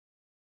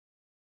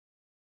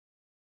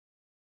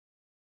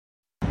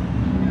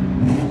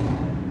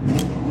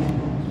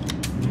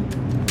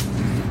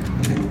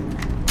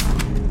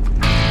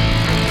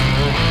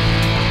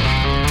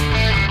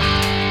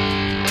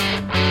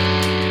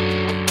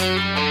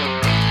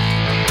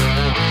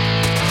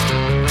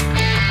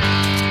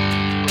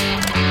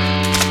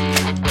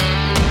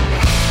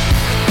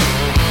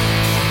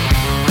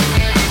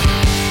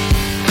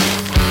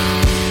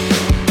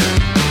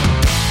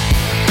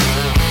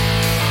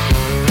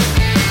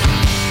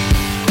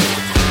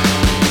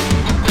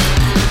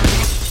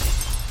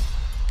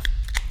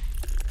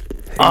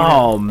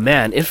Oh,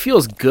 man. It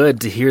feels good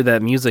to hear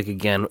that music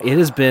again. It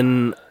has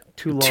been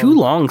too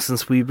long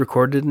since we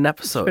recorded an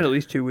episode. It's been at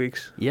least 2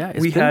 weeks. Yeah,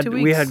 it's been 2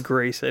 weeks. We had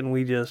grace, and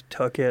we just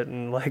took it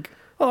and like,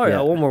 oh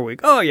yeah, 1 more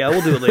week. Oh yeah,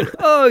 we'll do it later.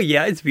 Oh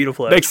yeah, it's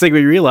beautiful. Next thing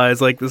we realize,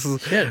 like, this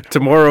is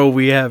tomorrow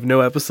we have no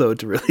episode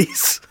to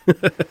release.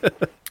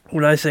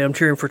 When I say I'm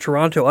cheering for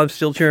Toronto, I'm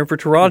still cheering for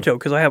Toronto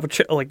because I have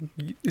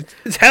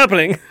it's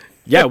happening.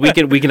 Yeah, we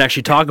can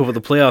actually talk about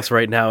the playoffs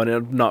right now and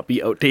it'll not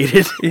be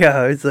outdated.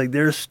 Yeah, it's like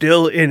they're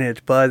still in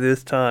it by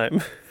this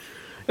time.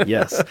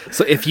 Yes.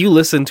 So if you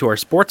listen to our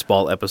sports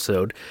ball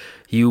episode,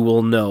 you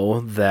will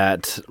know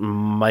that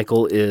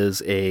Michael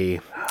is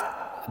a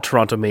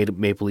Toronto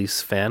Maple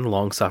Leafs fan,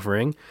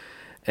 long-suffering.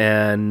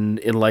 And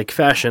in like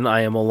fashion,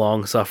 I am a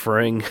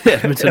long-suffering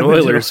Edmonton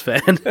Oilers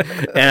fan.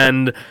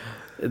 And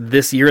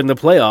this year in the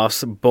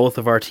playoffs, both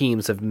of our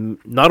teams have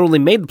not only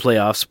made the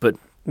playoffs, but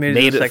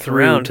made it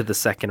through to the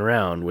second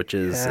round, which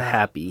is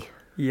happy.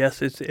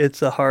 Yes,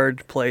 it's a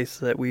hard place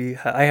that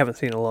I haven't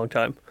seen in a long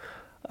time.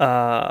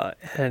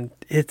 And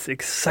it's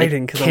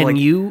exciting because can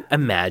you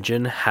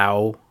imagine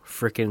how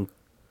freaking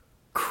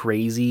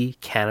crazy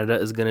Canada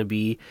is going to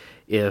be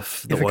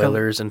if the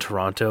Oilers and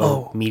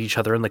Toronto meet each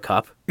other in the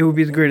cup? It would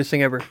be the greatest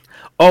thing ever.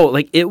 Oh,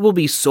 like it will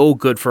be so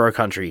good for our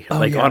country.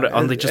 On a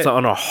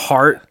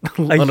heart,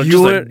 on a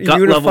gut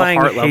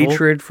unifying level,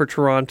 hatred for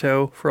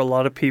Toronto for a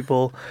lot of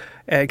people,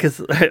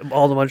 because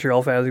all the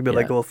Montreal fans will be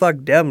like, "Well, fuck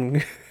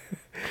them."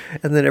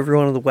 And then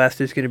everyone in the West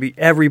is going to be,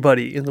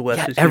 everybody in the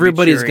West is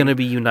everybody's going to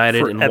be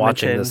united in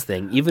watching Edmonton. this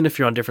thing. Even if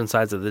you're on different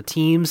sides of the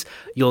teams,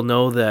 you'll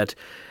know that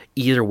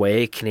either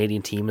way, a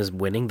Canadian team is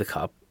winning the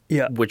cup,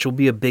 which will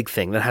be a big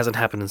thing. That hasn't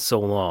happened in so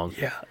long.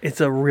 Yeah,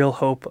 it's a real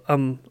hope.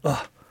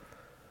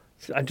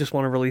 I just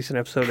want to release an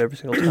episode every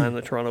single time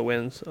that Toronto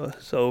wins.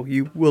 So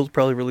you will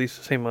probably release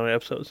the same amount of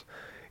episodes.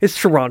 It's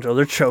Toronto.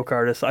 They're choke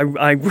artists.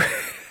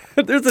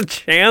 There's a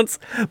chance,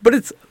 but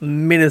it's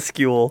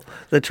minuscule.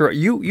 That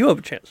you have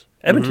a chance.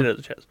 Edmonton has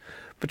a chance,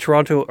 but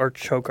Toronto are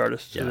choke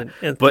artists. Yeah.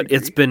 But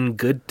it's been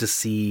good to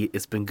see.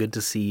 It's been good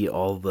to see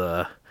all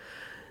the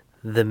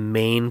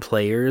main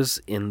players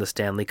in the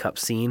Stanley Cup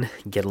scene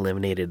get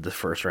eliminated the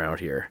first round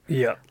here.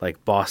 Yeah,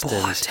 like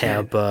Boston.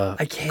 Tampa,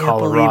 I can't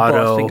Colorado.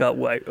 believe Boston got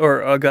wiped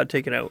or got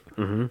taken out.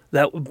 Mm-hmm.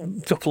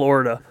 That to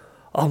Florida.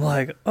 I'm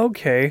like,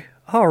 okay,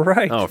 all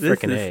right. Oh,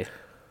 freaking A.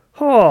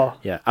 Oh.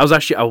 Yeah, I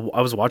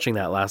was watching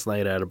that last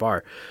night at a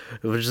bar,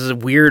 which is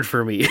weird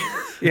for me.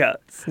 Yeah,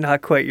 it's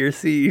not quite your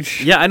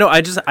siege. Yeah, I know.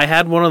 I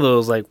had one of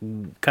those like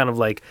kind of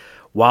like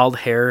wild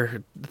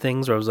hair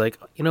things where I was like,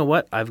 you know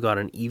what? I've got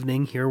an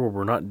evening here where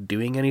we're not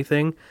doing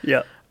anything.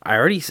 Yeah. I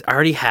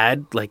already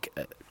had like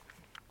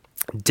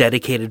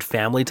dedicated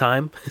family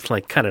time,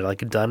 like kind of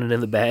like done and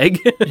in the bag.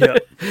 Yeah.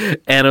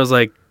 And I was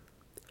like,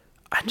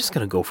 I'm just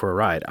gonna go for a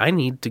ride. I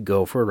need to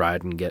go for a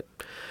ride and get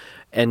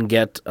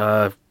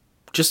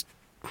just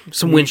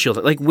some windshield.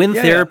 Like wind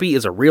therapy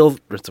is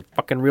it's a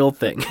fucking real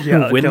thing.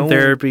 Yeah, wind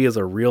therapy is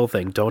a real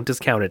thing. Don't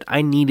discount it.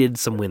 I needed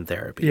some wind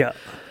therapy. Yeah.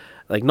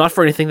 Like not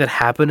for anything that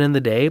happened in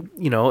the day,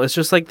 it's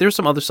just like there's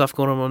some other stuff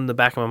going on in the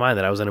back of my mind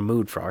that I was in a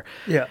mood for.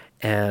 Yeah.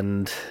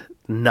 And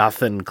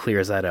nothing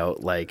clears that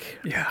out like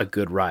a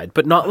good ride.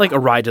 But not like a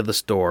ride to the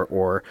store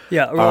or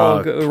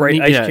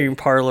ice cream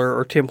parlor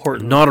or Tim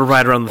Hortons. Not a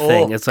ride around the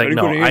thing. It's like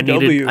no, I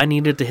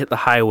needed to hit the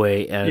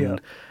highway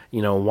and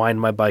wind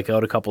my bike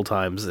out a couple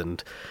times.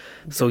 And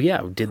so,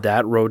 did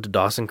that, rode to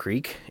Dawson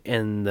Creek,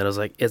 and then I was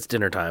like, it's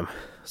dinner time.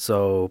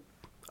 So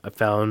I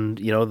found,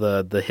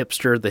 the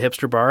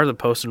hipster bar, the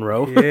Post and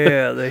Row.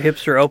 Yeah, the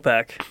hipster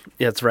Outback.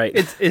 Yeah, that's right.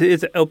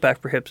 It's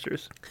Outback for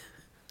hipsters.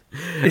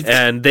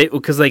 And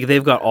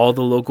they've got all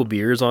the local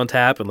beers on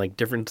tap and like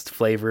different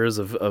flavors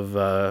of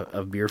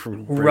beer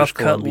from British Rough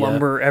Columbia. cut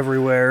lumber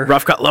everywhere.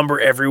 Rough cut lumber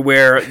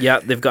everywhere. Yeah,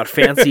 they've got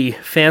fancy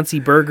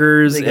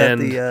burgers. They got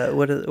and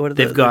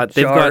they've got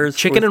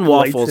chicken and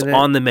waffles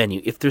on the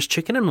menu. If there's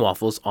chicken and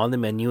waffles on the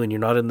menu and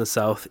you're not in the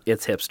South,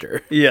 it's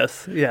hipster.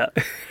 Yes, yeah,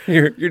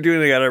 you're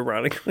doing that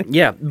ironically.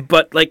 Yeah,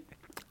 but like,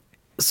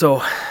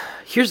 so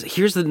here's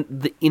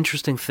the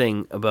interesting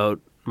thing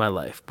about my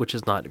life, which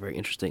is not very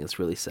interesting. It's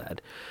really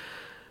sad.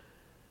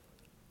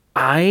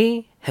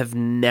 I have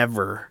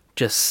never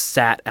just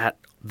sat at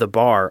the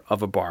bar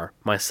of a bar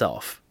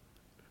myself.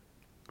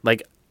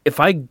 Like, if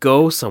I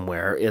go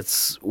somewhere,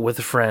 it's with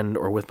a friend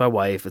or with my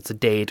wife, it's a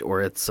date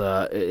or it's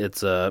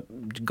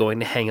going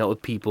to hang out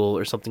with people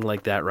or something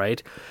like that,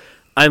 right?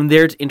 I'm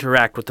there to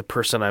interact with the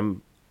person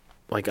I'm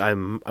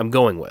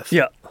going with.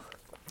 Yeah.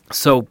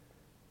 So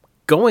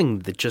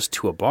going just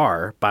to a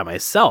bar by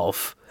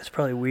myself, that's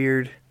probably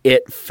weird.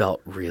 It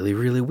felt really,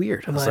 really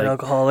weird. Am I an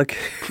alcoholic?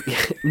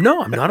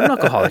 No, I'm not an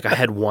alcoholic. I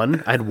had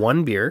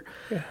one beer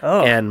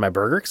and my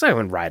burger because I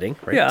went riding,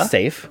 right? Yeah.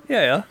 Safe.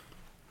 Yeah.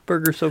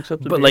 Burger soaks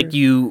up the beer. But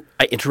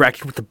I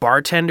interacted with the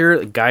bartender.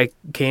 A guy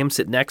came,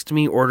 sit next to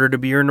me, ordered a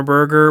beer and a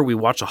burger. We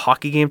watched a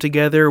hockey game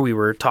together. We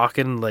were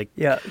talking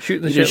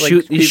shooting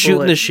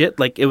the shit.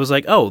 Like it was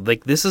like, oh,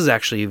 like this is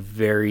actually a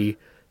very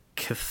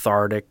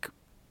cathartic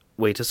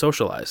way to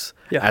socialize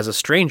as a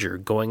stranger,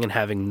 going and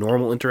having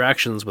normal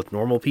interactions with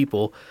normal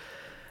people.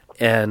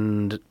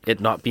 and it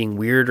not being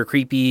weird or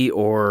creepy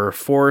or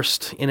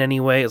forced in any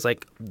way. It's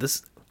like,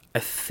 this, I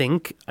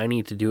think I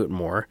need to do it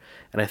more,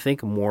 and I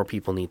think more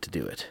people need to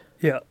do it.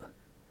 Yeah.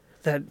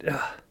 That,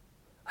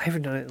 I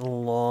haven't done it in a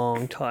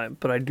long time,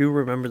 but I do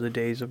remember the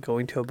days of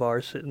going to a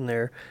bar, sitting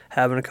there,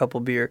 having a couple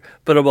beer,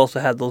 but I've also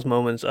had those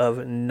moments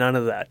of none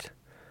of that.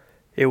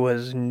 It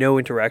was no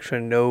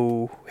interaction,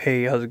 no,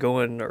 hey, how's it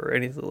going, or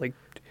anything. Like,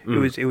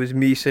 it was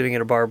me sitting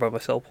at a bar by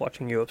myself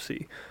watching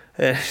UFC.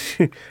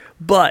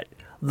 But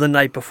the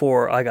night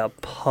before, I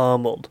got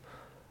pummeled.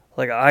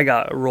 Like, I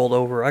got rolled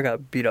over. I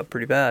got beat up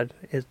pretty bad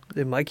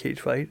in my cage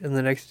fight. And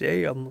the next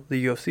day,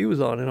 the UFC was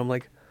on, and I'm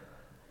like,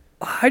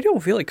 I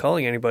don't feel like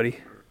calling anybody.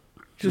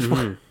 I just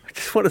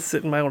want to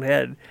sit in my own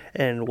head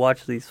and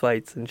watch these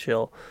fights and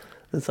chill.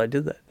 And so I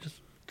did that,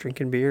 just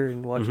drinking beer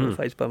and watching the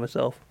fights by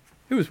myself.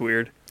 It was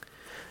weird.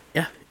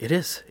 Yeah, it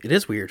is. It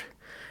is weird.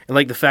 And,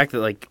 like, the fact that,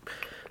 like,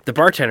 the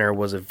bartender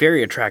was a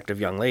very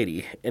attractive young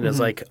lady, and it's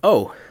like,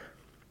 oh,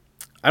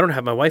 I don't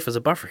have my wife as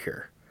a buffer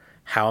here.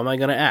 How am I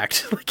going to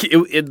act?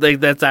 Like,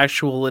 that's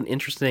an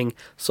interesting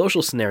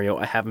social scenario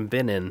I haven't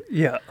been in,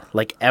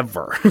 like,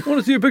 ever. Want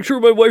to see a picture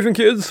of my wife and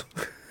kids?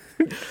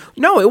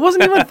 No, it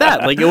wasn't even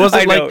that. Like, it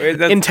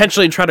wasn't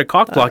intentionally try to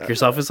cock block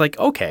yourself. It's like,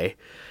 okay,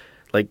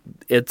 like,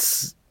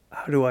 it's...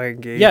 How do I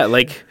engage? Yeah,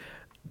 like,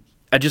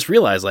 I just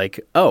realized, like,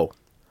 oh,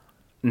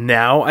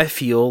 now I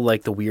feel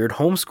like the weird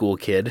homeschool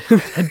kid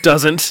that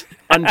doesn't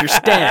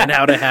understand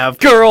how to have...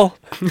 Girl!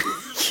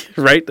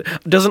 Right?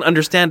 Doesn't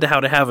understand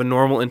how to have a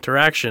normal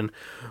interaction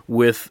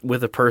with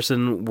a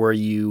person where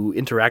you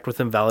interact with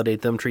them,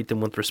 validate them, treat them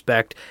with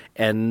respect,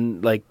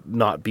 and, like,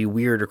 not be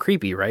weird or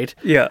creepy, right?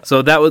 Yeah.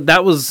 So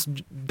that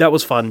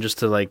was fun, just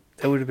to, like...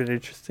 That would have been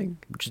interesting.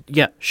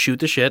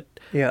 Shoot the shit.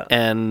 Yeah.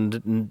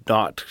 And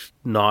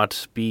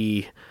not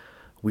be...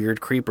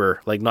 weird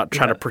creeper, like, not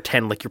trying to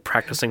pretend like you're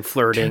practicing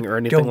flirting or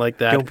anything like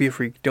that. Don't be a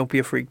freak. Don't be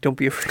a freak. Don't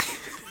be a freak.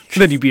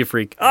 Then you be a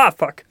freak.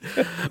 Fuck.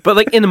 But,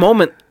 like, in the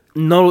moment,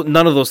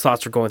 none of those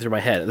thoughts are going through my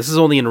head. This is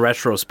only in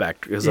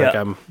retrospect, because like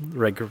I'm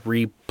like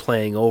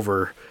replaying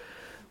over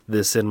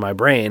this in my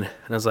brain,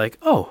 and I was like,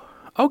 oh,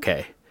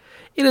 okay.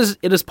 It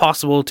is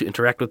possible to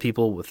interact with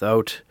people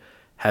without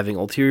having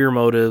ulterior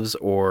motives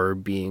or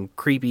being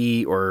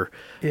creepy or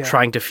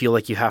trying to feel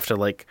like you have to,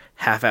 like,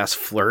 half-ass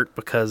flirt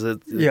because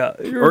it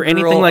or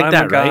anything like I'm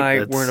that, a guy,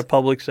 right? We're in a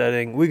public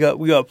setting. We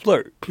got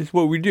flirt. It's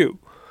what we do.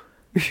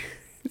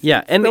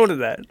 Yeah, and note of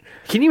that.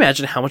 Can you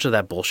imagine how much of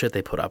that bullshit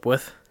they put up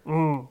with?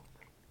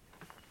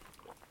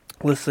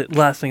 Listen,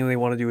 last thing they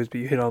want to do is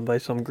be hit on by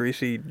some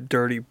greasy,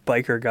 dirty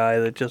biker guy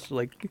that just,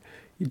 like,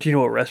 do you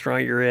know what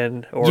restaurant you're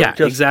in? Or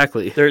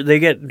exactly. They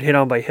get hit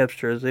on by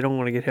hipsters. They don't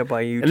want to get hit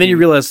by you. And then you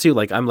realize, too,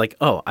 like, I'm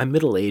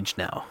middle-aged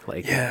now.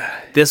 Like,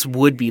 this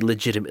would be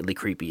legitimately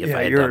creepy if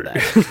I had done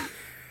that.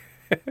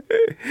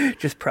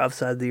 Just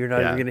prophesied that you're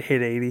not even going to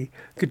hit 80.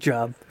 Good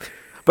job.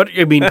 But,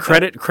 I mean,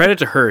 credit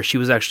to her. She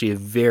was actually a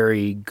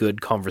very good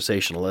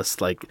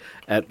conversationalist, like,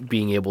 at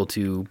being able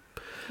to,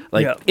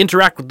 like,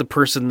 interact with the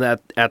person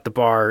at the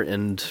bar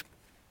and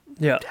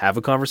have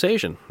a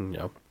conversation, you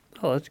know.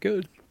 Oh, that's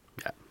good.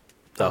 Yeah.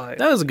 So,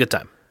 that was a good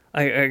time.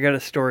 I got a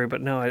story,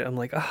 but now I'm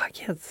like, I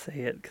can't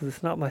say it because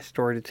it's not my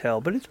story to tell,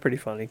 but it's pretty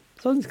funny.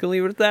 So I'm just going to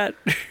leave it at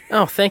that.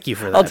 Oh, thank you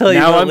for that. I'll tell you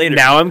about it later.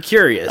 Now I'm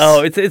curious.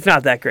 Oh, it's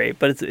not that great,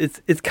 but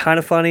it's kind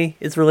of funny.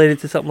 It's related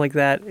to something like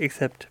that,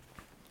 except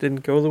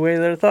didn't go the way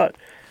that I thought.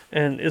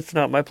 And it's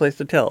not my place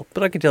to tell,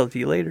 but I can tell it to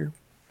you later.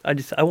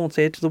 I won't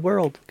say it to the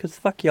world because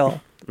fuck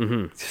y'all.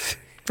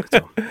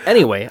 So,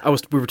 anyway,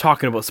 we were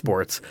talking about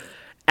sports.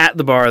 At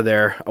the bar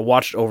there, I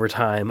watched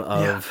overtime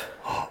of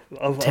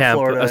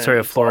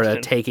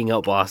Florida taking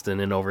out Boston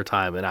in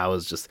overtime, and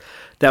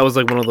that was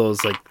like one of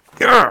those, like,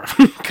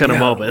 kind of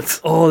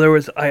moments. Oh,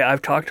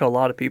 I've talked to a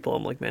lot of people.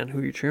 I'm like, man, who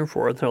are you cheering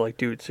for? And they're like,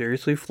 dude,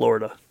 seriously,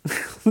 Florida.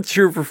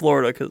 Cheer for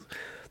Florida because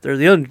they're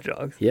the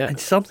underdogs. Yeah, and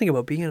something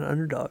about being an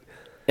underdog.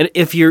 And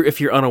if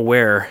you're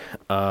unaware,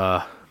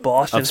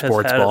 Boston of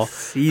sports has had ball a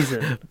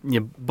season.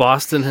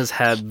 Boston has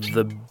had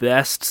the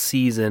best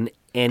season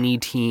any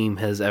team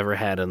has ever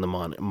had in the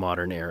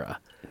modern era.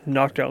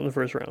 Knocked out in the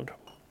first round.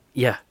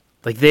 Yeah.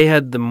 Like, they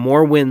had the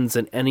more wins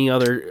than any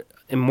other,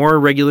 and more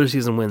regular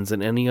season wins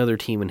than any other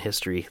team in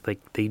history.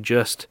 Like, they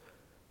just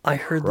I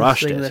heard this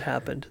thing that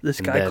happened.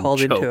 This guy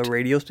called into a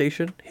radio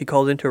station. He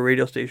called into a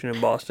radio station in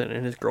Boston,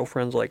 and his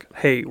girlfriend's like,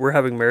 hey, we're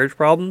having marriage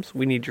problems.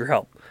 We need your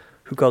help.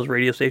 Who calls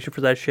radio station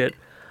for that shit?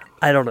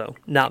 I don't know.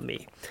 Not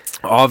me.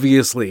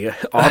 Obviously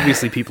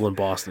people in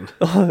Boston.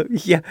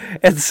 Yeah.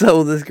 And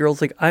so this girl's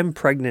like, I'm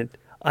pregnant.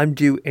 I'm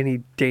due any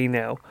day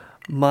now.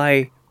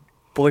 My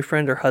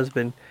boyfriend or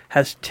husband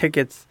has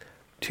tickets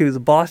to the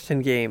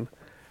Boston game,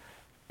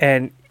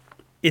 and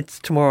it's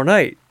tomorrow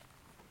night.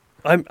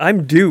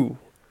 I'm due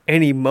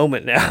any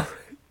moment now.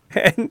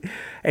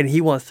 and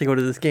he wants to go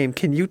to this game.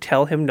 Can you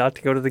tell him not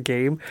to go to the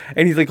game?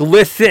 And he's like,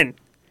 listen,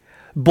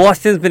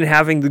 Boston's been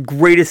having the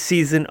greatest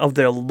season of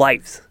their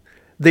lives.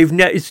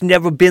 It's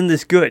never been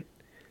this good.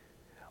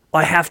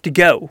 I have to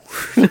go.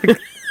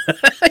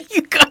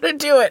 You gotta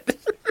do it.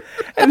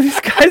 And this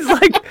guy's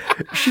like,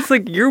 She's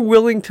like, you're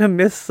willing to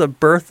miss the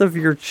birth of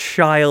your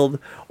child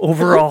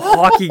over a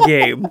hockey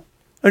game.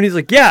 And he's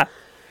like, yeah.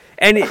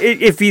 And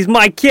if he's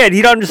my kid,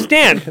 he'd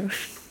understand.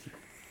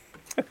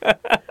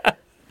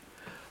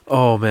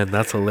 Oh, man,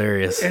 that's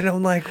hilarious. And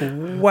I'm like,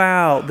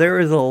 wow, there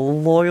is a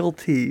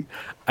loyalty.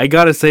 I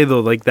gotta say, though,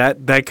 like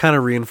that kind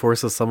of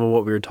reinforces some of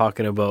what we were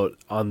talking about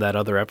on that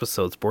other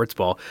episode, Sports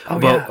Ball,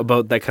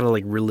 about that kind of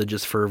like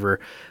religious fervor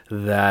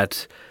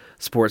that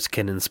sports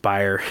can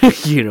inspire,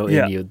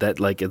 in you. That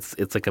like it's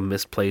like a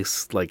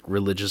misplaced like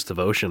religious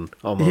devotion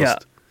almost. Yeah.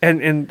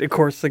 And of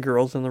course the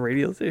girls on the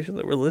radio station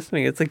that were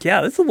listening, it's like,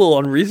 yeah, that's a little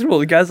unreasonable.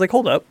 The guy's like,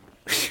 hold up.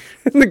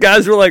 And the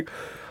guys were like,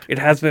 it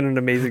has been an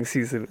amazing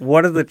season.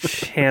 What are the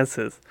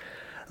chances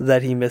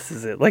that he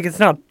misses it? Like, it's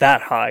not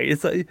that high.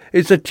 It's a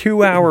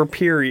 2-hour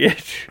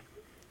period.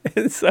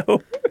 And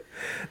so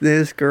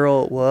this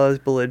girl was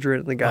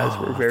belligerent and the guys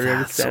were very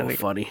understanding.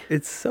 So funny.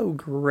 It's so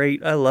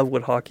great. I love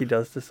what hockey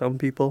does to some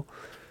people.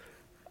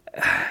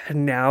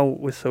 And now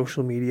with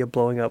social media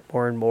blowing up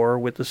more and more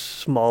with the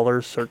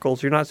smaller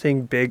circles, you're not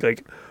seeing big,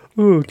 like,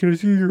 oh, can I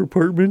see your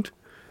apartment?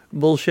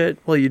 Bullshit.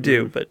 Well, you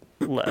do, but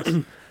less.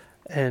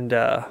 And,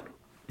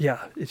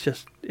 yeah,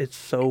 it's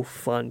so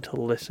fun to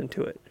listen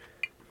to it.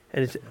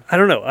 And I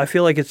don't know, I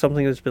feel like it's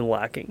something that's been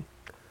lacking.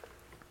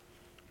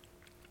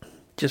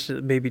 Just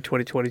maybe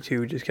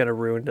 2022 just kind of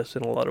ruined us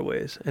in a lot of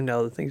ways. And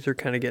now that things are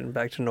kind of getting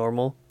back to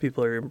normal,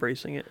 people are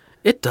embracing it.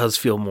 It does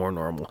feel more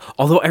normal.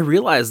 Although I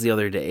realized the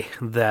other day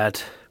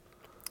that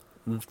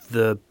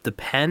the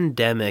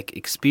pandemic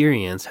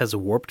experience has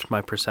warped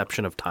my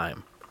perception of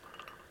time.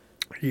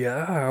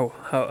 Yeah,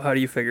 how do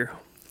you figure?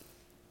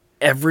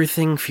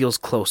 Everything feels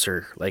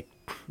closer. Like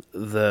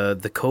the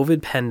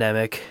COVID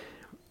pandemic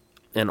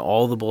and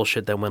all the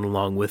bullshit that went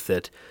along with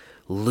it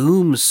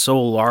looms so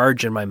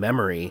large in my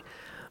memory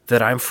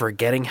that I'm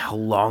forgetting how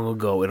long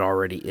ago it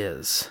already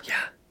is.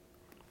 Yeah.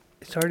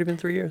 It's already been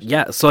 3 years.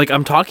 Yeah, so like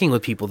I'm talking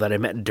with people that I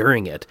met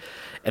during it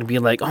and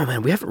being like, oh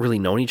man, we haven't really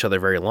known each other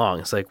very long.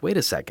 It's like, wait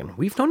a second,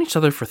 we've known each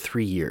other for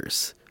 3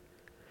 years.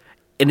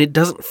 And it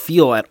doesn't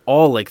feel at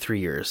all like 3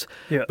 years.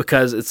 Yeah.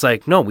 Because it's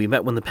like, no, we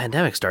met when the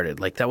pandemic started.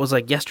 Like that was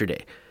like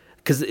yesterday.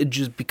 Because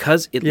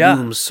it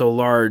looms so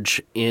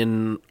large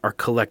in our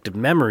collective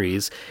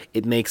memories,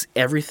 it makes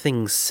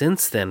everything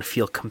since then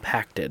feel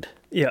compacted.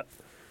 Yeah.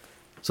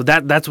 So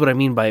that's what I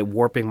mean by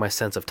warping my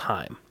sense of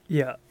time.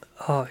 Yeah.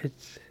 Oh,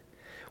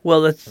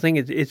 well, that's the thing.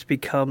 It's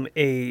become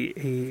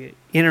a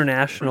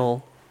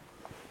international,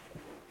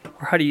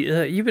 or how do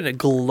you even a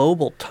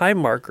global time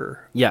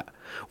marker. Yeah,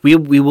 we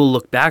will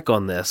look back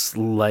on this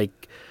like.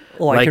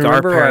 Well, I can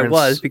remember where I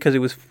was because it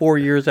was 4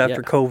 years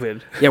after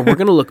COVID. Yeah, we're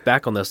going to look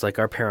back on this like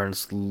our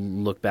parents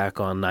look back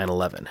on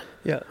 9/11.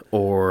 Yeah.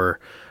 Or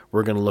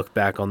we're going to look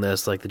back on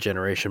this like the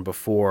generation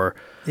before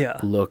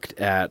looked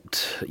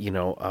at,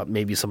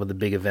 maybe some of the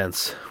big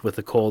events with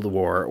the Cold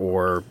War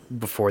or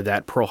before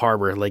that Pearl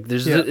Harbor. Like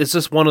it's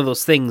just one of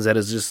those things that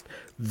is just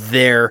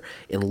there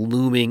and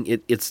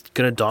looming. It's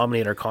going to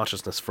dominate our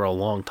consciousness for a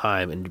long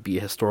time and be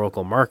a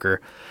historical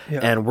marker. Yeah.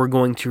 And we're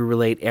going to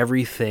relate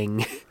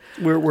everything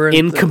we're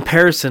in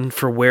comparison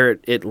for where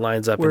it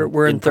lines up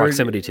in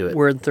proximity to it.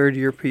 We're in third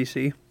year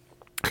PC.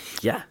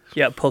 Yeah.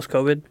 Yeah,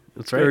 post-COVID.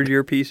 That's right. Third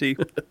year PC.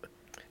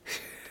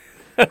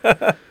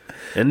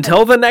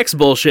 Until the next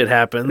bullshit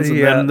happens,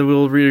 and then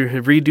we'll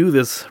redo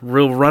this.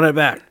 We'll run it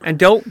back. And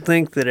don't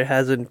think that it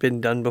hasn't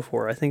been done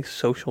before. I think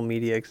social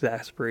media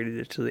exacerbated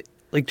it to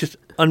just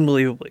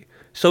unbelievably.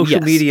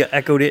 Social media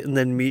echoed it, and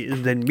then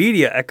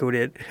media echoed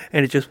it,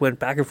 and it just went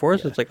back and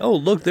forth. Yeah. It's like, oh,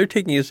 look, they're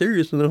taking it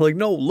serious, and they're like,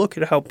 no, look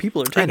at how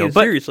people are taking it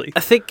seriously. I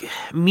think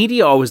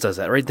media always does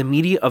that, right? The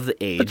media of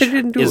the age. But they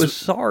didn't do it with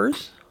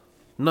SARS.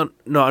 No,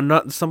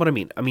 that's not what I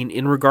mean. I mean,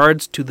 in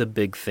regards to the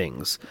big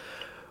things,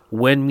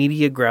 when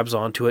media grabs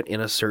onto it in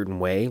a certain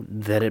way,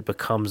 then it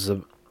becomes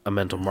a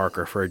mental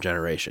marker for a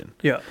generation.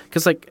 Yeah.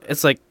 Because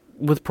it's like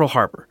with Pearl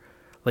Harbor.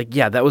 Like,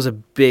 yeah, that was a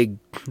big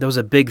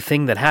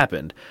thing that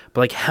happened.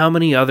 But like how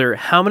many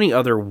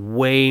other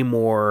way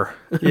more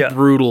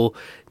brutal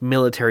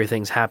military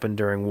things happened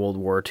during World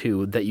War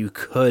II that you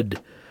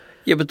could.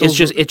 Yeah, but it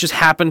just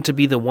happened to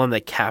be the one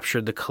that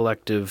captured the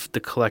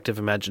collective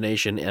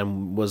imagination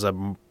and was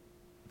a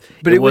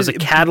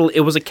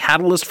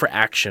catalyst for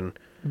action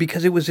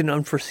because it was an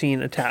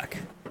unforeseen attack.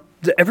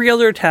 Every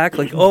other attack,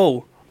 like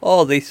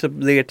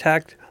they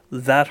attacked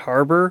that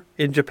harbor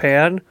in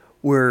Japan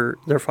where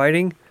they're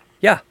fighting.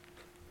 Yeah.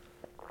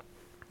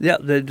 Yeah,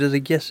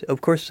 yes,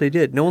 of course they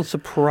did. No one's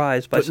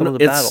surprised by some of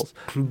the battles.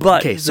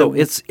 But okay, so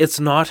it's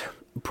not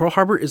Pearl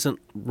Harbor isn't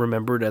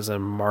remembered as a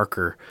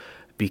marker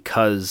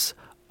because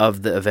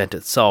of the event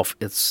itself.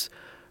 It's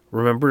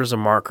remembered as a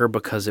marker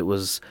because it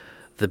was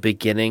the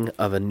beginning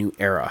of a new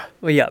era.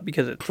 Well, yeah,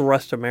 because it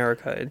thrust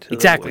America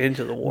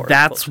into the war.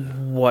 That's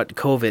what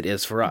COVID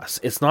is for us.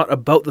 It's not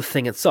about the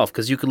thing itself,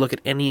 because you could look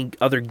at any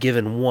other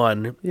given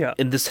one,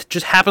 and this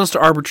just happens to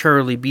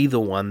arbitrarily be the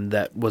one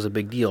that was a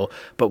big deal,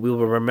 but we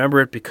will remember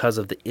it because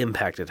of the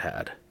impact it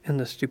had. And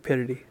the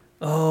stupidity.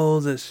 Oh,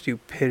 the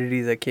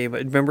stupidity that came.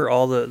 Remember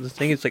all the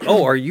thing? It's like,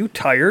 oh, are you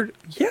tired?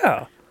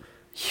 Yeah.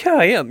 Yeah,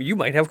 I am. You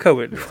might have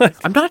COVID.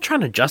 I'm not trying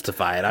to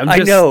justify it. I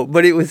know,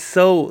 but it was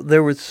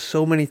there was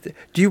so many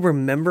do you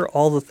remember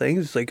all the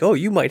things? It's like, oh,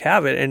 you might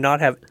have it and not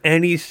have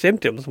any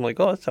symptoms. I'm like,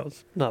 oh, that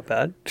sounds not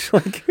bad.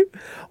 Like,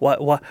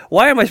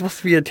 why am I supposed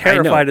to be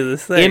terrified of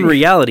this thing? In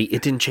reality,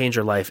 it didn't change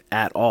our life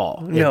at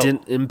all. No. It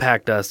didn't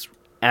impact us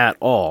at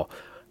all.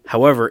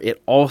 However,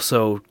 it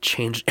also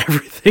changed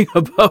everything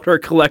about our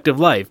collective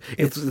life.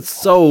 It's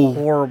so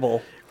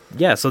horrible.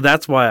 Yeah, so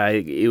that's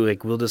why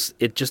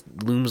it just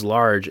looms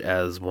large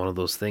as one of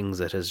those things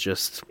that has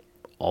just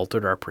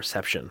altered our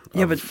perception.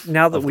 Yeah, but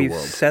now that we've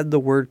world. said the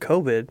word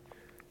COVID,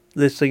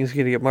 this thing's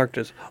going to get marked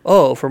as,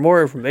 oh, for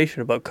more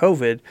information about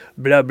COVID,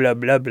 blah blah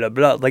blah blah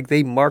blah. Like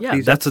they mark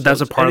these. That's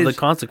a part of the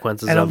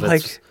consequences and of I'm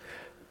it.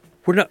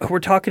 Like, we're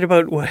talking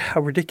about how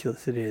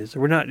ridiculous it is.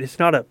 We're not. It's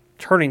not a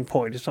turning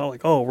point. It's not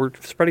like, oh, we're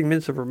spreading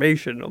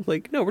misinformation. I'm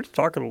like, no, we're just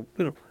talking,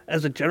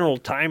 as a general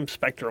time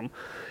spectrum.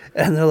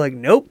 And they're like,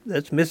 nope,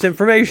 that's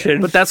misinformation.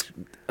 But that's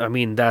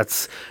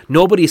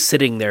nobody's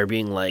sitting there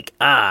being like,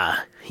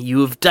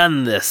 you have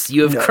done this.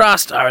 You have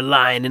crossed our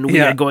line, and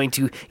we are going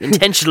to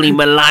intentionally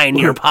malign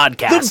your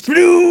podcast. The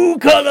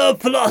blue-collar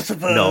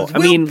philosophers. No, I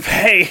mean,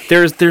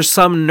 there's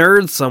some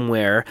nerd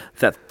somewhere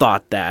that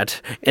thought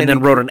that, and then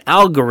wrote an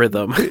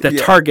algorithm that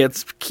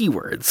targets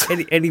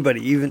keywords.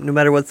 Anybody, even no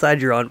matter what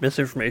side you're on,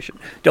 misinformation.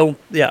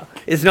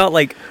 It's not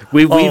like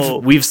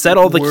we've said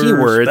all the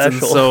keywords, special.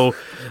 and so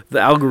the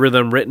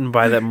algorithm written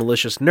by that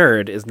malicious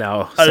nerd is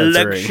now censoring.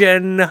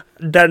 Election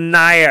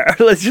denier.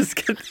 Let's just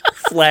get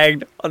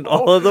flagged on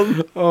all of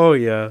them. Oh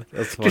yeah,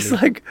 that's funny. Just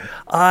like,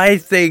 I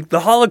think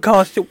the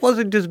Holocaust, it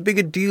wasn't as big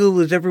a deal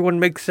as everyone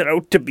makes it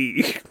out to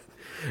be.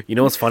 You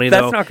know what's funny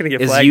though? That's not going to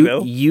get flagged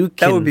though.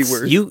 That would be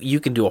worse. You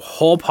can do a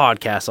whole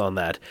podcast on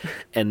that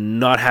and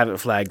not have it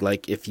flagged,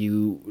 like if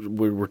you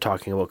were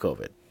talking about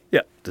COVID.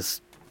 Yeah,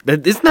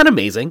 isn't that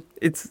amazing?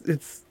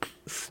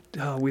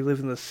 We live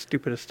in the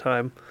stupidest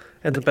time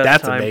and the best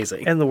That's time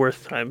amazing. and the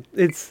worst time.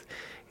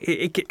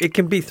 It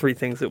can be three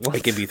things at once.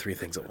 It can be three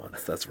things at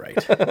once. That's right.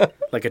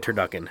 Like a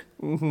turducken.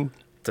 Mm-hmm.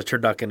 It's a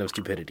turducken of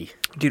stupidity.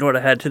 Do you know what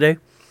I had today?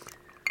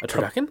 A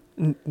turducken?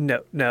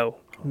 No.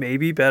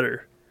 Maybe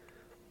better.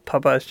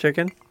 Popeye's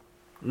chicken.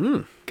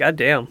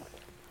 Goddamn.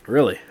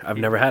 Really? I've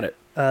never had it.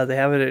 They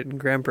have it in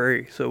Grand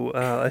Prairie. So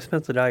I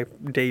spent the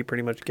day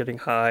pretty much getting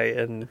high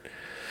and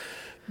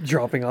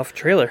dropping off a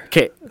trailer.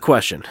 Okay,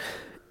 question.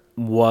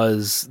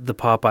 Was the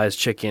Popeye's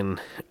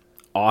chicken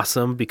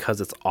awesome because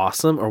it's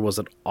awesome, or was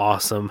it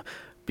awesome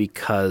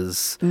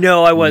because I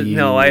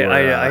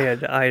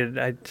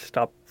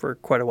stopped for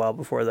quite a while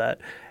before that.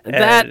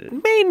 That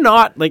may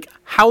not, like,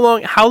 how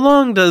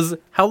long does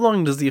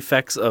the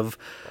effects of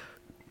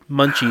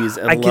munchies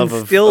and I love can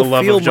of still a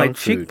love feel of my junk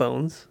food?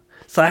 cheekbones.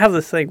 So I have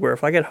this thing where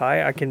if I get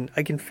high, I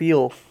can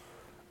feel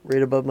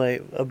right above my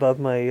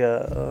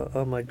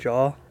on my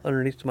jaw,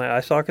 underneath my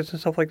eye sockets and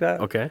stuff like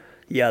that. Okay.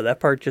 Yeah, that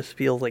part just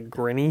feels like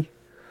grinny.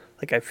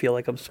 Like I feel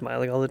like I'm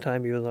smiling all the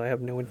time, even though I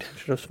have no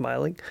intention of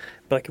smiling.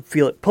 But I can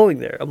feel it pulling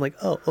there. I'm like,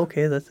 oh,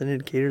 okay, that's an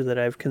indicator that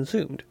I've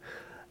consumed.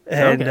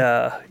 And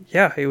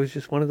it was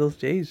just one of those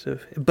days.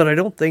 But I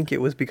don't think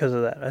it was because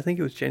of that. I think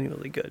it was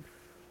genuinely good.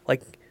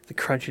 Like the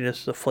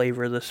crunchiness, the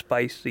flavor, the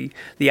spice,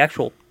 the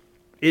actual.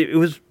 It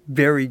was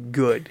very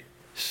good.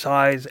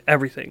 Size,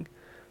 everything.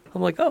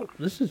 I'm like, oh,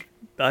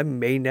 I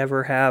may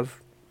never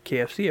have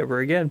KFC ever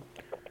again.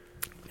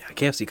 Yeah,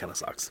 KFC kind of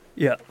sucks.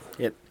 Yeah.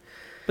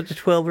 But the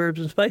 12 herbs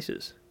and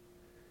spices.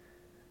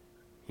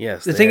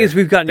 Yes. The thing is,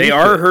 we've gotten used to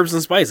it. They are herbs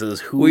and spices.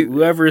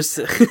 Whoever's...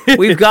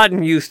 We've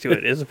gotten used to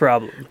it is the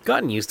problem.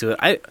 Gotten used to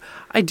it.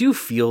 I do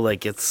feel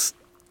like it's...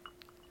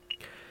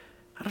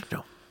 I don't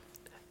know.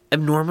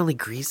 Abnormally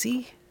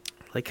greasy?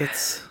 Like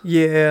it's...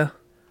 Yeah.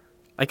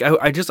 Like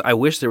I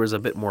wish there was a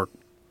bit more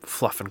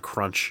fluff and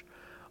crunch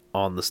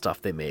on the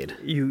stuff they made.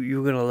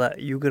 You're gonna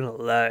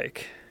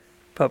like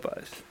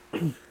Popeyes.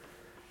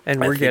 And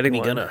we're getting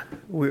one.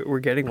 We're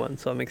getting one,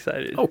 so I'm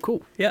excited. Oh,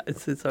 cool. Yeah,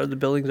 the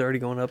building's already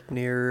going up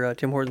near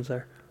Tim Hortons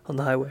there on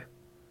the highway.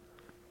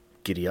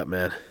 Giddy up,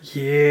 man.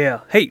 Yeah.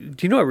 Hey,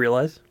 do you know what I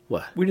realized?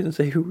 What? We didn't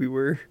say who we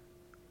were.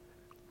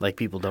 Like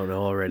people don't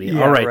know already.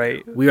 Yeah, all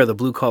right. We are the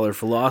Blue Collar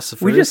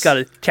Philosophers. We just got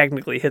to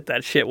technically hit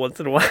that shit once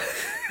in a while.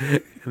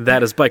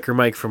 That is Biker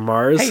Mike from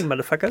Mars. Hey,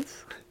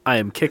 motherfuckers. I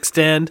am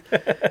Kickstand.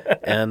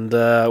 And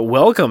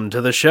welcome to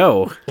the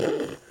show.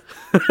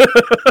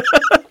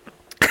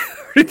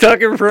 We're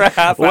talking for a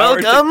half hour.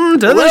 Welcome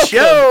to the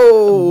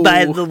show.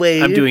 By the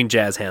way. I'm doing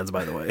jazz hands,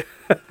 by the way.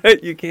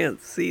 You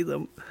can't see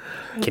them.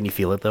 Can you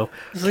feel it, though?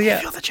 So, yeah.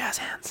 Feel the jazz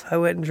hands. I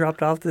went and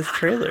dropped off this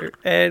trailer.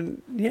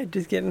 And,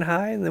 just getting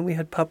high. And then we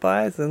had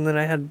Popeyes. And then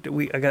I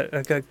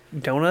got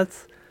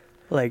donuts.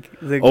 Like,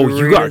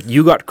 the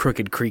you got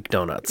Crooked Creek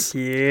donuts.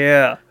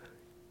 Yeah.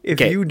 If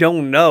you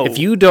don't know. If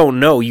you don't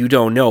know, you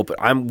don't know.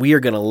 But we are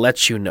going to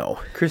let you know.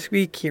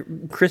 Krispy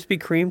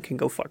Kreme can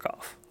go fuck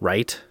off.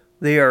 Right?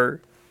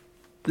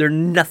 They're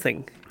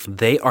nothing.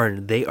 They are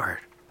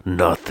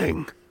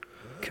nothing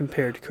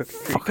compared to Cookie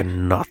Creek.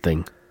 Fucking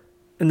nothing.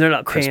 And they're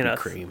not paying Krispy us.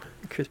 Kreme.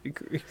 Krispy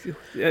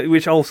Kreme,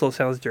 which also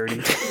sounds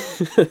dirty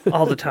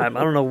all the time.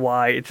 I don't know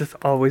why. It just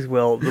always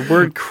will. The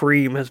word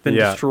cream has been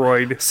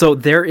destroyed. So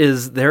there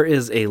is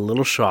a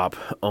little shop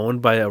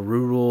owned by a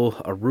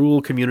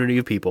rural community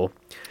of people,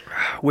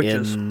 Which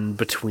is in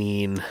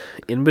between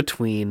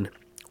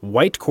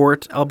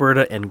Whitecourt,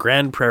 Alberta, and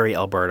Grand Prairie,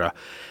 Alberta.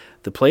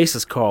 The place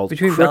is called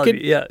between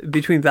Crooked.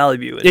 between Valley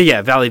View.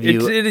 Valley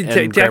View. It is and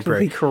Grand technically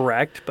Prairie.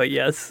 correct, but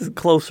yes,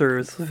 closer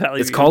is Valley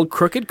View. It's called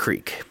Crooked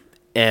Creek,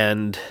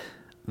 and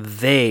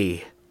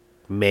they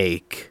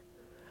make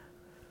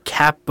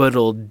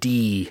capital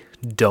D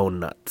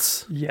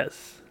donuts.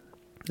 Yes,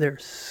 they're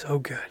so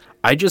good.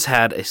 I just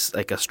had a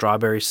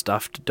strawberry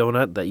stuffed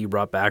donut that you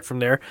brought back from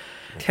there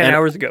 10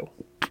 hours ago.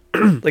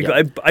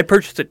 I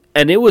purchased it,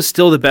 and it was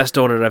still the best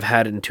donut I've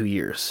had in 2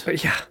 years.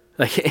 yeah.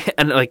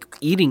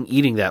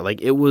 Eating that,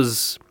 it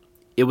was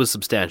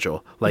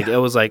substantial. It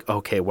was like,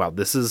 okay, wow,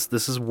 this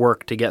is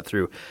work to get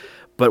through,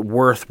 but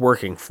worth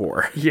working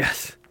for.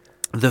 Yes.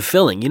 The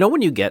filling,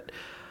 when you get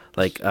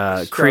when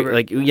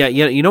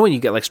you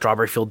get like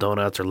strawberry filled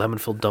donuts or lemon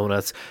filled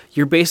donuts,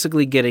 you're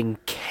basically getting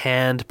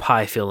canned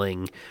pie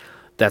filling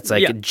that's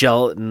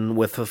gelatin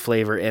with a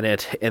flavor in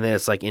it, and then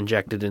it's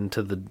injected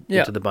into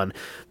the bun.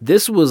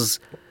 This was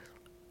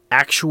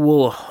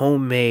actual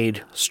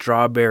homemade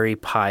strawberry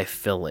pie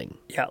filling.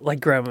 Yeah, like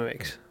Grandma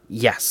makes.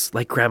 Yes,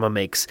 like Grandma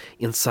makes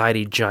inside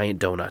a giant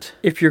donut.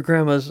 If your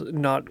grandma's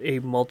not a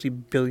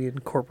multi-billion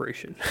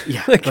corporation.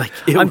 Yeah,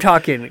 I'm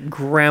talking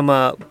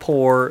grandma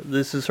poor,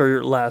 this is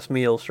her last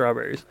meal,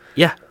 strawberries.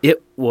 Yeah,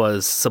 it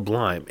was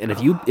sublime. And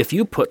if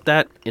you put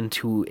that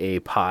into a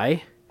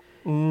pie,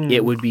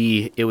 it would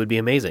be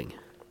amazing.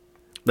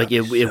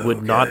 It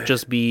would not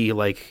just be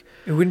like,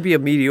 it wouldn't be a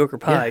mediocre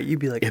pie. Yeah, You'd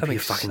be like, it'd be a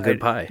fucking good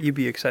pie. You'd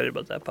be excited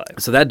about that pie.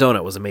 So that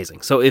donut was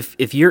amazing. So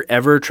if you're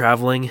ever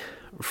traveling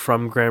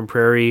from Grand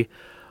Prairie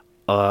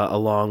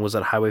along, was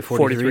that Highway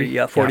 43? 43,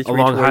 yeah, 43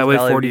 along Highway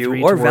Valley 43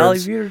 View, or towards, Valley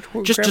View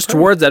just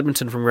towards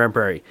Edmonton from Grand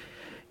Prairie.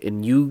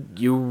 And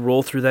you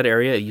roll through that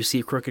area, you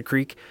see Crooked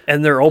Creek.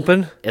 And they're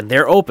open? And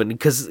they're open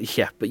because,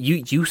 but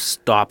you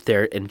stop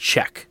there and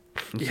check.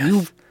 Yes.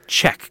 You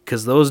check,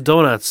 because those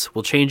donuts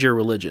will change your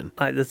religion.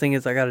 The thing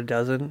is, I got a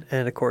dozen,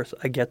 and of course,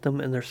 I get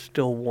them, and they're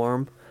still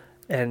warm.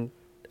 And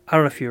I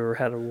don't know if you ever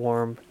had a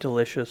warm,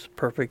 delicious,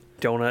 perfect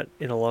donut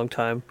in a long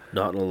time.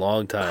 Not in a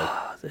long time.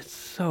 It's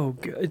so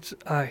good.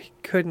 I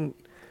couldn't.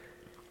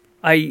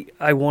 I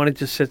wanted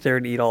to sit there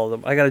and eat all of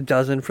them. I got a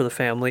dozen for the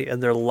family,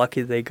 and they're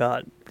lucky they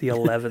got the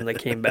 11 that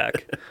came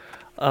back.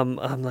 I'm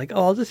like,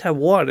 I'll just have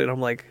one, and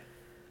I'm like,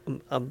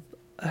 I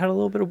had a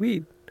little bit of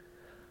weed.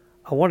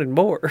 I wanted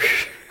more.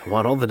 I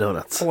want all the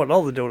donuts. I want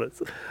all the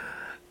donuts.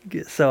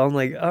 So I'm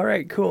like, all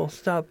right, cool.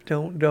 Stop.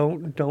 Don't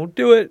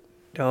do it.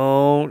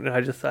 Don't. And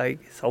I just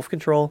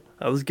self-control.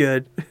 That was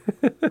good.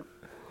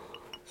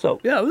 So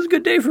yeah, it was a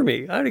good day for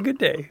me. I had a good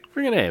day.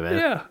 Freaking A, man.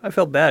 Yeah, I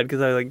felt bad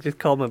because I just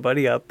called my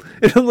buddy up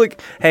and I'm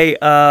like, hey,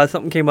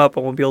 something came up.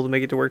 I won't be able to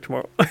make it to work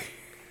tomorrow.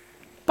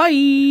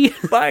 Bye.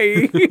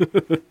 Bye.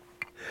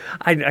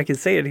 I can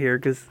say it here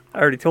because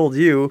I already told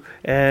you,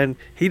 and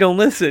he don't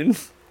listen.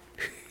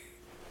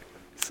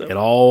 So it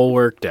all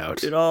worked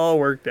out.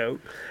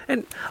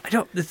 And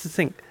this is the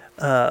thing.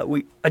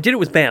 I did it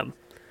with Bam.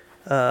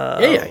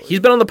 Yeah. He's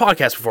been on the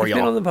podcast before, y'all.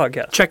 Been on the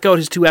podcast. Check out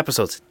his 2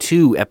 episodes.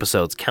 2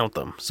 episodes, count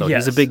them. So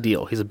yes. He's a big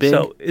deal. He's a big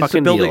it's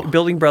fucking deal.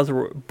 Building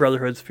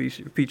Brotherhoods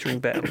featuring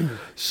Bam.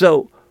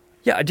 So,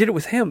 yeah, I did it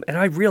with him, and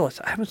I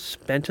realized I haven't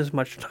spent as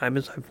much time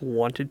as I've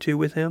wanted to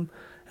with him.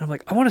 And I'm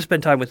like, I want to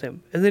spend time with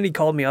him. And then he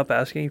called me up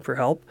asking for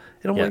help.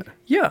 And I'm like,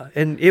 yeah.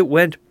 And it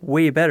went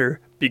way better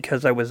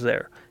because I was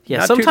there.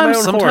 Yeah,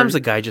 sometimes a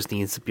guy just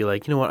needs to be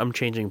like, you know what, I'm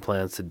changing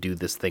plans to do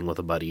this thing with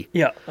a buddy.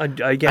 Yeah, I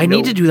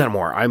need to do that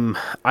more.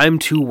 I'm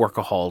too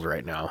workaholic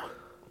right now.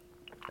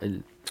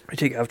 I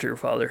take after your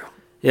father.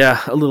 Yeah,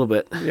 a little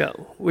bit. Yeah,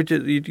 which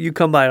is, you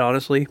come by it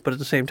honestly, but at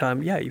the same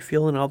time, yeah, you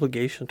feel an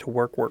obligation to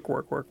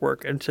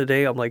work. And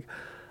today I'm like,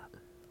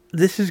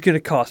 this is going to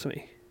cost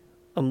me.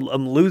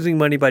 I'm losing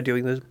money by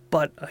doing this,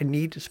 but I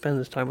need to spend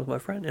this time with my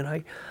friend, and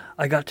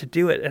I got to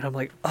do it, and I'm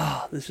like,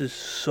 this is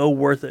so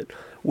worth it.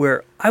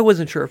 Where I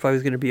wasn't sure if I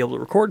was going to be able to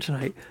record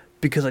tonight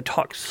because I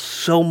talked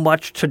so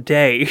much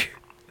today.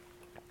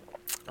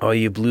 Oh,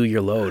 you blew your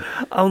load.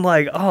 I'm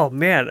like, oh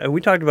man, and we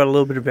talked about a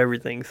little bit of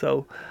everything.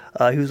 So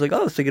he was like, I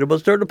was thinking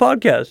about starting a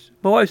podcast.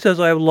 My wife says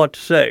I have a lot to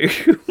say.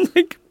 I'm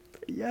like,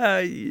 yeah,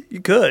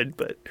 you could,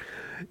 but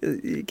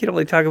you can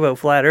only talk about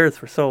flat Earth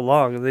for so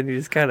long, and then you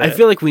just kind of. I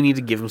feel like we need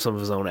to give him some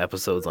of his own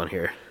episodes on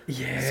here.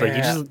 Yeah. So you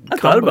just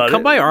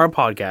come by our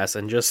podcast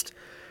and just.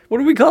 What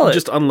do we call it?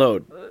 Just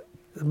unload.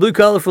 Blue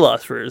Collar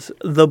Philosophers,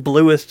 the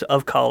bluest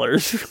of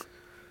collars.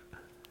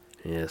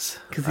 Yes,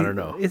 I don't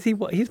know. Is he?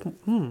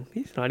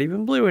 He's not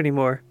even blue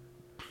anymore.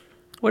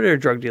 What are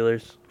drug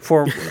dealers?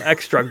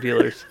 Ex-drug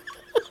dealers.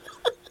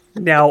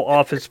 Now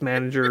office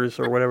managers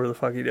or whatever the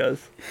fuck he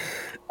does.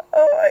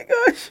 Oh my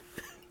gosh.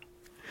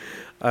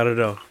 I don't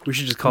know. We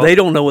should just call They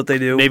don't know what they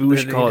do. Maybe we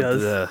should call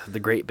it the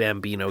Great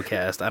Bambino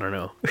Cast. I don't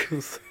know.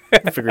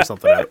 Figure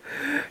something out.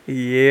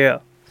 Yeah.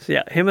 So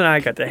yeah, him and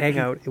I got to hang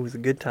out. It was a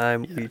good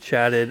time. We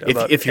chatted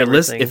about If you're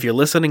everything. if you're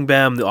listening,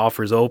 Bam, the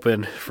offer's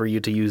open for you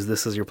to use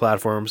this as your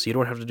platform, so you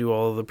don't have to do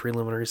all of the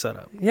preliminary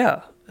setup.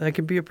 Yeah, I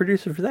could be a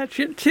producer for that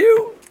shit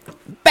too.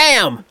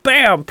 Bam!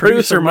 Bam!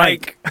 Producer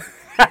Mike.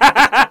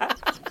 That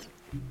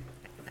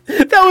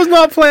was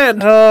not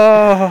planned.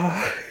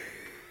 Oh,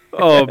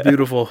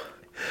 beautiful.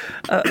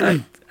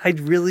 I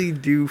really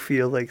do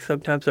feel like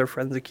sometimes our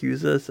friends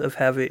accuse us of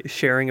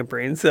sharing a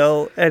brain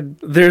cell, and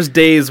There's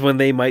days when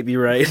they might be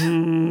right.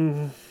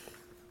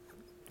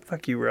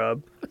 fuck you,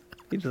 Rob.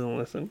 He doesn't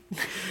listen.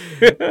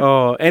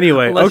 Oh,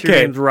 anyway, Unless your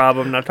okay. name's Rob,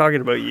 I'm not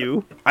talking about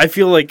you. I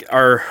feel like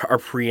our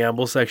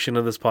preamble section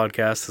of this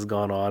podcast has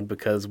gone on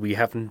because we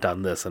haven't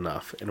done this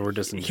enough, and we're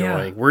just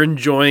enjoying. Yeah. We're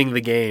enjoying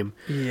the game.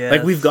 Yes.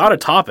 Like we've got a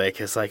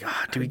topic. It's like,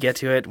 do we get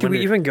to it? Do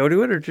we even go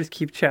to it, or just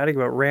keep chatting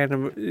about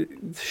random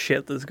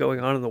shit that's going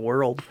on in the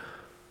world?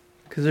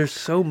 Because there's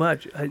so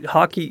much.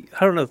 Hockey,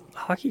 I don't know.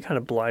 Hockey kind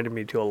of blinded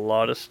me to a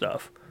lot of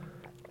stuff.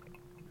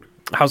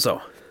 How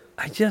so?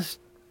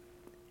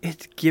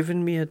 It's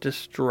given me a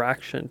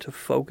distraction to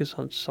focus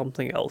on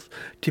something else.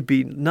 To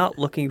be not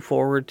looking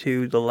forward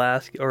to the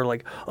last, or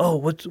like, oh,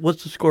 what's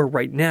the score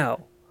right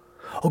now?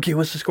 Okay,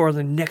 what's the score on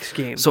the next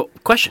game? So,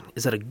 question: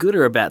 is that a good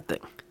or a bad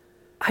thing?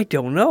 I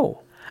don't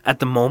know. At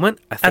the moment,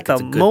 I think it's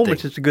a good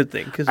thing. It's a good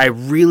thing. Cause I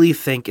really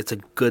think it's a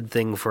good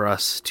thing for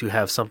us to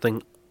have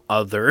something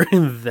other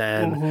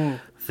than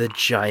the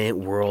giant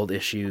world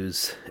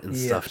issues and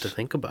stuff to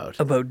think about.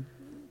 About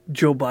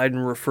Joe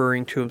Biden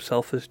referring to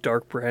himself as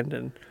Dark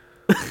Brandon.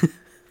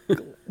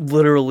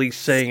 Literally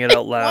saying it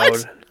out loud.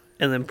 What?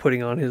 And then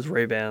putting on his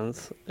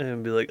Ray-Bans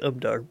and be like, I'm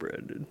Dark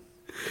Brandon.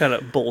 Kind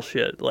of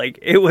bullshit. Like,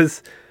 it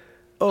was...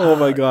 Oh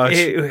my gosh!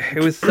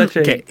 It was such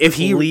a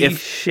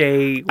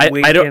cliche.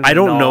 I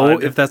don't know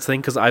if that's the thing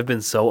because I've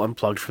been so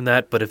unplugged from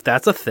that. But if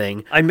that's a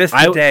thing, I missed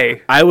the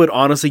day. I would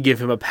honestly give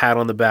him a pat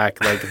on the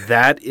back. Like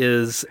that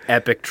is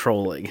epic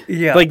trolling.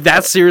 Yeah, like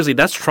that's seriously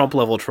that's Trump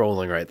level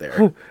trolling right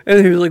there.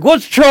 And he was like,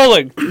 "What's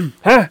trolling?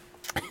 Huh?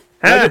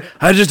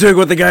 I just took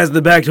what the guys in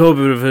the back told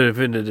me. I'm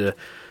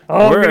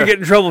gonna get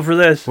in trouble for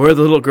this. Where are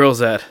the little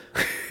girls at?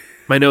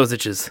 My nose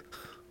itches."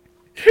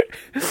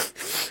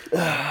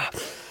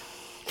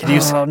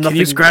 Can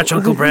you scratch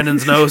Uncle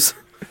Brandon's nose?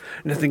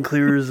 Nothing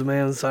clears a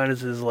man's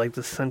sinuses like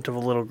the scent of a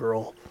little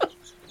girl.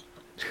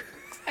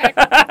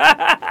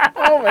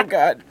 Oh my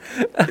God!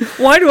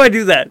 Why do I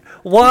do that?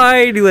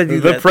 Why do I do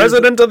that? The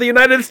President of the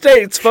United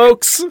States,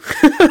 folks.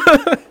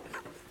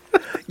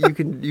 You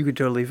can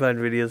totally find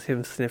videos of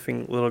him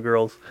sniffing little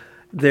girls.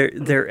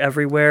 They're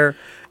everywhere.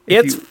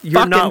 You're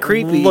fucking not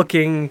creepy.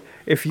 Looking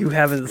if you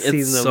haven't seen them.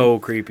 It's so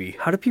creepy.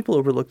 How do people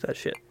overlook that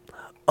shit?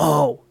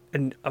 Oh,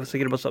 and I was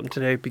thinking about something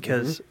today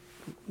because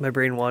my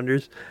brain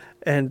wanders,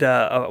 and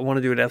I want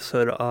to do an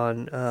episode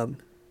on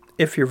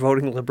if you're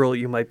voting liberal,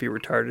 you might be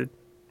retarded.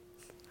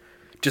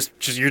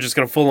 You're just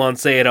gonna full on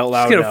say it out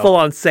loud. Just gonna full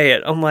on say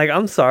it. I'm like,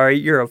 I'm sorry,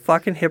 you're a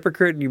fucking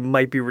hypocrite, and you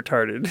might be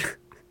retarded.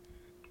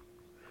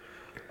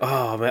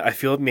 Oh man, I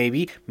feel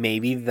maybe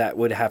that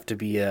would have to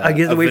be a. I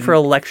guess wait for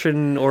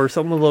election or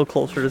something a little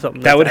closer to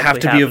something. That would have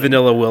to be a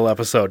Vanilla Will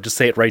episode. Just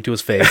say it right to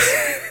his face.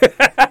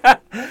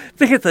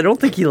 Thing is, I don't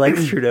think he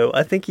likes Trudeau.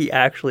 I think he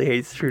actually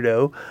hates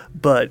Trudeau,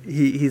 but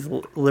he's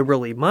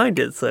liberally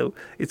minded. So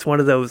it's one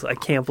of those. I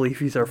can't believe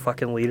he's our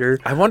fucking leader.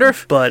 I wonder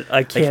if, but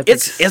I can't.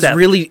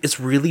 It's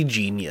really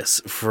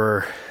genius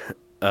for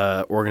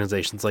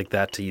organizations like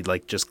that to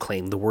like just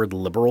claim the word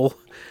liberal,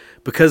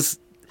 because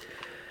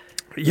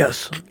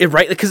yes,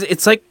 because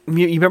it's like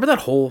you remember that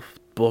whole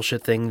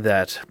bullshit thing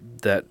that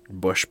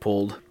Bush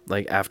pulled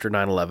like after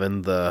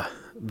 9/11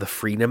 the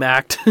Freedom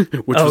Act,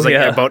 which was like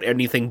about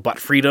anything but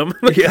freedom.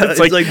 Yeah, it's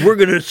like we're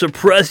gonna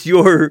suppress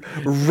your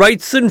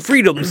rights and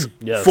freedoms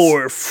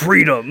for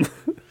freedom.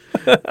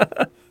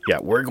 Yeah,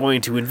 we're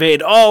going to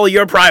invade all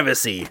your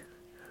privacy.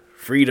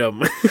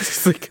 Freedom.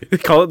 It's like, they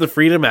call it the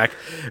Freedom Act.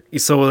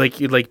 So like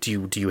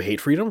do you hate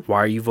freedom? Why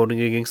are you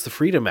voting against the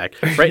Freedom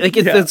Act? Right? Like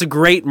it's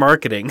great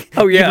marketing.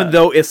 Oh yeah. Even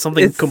though it's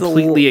something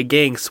completely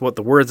against what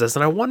the word says.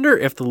 And I wonder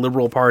if the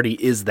Liberal Party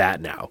is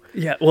that now.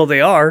 Yeah, well they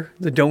are.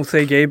 The Don't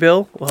Say Gay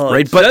bill. Well,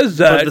 right, but at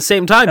the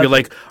same time, you're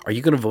like, are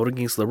you going to vote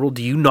against liberal?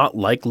 Do you not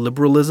like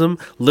liberalism?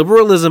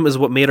 Liberalism is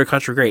what made our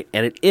country great,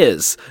 and it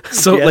is.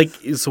 So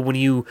so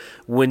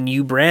when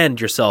you brand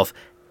yourself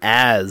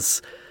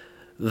as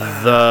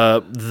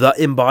the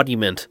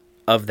embodiment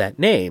of that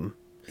name,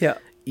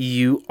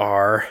 you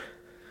are,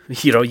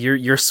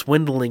 you're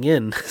swindling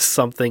in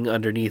something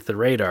underneath the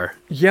radar.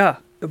 Yeah,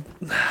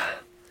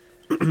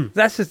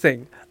 that's the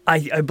thing.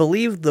 I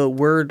believe the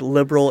word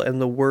liberal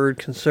and the word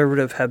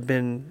conservative have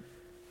been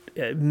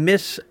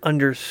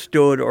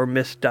misunderstood or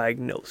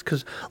misdiagnosed,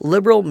 because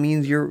liberal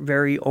means you're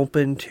very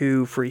open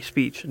to free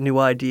speech, new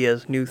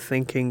ideas, new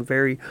thinking,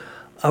 very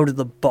out of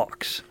the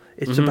box.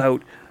 It's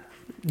about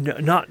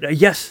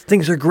yes,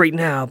 things are great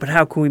now, but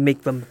how can we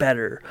make them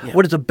better? Yeah.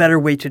 What is a better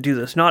way to do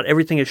this? Not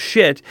everything is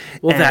shit.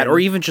 Well, that, or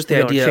even just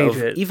the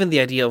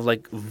idea of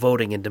like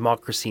voting and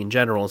democracy in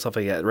general and stuff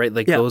like that, right?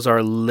 Like those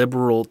are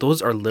liberal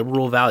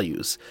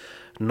values,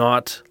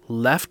 not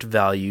left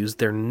values.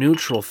 They're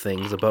neutral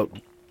things about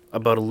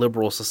a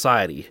liberal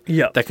society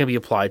that can be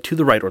applied to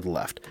the right or the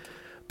left.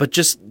 But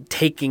just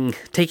taking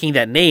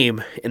that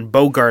name and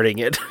bogarting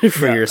it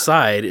for your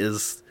side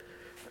is...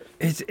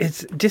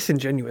 It's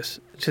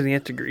disingenuous to the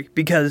nth degree,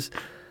 because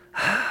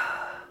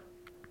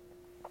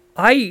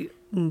I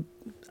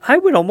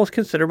would almost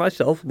consider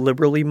myself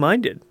liberally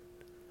minded.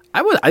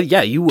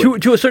 You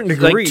would. To a certain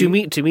degree.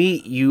 Like, to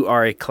me, you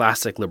are a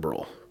classic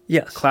liberal.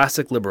 Yes.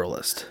 Classic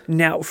liberalist.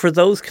 Now, for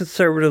those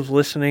conservatives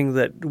listening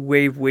that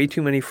wave way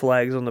too many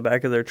flags on the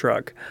back of their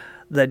truck,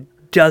 that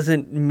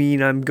doesn't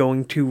mean I'm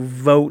going to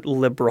vote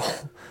liberal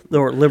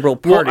or liberal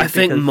party. Well, I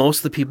think most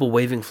of the people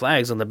waving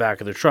flags on the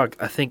back of their truck,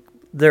 I think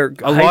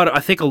I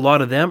think a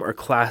lot of them are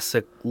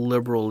classic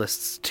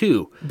liberalists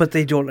too. But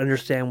they don't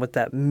understand what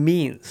that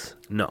means.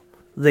 No.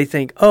 They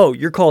think, oh,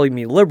 you're calling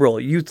me liberal.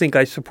 You think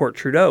I support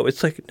Trudeau.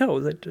 It's like, no,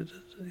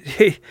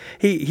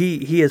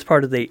 he is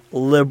part of the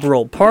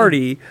Liberal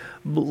Party,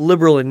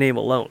 liberal in name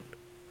alone.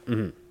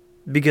 Mm-hmm.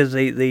 Because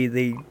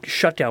they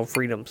shut down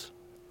freedoms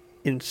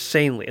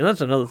insanely. And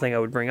that's another thing I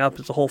would bring up,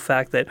 is the whole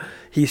fact that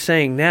he's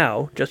saying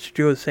now, Justice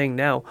Trudeau is saying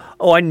now,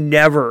 oh, I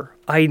never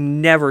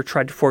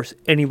tried to force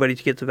anybody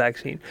to get the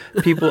vaccine.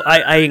 People,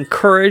 I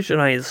encourage and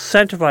I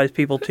incentivize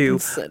people to,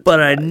 but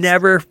I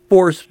never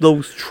forced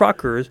those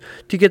truckers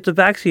to get the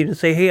vaccine and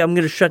say, hey, I'm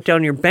going to shut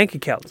down your bank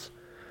accounts.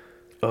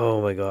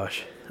 Oh my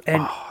gosh.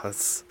 And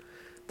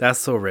that's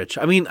so rich.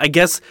 I mean, I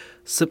guess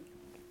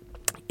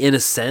in a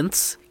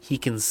sense, he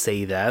can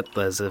say that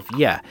as if,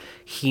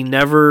 he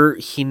never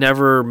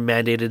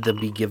mandated them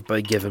be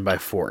given by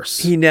force.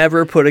 He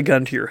never put a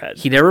gun to your head.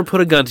 He never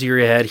put a gun to your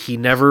head. He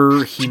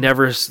never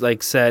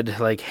like said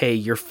like, hey,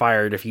 you're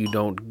fired if you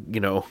don't,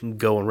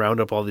 go and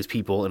round up all these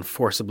people and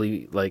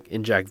forcibly like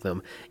inject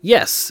them.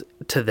 Yes,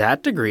 to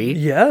that degree.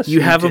 Yes, you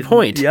have a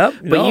point. Yep.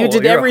 But you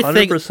did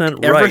everything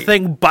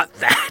but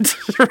that.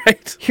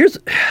 Right. Here's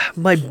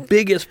my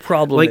biggest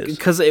problem is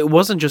because it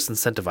wasn't just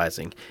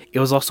incentivizing, it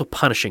was also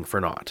punishing for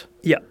not.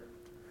 Yeah.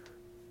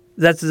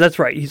 That's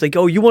right. He's like,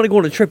 oh, you want to go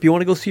on a trip? You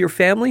want to go see your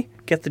family?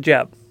 Get the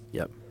jab.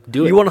 Yep.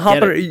 Do it. You want to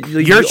hop on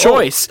your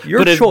choice.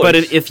 Your choice. But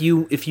if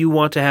you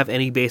want to have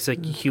any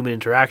basic human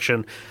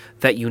interaction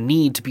that you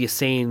need to be a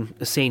sane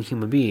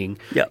human being,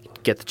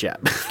 get the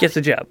jab. Get the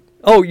jab.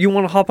 Oh, you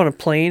want to hop on a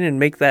plane and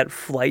make that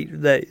flight?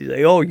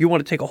 You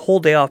want to take a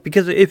whole day off?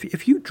 Because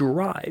if you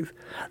drive,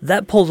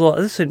 that pulls a lot.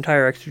 This is an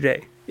entire extra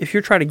day. If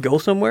you're trying to go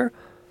somewhere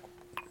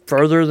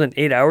further than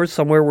 8 hours,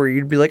 somewhere where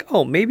you'd be like,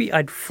 oh, maybe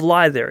I'd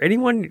fly there.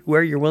 Anyone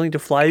where you're willing to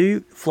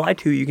fly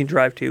to, you can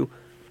drive to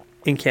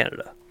in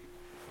Canada.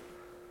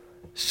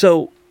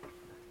 So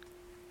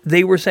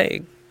they were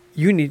saying,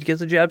 you need to get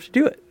the jab to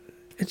do it.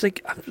 It's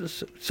like,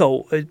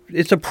 so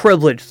it's a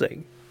privilege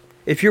thing.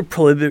 If you're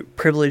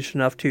privileged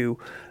enough to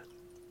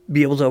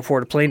be able to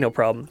afford a plane, no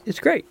problem, it's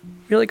great.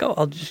 You're like, oh,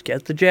 I'll just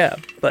get the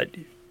jab. But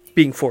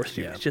being forced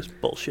to, it's just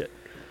bullshit.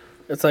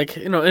 It's like,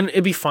 and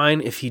it'd be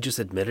fine if he just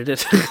admitted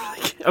it.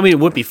 I mean, it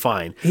would be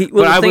fine.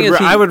 But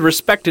I would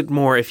respect it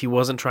more if he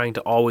wasn't trying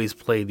to always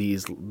play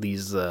these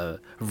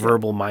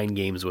verbal mind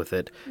games with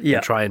it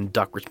and try and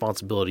duck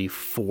responsibility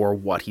for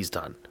what he's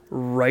done.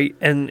 Right,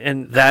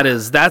 and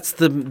that's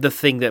the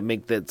thing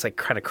that's like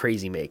kind of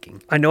crazy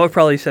making. I know I've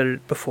probably said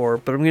it before,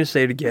 but I'm going to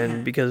say it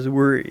again because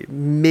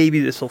maybe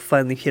this will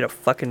finally hit a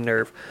fucking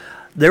nerve.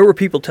 There were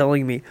people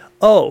telling me,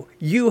 "Oh,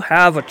 you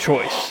have a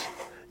choice.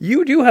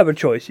 You do have a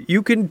choice.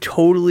 You can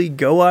totally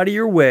go out of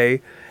your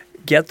way,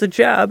 get the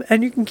jab,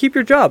 and you can keep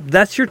your job.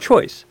 That's your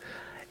choice."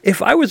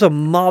 If I was a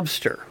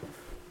mobster,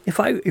 if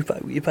I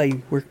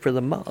work for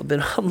the mob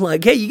and I'm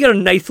like, "Hey, you got a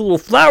nice little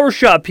flower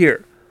shop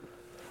here.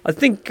 I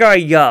think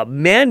I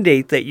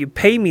mandate that you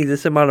pay me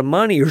this amount of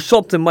money or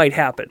something might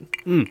happen.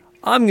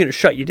 I'm going to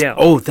shut you down."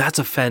 Oh, that's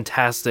a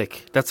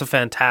fantastic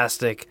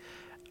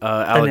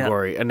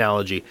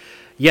analogy.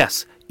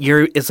 Yes,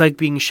 it's like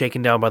being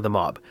shaken down by the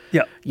mob.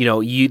 Yeah.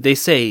 They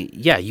say,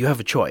 you have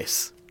a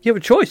choice. You have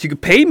a choice. You can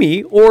pay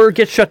me or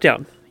get shut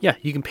down. Yeah,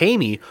 you can pay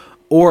me,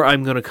 or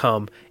I'm going to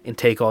come and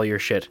take all your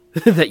shit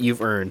that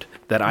you've earned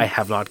that I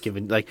have not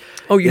given. Like,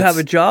 oh, you have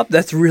a job?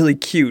 That's really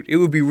cute. It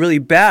would be really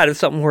bad if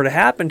something were to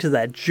happen to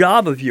that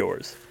job of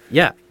yours.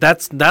 Yeah,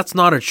 that's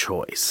not a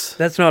choice.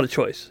 That's not a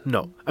choice.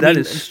 No, that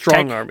is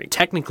strong-arming.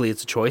 Technically,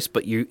 it's a choice,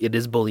 but it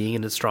is bullying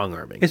and it's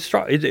strong-arming. It's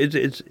strong.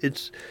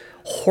 It's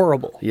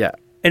horrible. Yeah,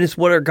 and it's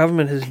what our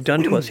government has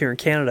done to us here in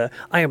Canada.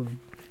 I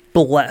am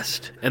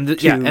blessed. And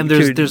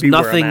there's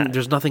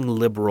nothing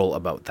liberal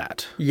about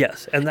that.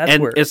 Yes, and that's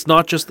where it's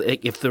not just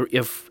if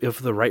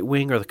the right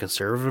wing or the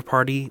Conservative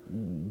Party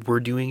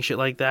were doing shit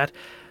like that,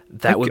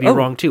 would be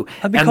wrong too.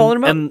 I'd be calling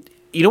them out. And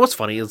you know what's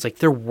funny? It's like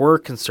there were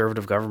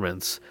conservative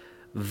governments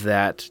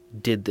that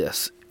did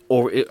this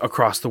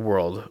across the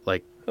world,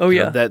 like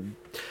that,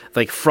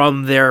 like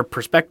from their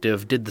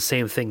perspective, did the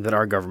same thing that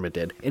our government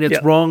did, and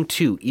it's wrong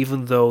too,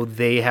 even though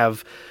they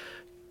have,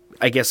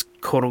 I guess,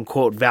 quote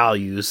unquote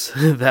values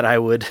that I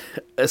would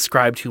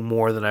ascribe to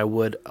more than I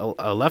would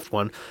a left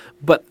one,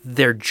 but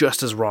they're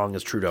just as wrong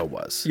as Trudeau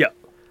was. Yeah.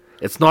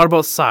 It's not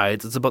about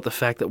sides, it's about the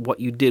fact that what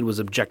you did was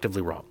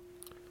objectively wrong.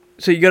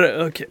 So you gotta,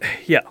 okay,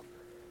 yeah.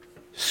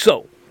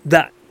 So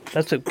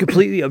that's a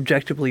completely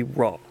objectively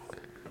wrong.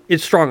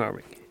 It's strong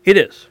arming. It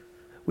is.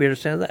 We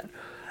understand that.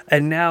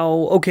 And now,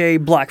 okay,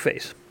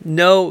 blackface.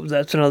 No,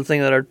 that's another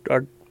thing that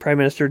our prime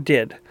minister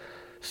did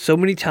so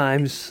many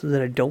times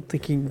that I don't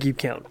think he can keep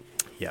count.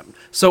 Yeah.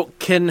 So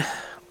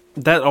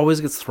that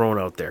always gets thrown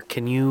out there.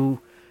 Can you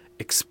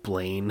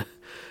explain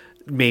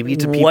maybe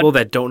to people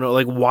that don't know,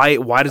 like why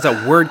does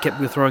that word keep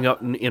throwing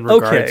out in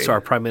regards to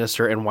our prime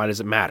minister, and why does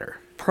it matter?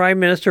 Prime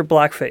Minister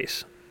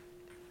blackface.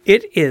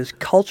 It is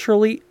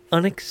culturally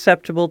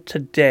unacceptable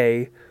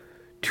today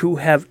to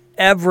have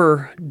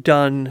ever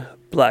done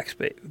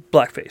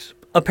blackface.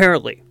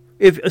 Apparently.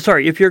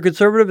 If you're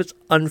conservative, it's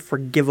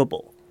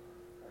unforgivable.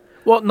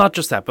 Well, not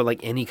just that, but like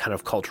any kind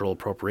of cultural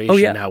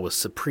appropriation now is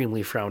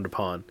supremely frowned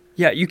upon.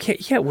 Yeah, you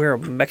can't wear a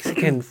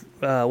Mexican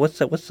what's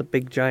the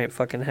big giant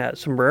fucking hat?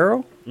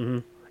 Sombrero? Mm-hmm.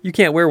 You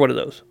can't wear one of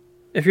those.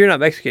 If you're not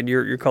Mexican,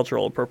 you're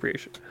cultural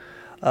appropriation.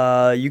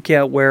 You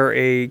can't wear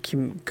a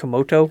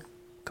komodo.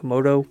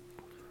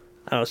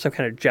 I don't know, some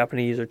kind of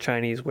Japanese or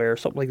Chinese wear,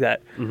 something like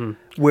that.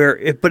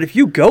 Mm-hmm. But if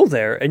you go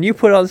there and you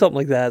put on something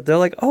like that, they're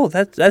like, "Oh,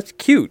 that's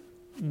cute."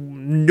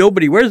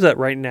 Nobody wears that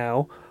right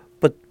now,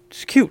 but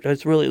it's cute.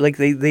 It's really like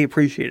they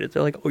appreciate it.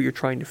 They're like, "Oh, you're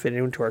trying to fit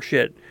into our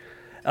shit."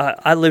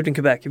 I lived in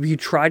Quebec. If you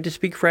tried to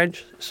speak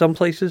French, some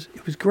places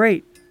it was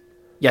great.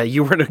 Yeah,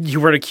 you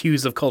weren't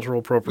accused of cultural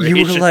appropriation.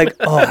 You were like,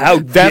 "Oh, how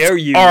dare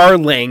you!" Our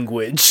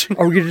language.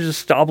 Are we gonna just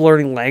stop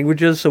learning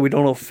languages so we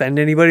don't offend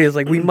anybody? It's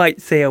like we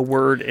might say a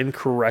word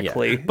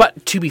incorrectly. Yeah.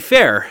 But to be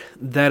fair,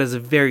 that is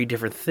a very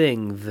different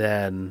thing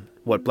than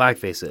what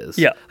blackface is.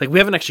 Yeah, like we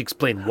haven't actually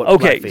explained what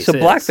blackface is. So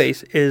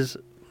blackface is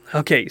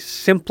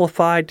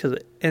simplified to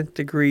the nth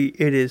degree.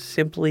 It is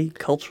simply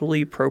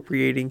culturally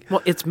appropriating.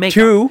 Well, it's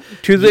makeup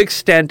to the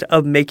extent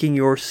of making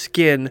your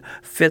skin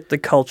fit the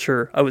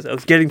culture. I was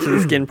getting to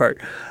the skin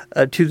part.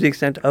 To the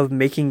extent of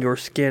making your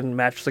skin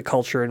match the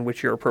culture in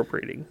which you're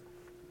appropriating.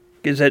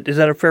 Is that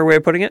a fair way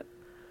of putting it?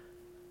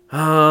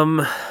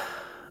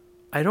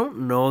 I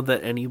don't know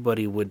that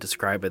anybody would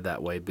describe it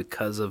that way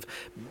because of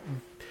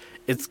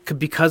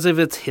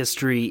its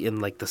history in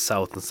like the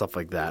South and stuff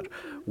like that,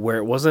 where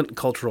it wasn't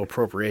cultural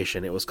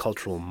appropriation, it was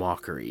cultural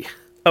mockery.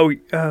 Oh,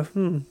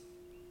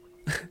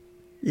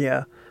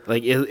 yeah.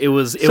 Like it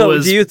was.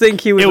 Do you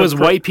think he was? It was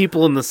white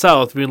people in the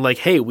South being like,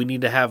 "Hey, we need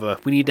to have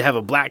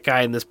a black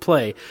guy in this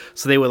play."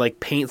 So they would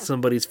like paint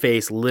somebody's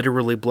face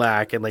literally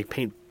black and like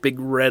paint big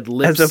red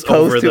lips as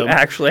opposed over to them,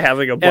 actually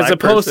having a black as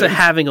opposed person. to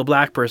having a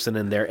black person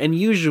in there. And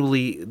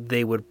usually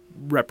they would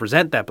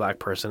represent that black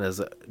person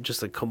as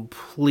just a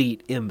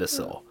complete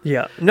imbecile.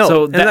 Yeah. No.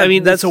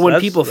 So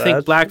when people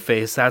think that's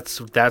blackface,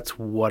 that's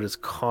what is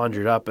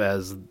conjured up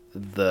as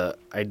the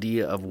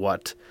idea of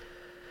what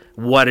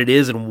it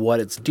is and what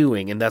it's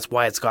doing, and that's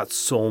why it's got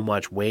so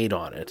much weight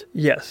on it.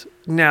 Yes.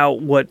 Now,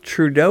 what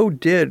Trudeau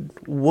did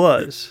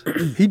was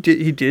he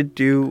did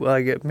do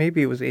like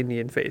maybe it was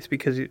Indian face he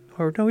did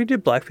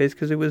blackface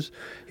because he was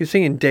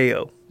singing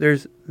Deo.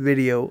 There's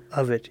video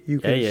of it. You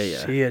can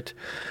see it.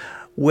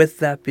 With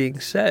that being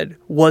said,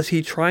 was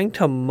he trying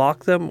to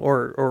mock them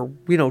or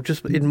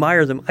just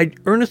admire them? I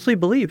earnestly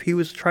believe he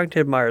was trying to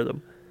admire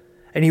them.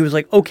 And he was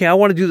like, okay, I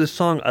want to do this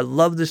song. I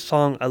love this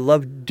song. I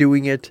love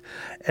doing it.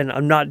 And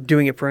I'm not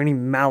doing it for any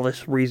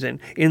malice reason.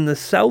 In the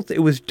South,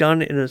 it was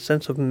done in a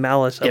sense of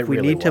malice. We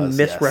need to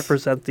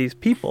misrepresent these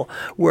people.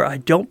 Where I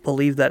don't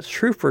believe that's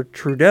true for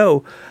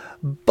Trudeau.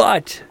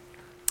 But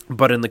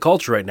in the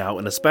culture right now,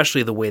 and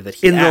especially the way that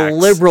he acts, the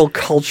liberal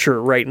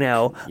culture right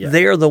now,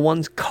 they are the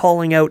ones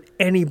calling out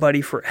anybody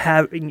for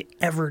having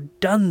ever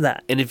done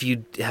that. And if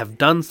you have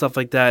done stuff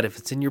like that, if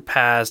it's in your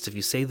past, if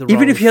you say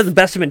if you have the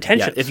best of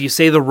intentions, if you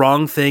say the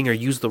wrong thing or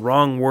use the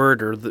wrong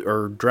word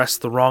or dress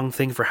the wrong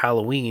thing for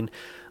Halloween,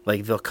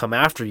 like they'll come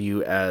after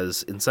you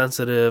as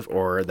insensitive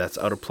or that's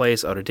out of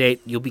place, out of date.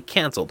 You'll be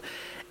canceled.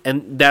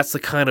 And that's the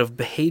kind of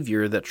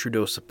behavior that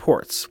Trudeau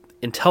supports.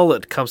 Until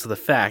it comes to the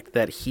fact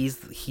that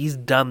he's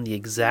done the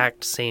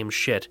exact same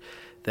shit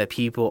that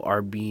people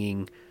are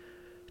being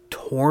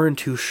torn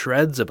to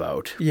shreds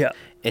about. Yeah.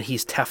 And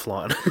he's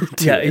Teflon.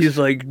 He's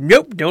like,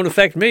 nope, don't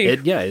affect me.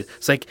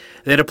 It's like,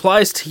 it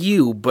applies to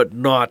you, but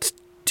not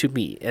to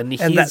me. And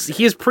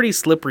he's pretty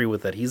slippery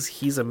with it.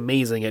 He's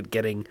amazing at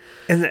getting...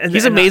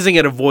 he's amazing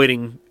at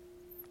avoiding...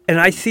 And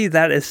I see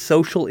that as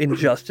social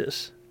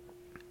injustice.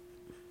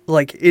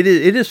 Like, it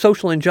is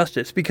social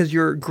injustice because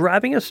you're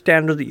grabbing a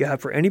standard that you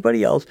have for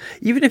anybody else,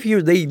 even if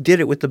they did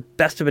it with the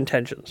best of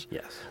intentions.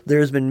 Yes.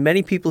 There's been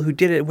many people who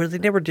did it where they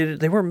never did it.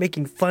 They weren't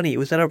making funny. It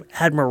was out of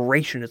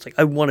admiration. It's like,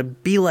 I want to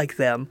be like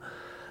them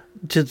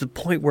to the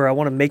point where I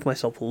want to make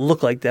myself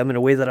look like them in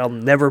a way that I'll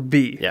never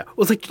be. Yeah.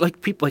 Well, it's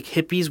like people like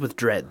hippies with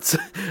dreads,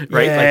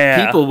 right?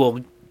 Yeah.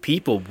 Like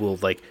people will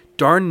like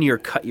darn near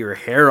cut your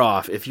hair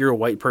off if you're a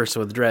white person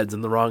with dreads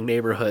in the wrong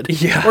neighborhood.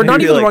 Yeah, or not you'd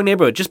be even the like, wrong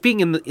neighborhood, just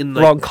being in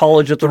the wrong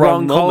college at the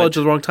wrong college moment.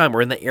 at the wrong time,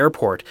 or in the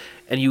airport,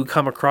 and you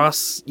come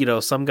across, you know,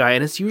 some guy,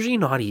 and it's usually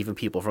not even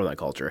people from that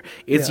culture.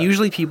 It's Yeah.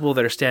 usually people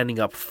that are standing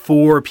up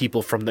for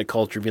people from that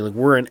culture, being like,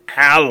 we're an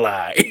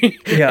ally.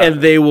 Yeah.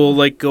 And they will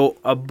like go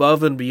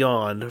above and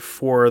beyond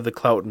for the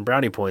clout and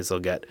brownie points they'll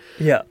get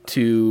Yeah.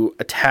 to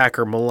attack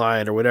or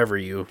malign or whatever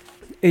you.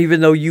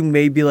 Even though you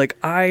may be like,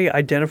 I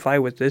identify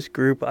with this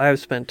group, I have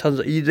spent tons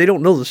of... They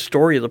don't know the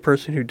story of the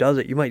person who does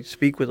it. You might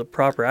speak with a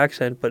proper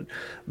accent, but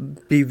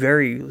be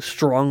very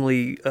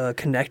strongly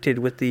connected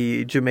with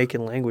the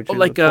Jamaican language.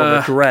 Like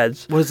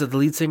dreads. What is it, the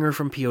lead singer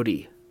from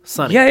POD?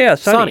 Sonny. Yeah,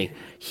 Sonny.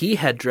 He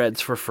had dreads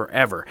for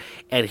forever,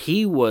 and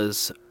he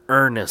was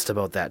earnest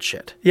about that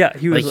shit. Yeah,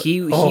 he was... Like,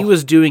 he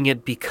was doing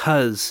it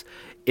because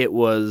it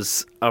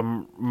was a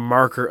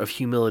marker of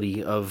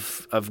humility,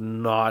 of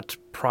not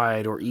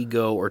pride or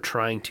ego or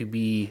trying to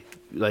be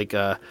like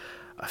a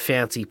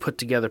fancy put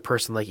together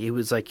person. Like,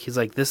 he's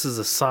like, this is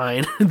a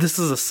sign. This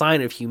is a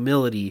sign of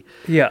humility.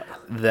 Yeah.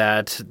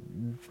 That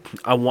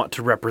I want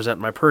to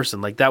represent my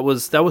person. Like, that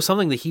was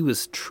something that he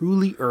was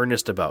truly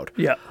earnest about.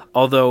 Yeah.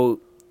 Although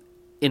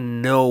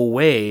in no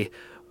way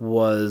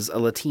was a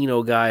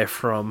Latino guy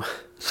from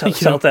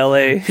South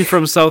LA.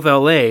 from South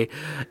LA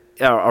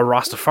a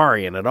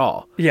Rastafarian at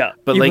all. Yeah,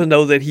 but even like,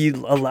 though that he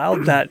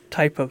allowed that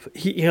type of...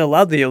 He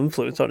allowed the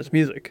influence on his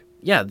music.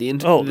 Yeah,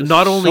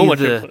 not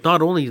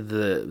only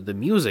the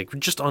music,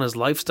 just on his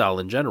lifestyle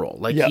in general.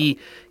 Like, Yeah.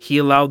 he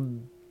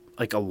allowed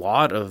like a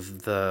lot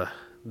of the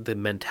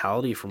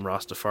mentality from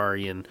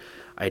Rastafarian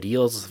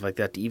ideals and stuff like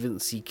that to even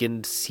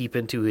seep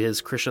into his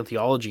Christian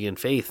theology and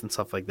faith and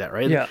stuff like that,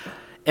 right? Yeah.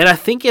 And I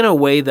think in a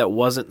way that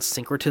wasn't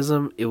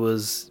syncretism. It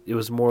was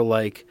more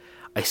like,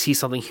 I see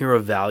something here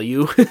of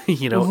value,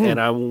 you know, Mm-hmm.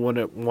 and I want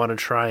to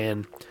try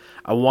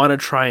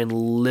and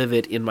live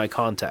it in my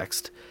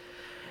context.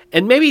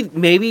 And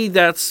maybe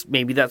that's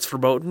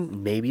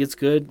verboten. Maybe it's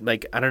good.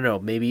 Like, I don't know.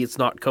 Maybe it's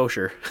not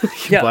kosher.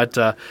 Yeah.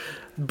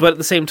 But at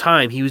the same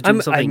time, he was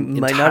doing something. I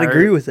might not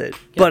agree with it,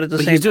 but at the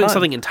same time, he was doing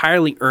something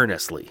entirely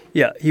earnestly.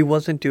 Yeah, he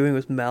wasn't doing it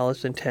with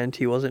malice intent.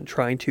 He wasn't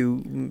trying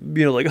to,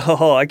 like,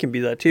 oh, I can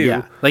be that too.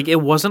 Yeah, like,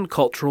 it wasn't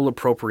cultural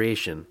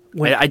appropriation.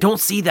 I don't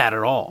see that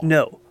at all.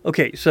 No.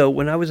 Okay, so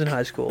when I was in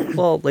high school,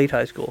 well, late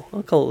high school,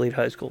 I'll call it late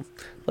high school,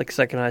 like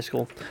second high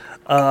school,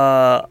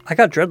 I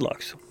got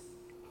dreadlocks.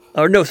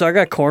 I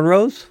got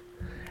cornrows,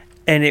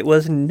 and it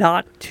was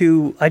not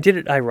to... I did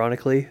it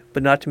ironically,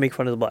 but not to make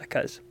fun of the black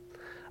guys.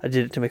 I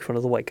did it to make fun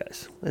of the white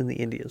guys and the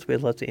Indians. We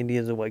had lots of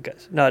Indians and white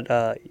guys. Not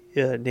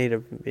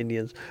Native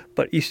Indians,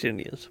 but East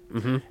Indians.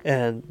 Mm-hmm.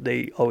 And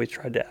they always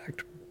tried to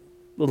act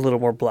a little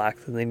more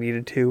black than they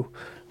needed to.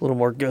 A little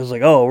more... I was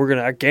like, oh, we're going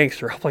to act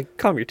gangster. I'm like,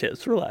 calm your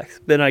tits,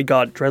 relax. Then I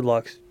got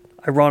dreadlocks,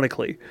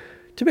 ironically,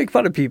 to make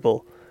fun of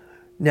people.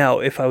 Now,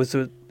 if I was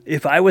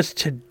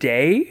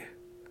today...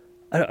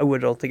 I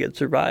don't think it'd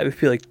survive. It'd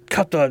be like,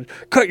 cut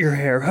your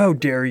hair. How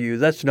dare you?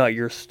 That's not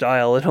your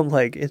style. And I'm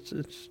like, it's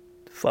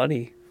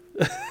funny.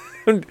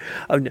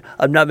 I'm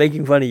not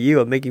making fun of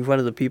you. I'm making fun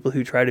of the people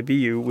who try to be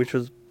you, which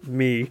was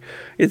me.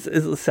 It's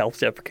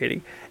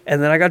self-deprecating.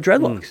 And then I got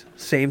dreadlocks.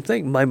 Same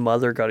thing. My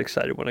mother got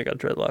excited when I got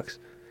dreadlocks.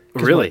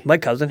 Really? My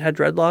cousin had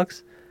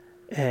dreadlocks,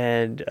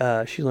 and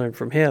she learned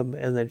from him,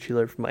 and then she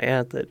learned from my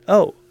aunt that,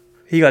 oh,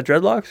 he got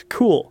dreadlocks?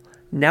 Cool.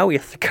 Now he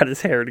has to cut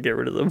his hair to get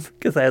rid of them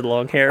because I had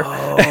long hair.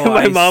 Oh, and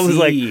my mom was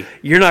like, see.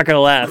 you're not going to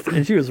last.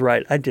 And she was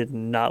right. I did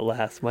not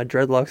last. My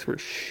dreadlocks were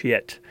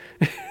shit.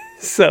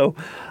 So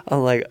I'm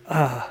like,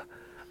 I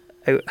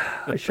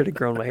should have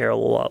grown my hair a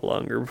lot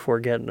longer before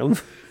getting them.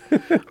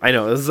 I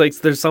know. It's like,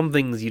 there's some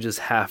things you just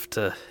have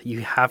to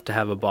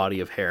have a body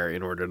of hair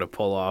in order to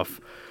pull off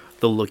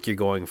the look you're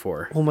going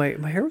for. Well,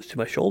 my hair was to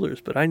my shoulders,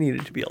 but I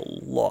needed to be a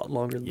lot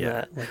longer than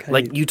that.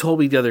 Like you told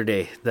me the other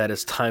day that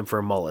it's time for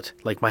a mullet.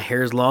 Like, my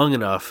hair's long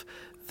enough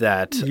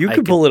that you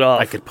could pull it off.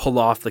 I could pull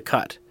off the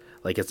cut.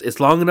 Like, it's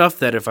long enough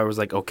that if I was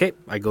like, okay,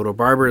 I go to a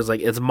barber, it's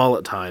like, it's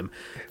mullet time.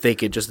 They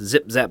could just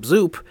zip, zap,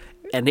 zoop,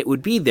 and it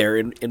would be there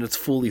in its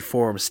fully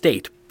formed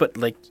state. But,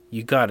 like,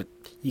 you got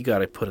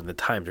to put in the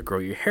time to grow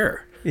your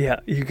hair. Yeah,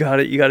 you got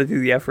to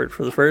do the effort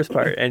for the first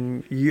part,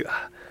 and you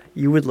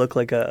would look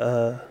like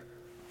a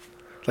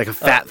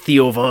fat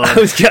Theo Von. I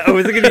was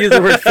going to use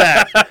the word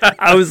fat.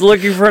 I was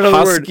looking for another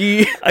Husky,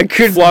 word. I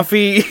couldn't.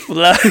 Fluffy.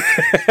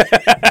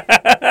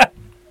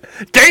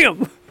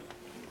 Damn.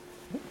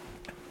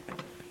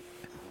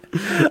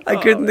 I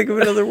couldn't think of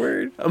another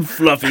word. I'm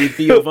Fluffy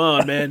Theo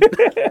Von, man. Did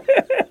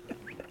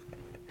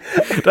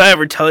I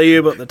ever tell you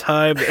about the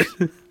time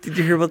Did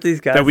you hear about these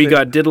guys? that we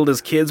got diddled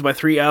as kids by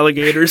 3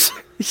 alligators?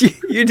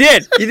 You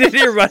did. You did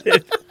hear about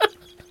it.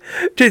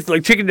 Tastes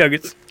like chicken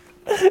nuggets.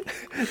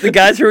 The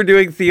guys who were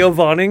doing Theo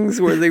Vonings,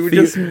 where they would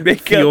just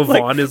make Theo up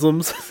like,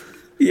 Vonisms.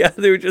 yeah,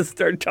 they would just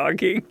start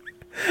talking.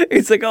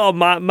 It's like, oh,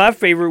 my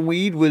favorite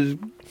weed was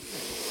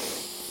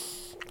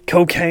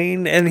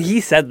cocaine, and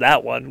he said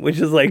that one, which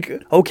is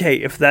like, okay,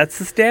 if that's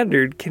the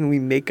standard, can we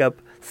make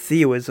up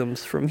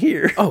Theoisms from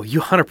here? Oh,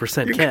 you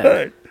 100% can.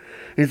 Good.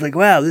 He's like,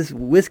 wow, this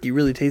whiskey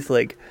really tastes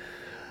like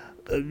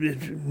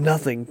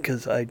nothing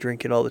because I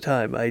drink it all the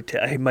time.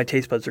 My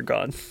taste buds are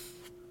gone.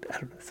 I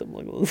don't know,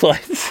 something along those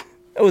lines.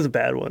 That was a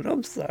bad one.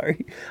 I'm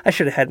sorry. I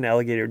should have had an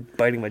alligator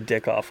biting my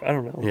dick off. I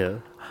don't know. Yeah.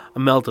 I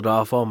melted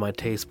off all my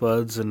taste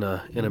buds in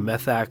a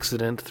meth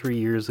accident 3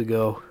 years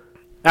ago.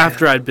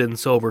 After I'd been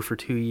sober for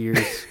 2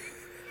 years.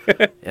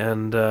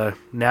 And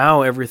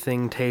now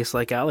everything tastes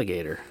like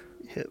alligator.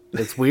 Yep.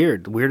 It's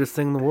weird. The weirdest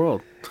thing in the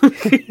world.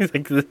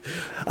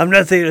 I'm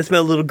not saying I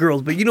smell little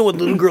girls, but you know what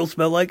little girls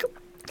smell like?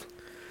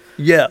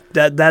 Yeah,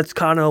 that's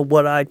kind of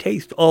what I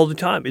taste all the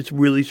time. It's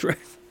really strange.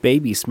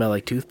 Babies smell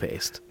like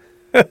toothpaste.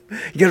 You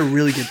gotta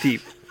really get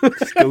deep.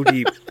 Just go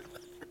deep.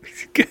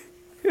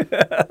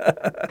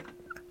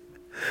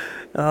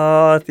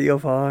 Oh, Theo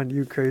Vaughn,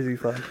 you crazy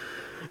fun.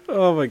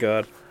 Oh my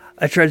god.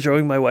 I tried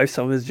showing my wife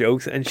some of his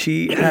jokes, and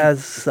she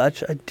has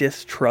such a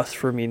distrust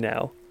for me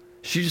now.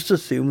 She just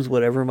assumes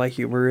whatever my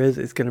humor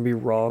is going to be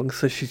wrong,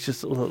 so she's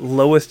just the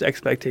lowest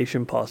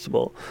expectation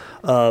possible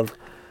of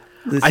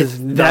this is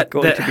not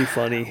going to be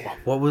funny.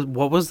 What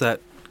was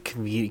that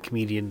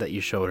comedian that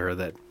you showed her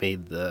that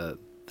made the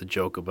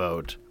joke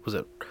about was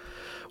it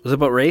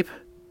about rape?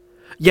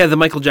 Yeah, the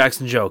Michael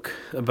Jackson joke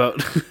about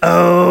Dave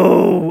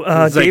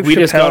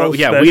Chappelle's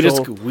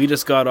special. we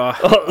just got off.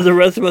 Oh, the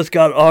rest of us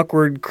got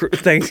awkward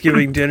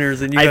Thanksgiving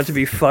dinners, and you got to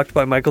be fucked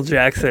by Michael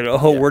Jackson.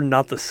 Oh, yeah. We're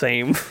not the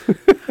same.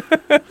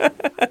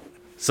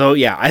 So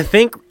yeah, I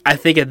think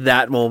at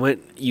that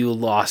moment you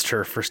lost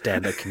her for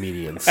stand-up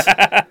comedians.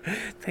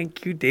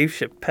 Thank you, Dave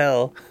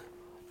Chappelle.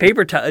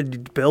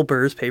 Bill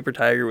Burr's Paper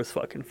Tiger was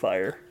fucking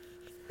fire.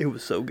 It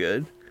was so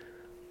good.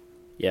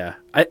 Yeah,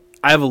 I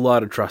have a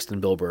lot of trust in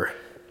Bill Burr.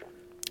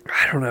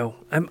 I don't know.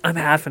 I'm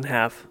half and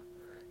half.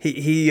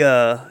 He gets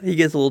a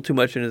little too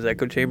much in his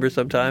echo chamber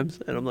sometimes,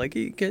 and I'm like,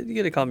 you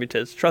gotta calm your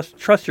tits.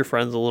 Trust your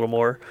friends a little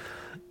more.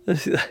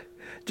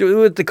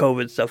 With the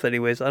COVID stuff,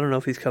 anyways, I don't know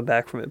if he's come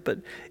back from it, but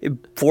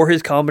for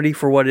his comedy,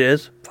 for what it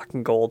is,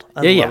 fucking gold.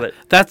 I love it.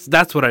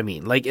 That's what I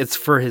mean. Like, it's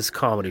for his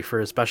comedy, for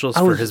his specials,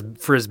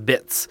 for his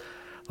bits.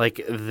 Like,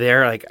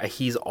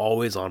 he's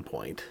always on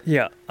point.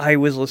 Yeah, I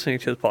was listening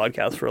to his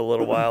podcast for a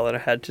little while, and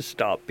I had to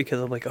stop because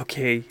I'm like,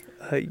 okay,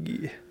 I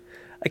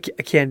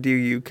can't do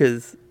you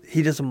because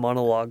he does a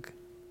monologue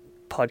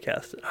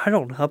podcast. I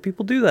don't know how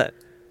people do that.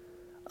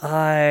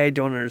 I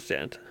don't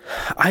understand.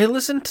 I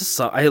listen to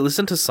some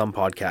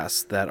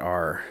podcasts that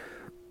are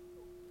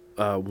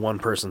one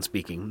person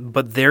speaking,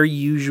 but they're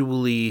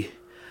usually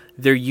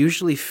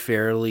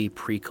fairly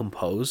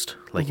pre-composed.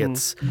 Like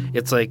it's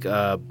like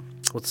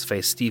what's his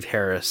face, Steve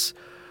Harris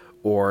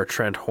or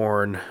Trent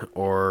Horn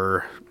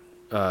or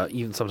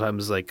even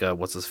sometimes like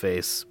what's his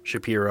face,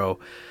 Shapiro.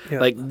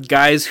 Yeah. Like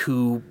guys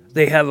who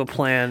they have a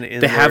plan.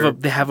 They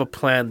have a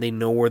plan. They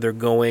know where they're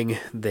going.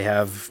 They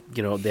have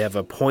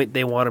a point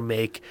they want to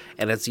make,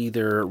 and it's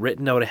either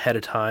written out ahead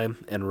of time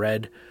and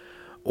read,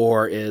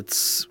 or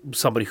it's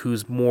somebody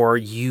who's more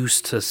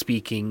used to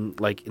speaking,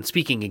 like in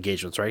speaking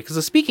engagements, right? Because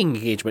a speaking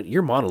engagement,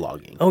 you're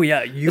monologuing. Oh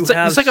yeah,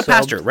 it's like a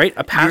pastor, right?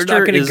 A pastor you're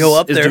not going to go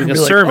up there doing and be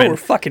a sermon. Like, oh, we're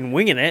fucking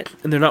winging it,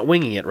 and they're not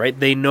winging it, right?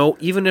 They know,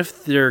 even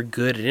if they're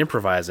good at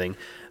improvising,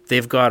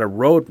 they've got a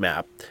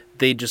roadmap.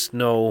 They just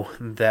know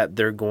that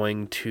they're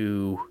going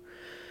to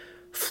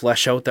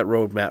flesh out that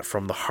roadmap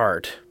from the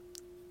heart,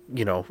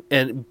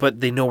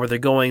 but they know where they're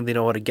going. They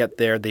know how to get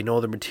there. They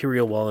know the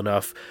material well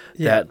enough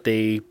that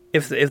they.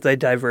 If they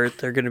divert,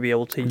 they're going to be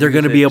able to. They're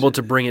going to be able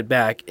to bring it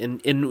back,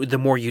 and the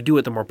more you do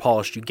it, the more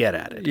polished you get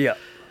at it. Yeah.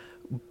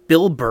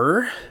 Bill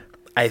Burr,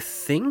 I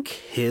think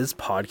his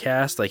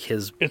podcast, like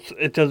his,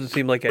 it doesn't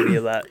seem like any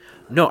of that.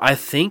 No, I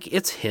think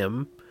it's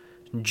him.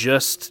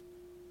 Just,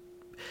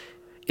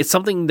 it's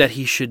something that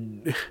he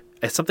should.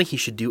 It's something he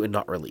should do and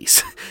not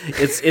release.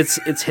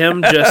 It's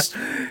him just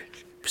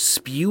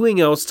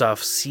spewing out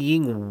stuff,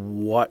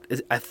 seeing what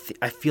I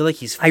feel like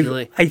he's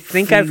feeling. I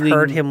think I've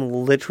heard him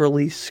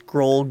literally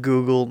scroll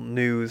Google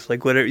News,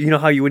 like whatever. You know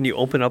how when you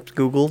open up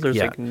Google, there's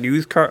like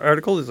news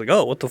articles. It's like,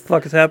 oh, what the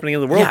fuck is happening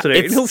in the world today?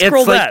 And he'll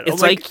scroll that.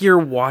 It's like you're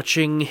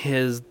watching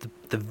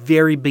the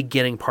very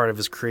beginning part of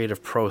his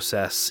creative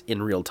process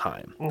in real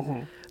time.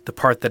 Mm-hmm. The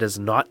part that is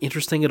not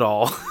interesting at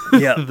all.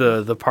 Yeah.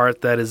 the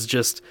part that is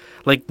just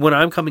like when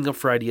I'm coming up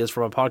for ideas for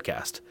my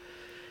podcast.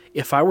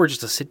 If I were just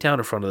to sit down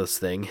in front of this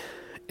thing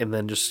and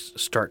then just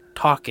start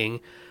talking,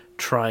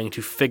 trying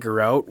to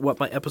figure out what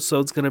my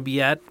episode's going to be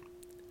at,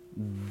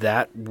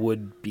 that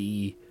would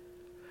be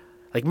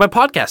like my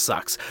podcast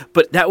sucks,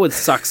 but that would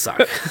suck.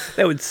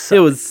 That would suck. It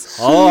would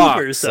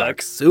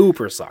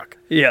super suck.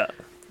 Yeah.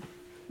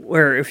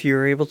 Where if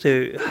you're able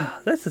to,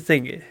 that's the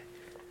thing.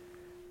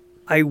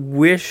 I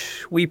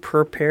wish we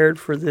prepared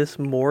for this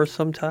more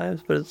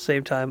sometimes, but at the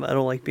same time, I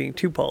don't like being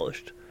too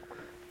polished.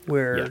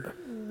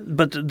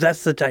 But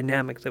that's the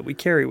dynamic that we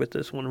carry with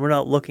this one. We're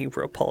not looking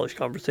for a polished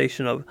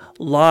conversation of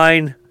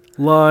line.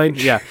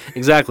 Yeah,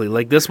 exactly.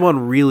 Like this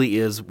one really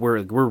is.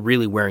 We're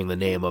really wearing the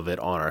name of it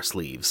on our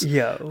sleeves.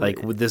 Yeah. Like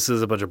this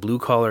is a bunch of blue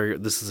collar.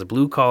 This is a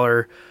blue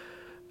collar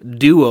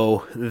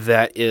duo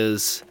that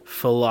is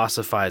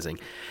philosophizing.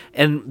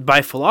 And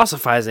by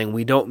philosophizing,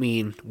 we don't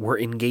mean we're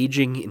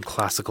engaging in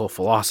classical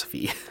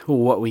philosophy.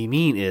 What we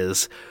mean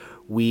is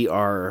we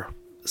are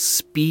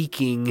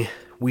speaking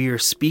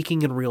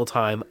in real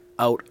time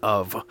out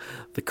of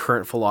the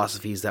current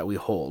philosophies that we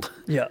hold.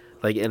 Yeah.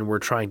 And we're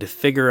trying to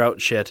figure out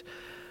shit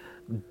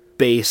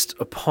based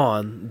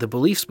upon the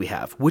beliefs we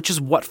have, which is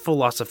what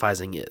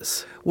philosophizing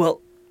is.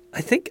 Well,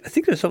 I think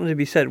there's something to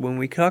be said when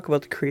we talk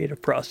about the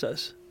creative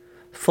process.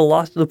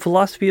 The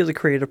philosophy is a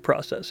creative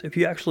process. If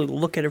you actually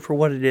look at it for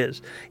what it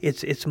is,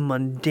 it's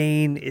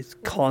mundane, it's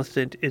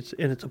constant, it's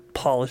a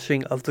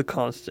polishing of the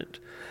constant.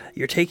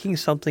 You're taking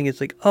something,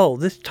 it's like, oh,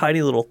 this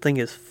tiny little thing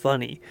is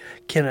funny.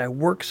 Can I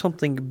work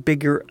something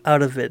bigger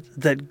out of it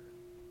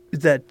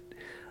that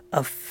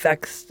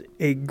affects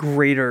a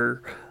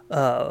greater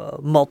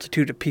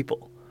multitude of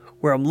people?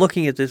 Where I'm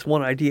looking at this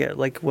one idea,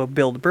 like what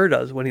Bill Burr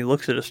does when he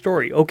looks at a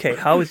story. Okay,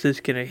 how is this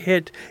going to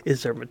hit?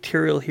 Is there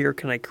material here?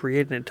 Can I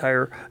create an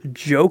entire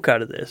joke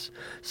out of this?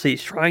 So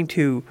he's trying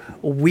to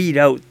weed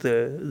out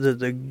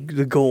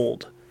the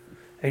gold.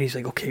 And he's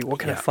like, okay, what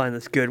can I find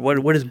that's good?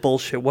 What is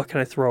bullshit? What can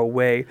I throw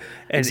away?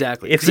 And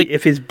exactly.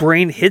 If his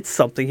brain hits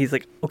something, he's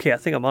like, okay, I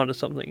think I'm onto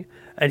something.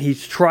 And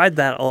he's tried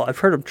that a lot. I've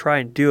heard him try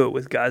and do it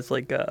with guys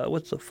like,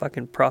 what's the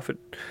fucking prophet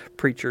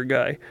preacher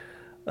guy?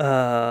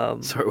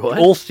 Sorry, what?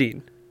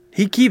 Osteen.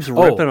 He keeps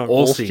ripping on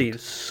Osteen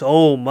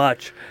so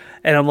much.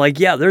 And I'm like,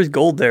 yeah, there's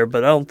gold there,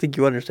 but I don't think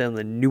you understand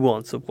the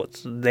nuance of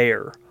what's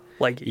there.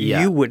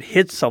 You would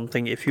hit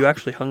something if you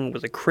actually hung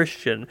with a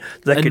Christian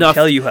that could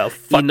tell you how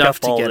fucked up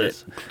all it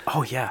is.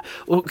 Oh, yeah.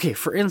 Well, okay,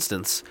 for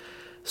instance,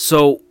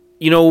 so,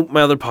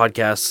 my other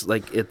podcasts,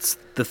 it's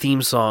the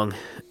theme song,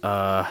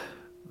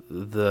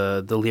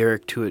 the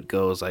lyric to it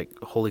goes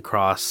Holy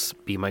Cross,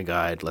 be my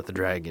guide,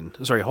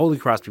 Holy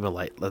Cross, be my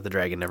light, let the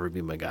dragon never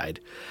be my guide.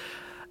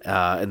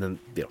 And then,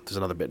 there's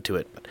another bit to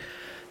it.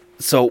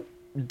 So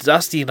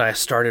Dusty and I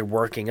started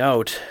working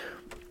out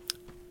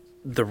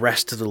the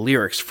rest of the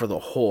lyrics for the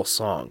whole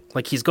song.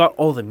 He's got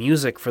all the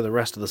music for the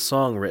rest of the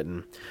song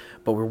written,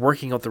 but we're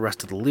working out the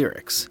rest of the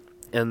lyrics.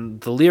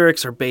 And the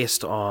lyrics are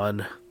based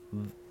on,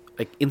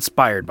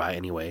 inspired by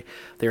anyway.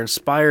 They're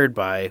inspired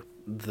by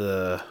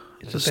the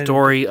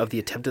story of the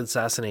attempted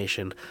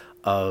assassination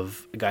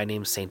of a guy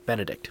named Saint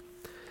Benedict,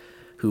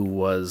 who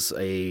was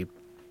a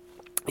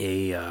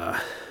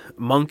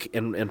monk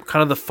and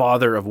kind of the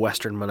father of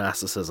Western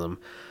monasticism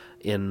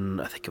in,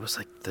 I think it was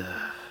the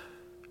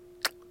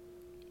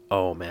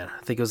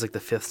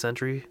 5th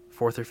century,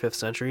 4th or 5th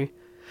century.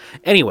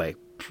 Anyway,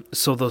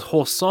 so the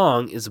whole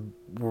song is,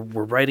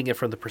 we're writing it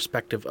from the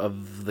perspective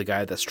of the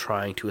guy that's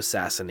trying to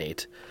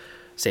assassinate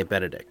Saint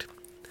Benedict.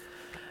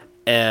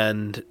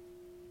 And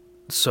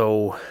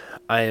so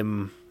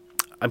I'm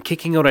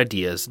kicking out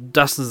ideas.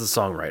 Dustin's the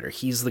songwriter.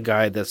 He's the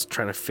guy that's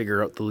trying to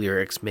figure out the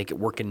lyrics, make it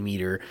work in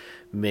meter,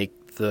 make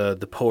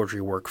the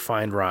poetry work,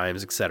 find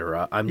rhymes,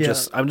 etc. I'm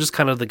just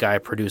kind of the guy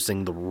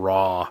producing the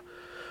raw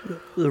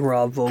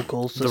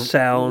vocals, the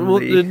sound.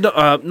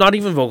 Well, not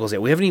even vocals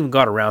yet. We haven't even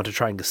got around to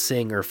trying to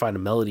sing or find a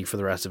melody for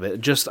the rest of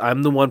it. Just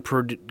I'm the one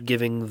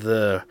giving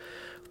the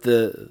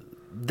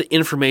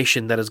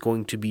information that is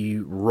going to be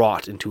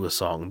wrought into a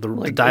song.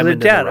 The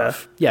diamond in the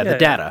rough. Yeah, the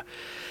data.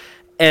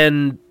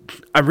 And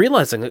I'm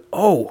realizing,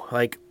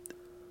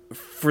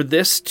 for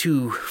this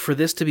to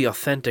be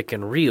authentic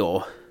and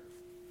real,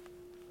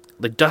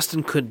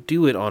 Dustin couldn't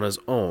do it on his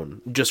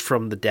own, just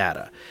from the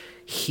data.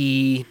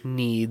 He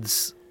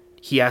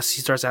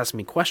starts asking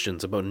me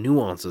questions about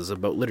nuances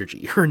about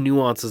liturgy, or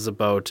nuances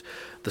about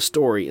the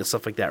story and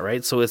stuff like that,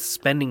 right? So it's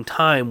spending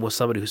time with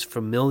somebody who's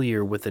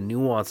familiar with the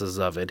nuances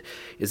of it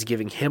is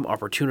giving him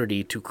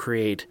opportunity to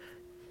create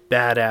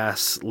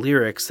badass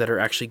lyrics that are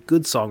actually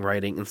good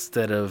songwriting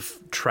instead of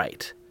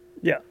trite.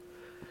 Yeah.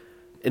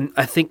 And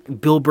I think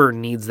Bill Burr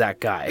needs that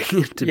guy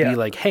to be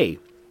like, hey,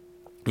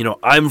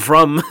 I'm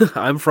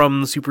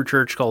from super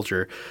church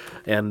culture,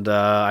 and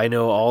I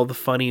know all the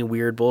funny,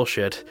 weird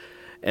bullshit,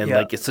 and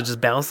it's to just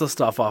bounce the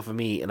stuff off of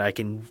me, and I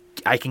can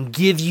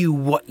give you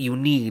what you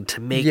need to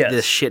make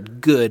this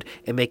shit good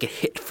and make a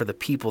hit for the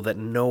people that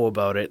know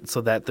about it, so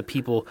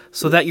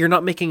that you're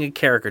not making a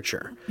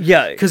caricature.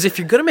 Yeah. Because if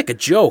you're gonna make a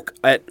joke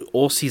at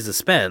Olsey's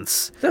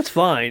expense, that's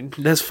fine.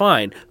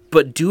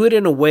 But do it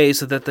in a way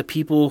so that the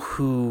people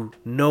who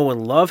know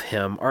and love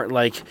him aren't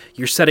like,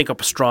 you're setting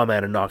up a straw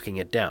man and knocking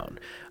it down.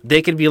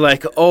 They can be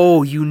like,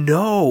 oh,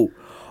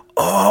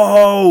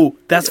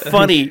 that's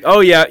funny. Oh,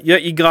 yeah,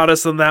 you got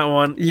us on that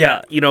one.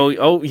 Yeah. You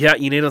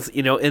need us,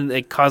 and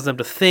it causes them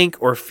to think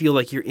or feel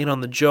like you're in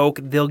on the joke.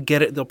 They'll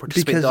get it. They'll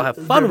participate. Because they'll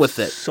have fun with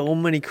it. So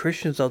many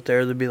Christians out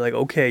there that be like,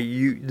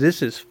 okay,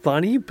 this is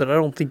funny, but I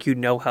don't think you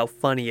know how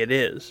funny it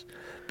is.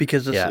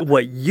 Because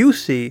what you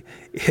see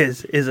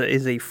is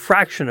a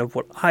fraction of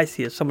what I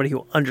see as somebody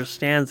who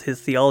understands his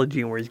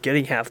theology and where he's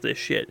getting half this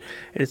shit.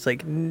 And it's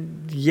like,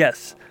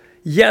 yes,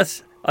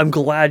 I'm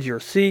glad you're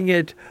seeing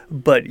it,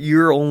 but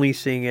you're only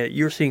seeing it.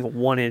 You're seeing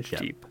 1 inch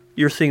deep.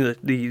 You're seeing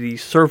the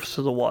surface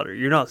of the water.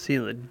 You're not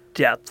seeing the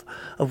depth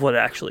of what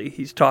actually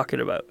he's talking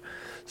about.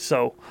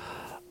 So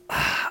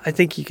I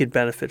think he could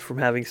benefit from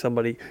having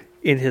somebody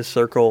in his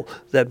circle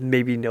that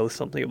maybe knows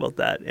something about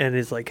that and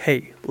is like,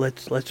 hey,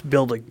 let's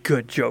build a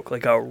good joke,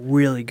 like a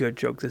really good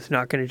joke that's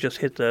not going to just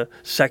hit the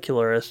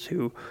secularists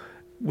who,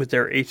 with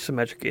their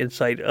asymmetric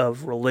insight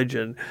of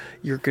religion,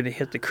 you're going to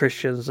hit the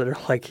Christians that are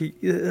like a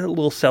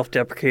little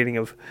self-deprecating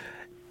of,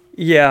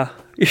 yeah,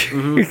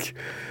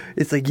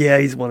 it's like, yeah,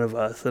 he's one of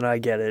us, and I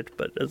get it,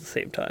 but at the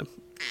same time.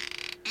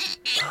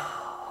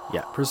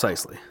 Yeah,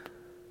 precisely.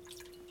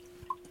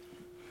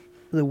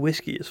 The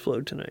whiskey is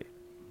flowed tonight.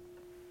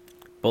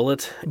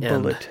 Bullet.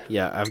 Bullet.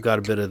 Yeah, I've got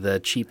a bit of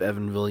the cheap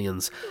Evan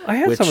Williams. I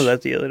had some of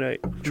that the other night.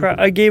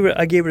 I gave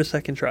it a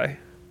second try.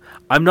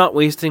 I'm not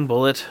wasting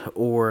Bullet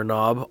or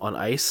Knob on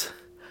ice.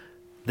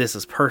 This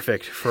is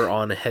perfect for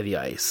on heavy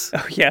ice.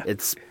 Oh yeah,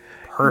 it's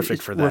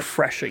perfect for that.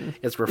 Refreshing.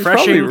 It's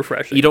refreshing. It's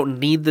refreshing. You don't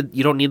need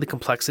the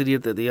complexity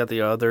that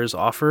the others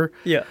offer.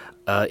 Yeah.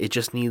 It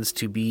just needs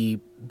to be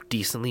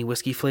decently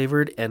whiskey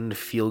flavored and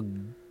feel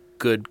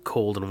good,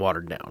 cold, and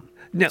watered down.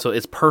 No. So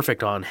it's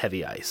perfect on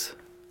heavy ice.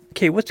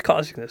 Okay, what's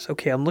causing this?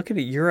 Okay, I'm looking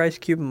at your ice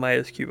cube and my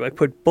ice cube. I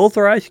put both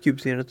our ice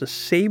cubes in at the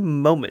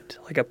same moment.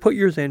 Like I put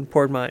yours in,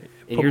 poured mine,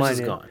 and put yours mine is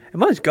in, gone. and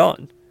mine's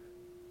gone.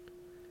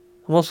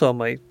 I'm also on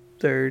my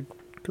third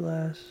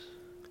glass.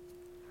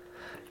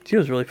 Do you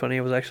know what's really funny?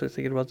 I was actually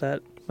thinking about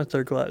that. My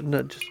third glass,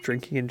 not just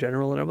drinking in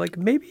general, and I'm like,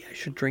 maybe I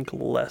should drink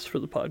less for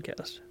the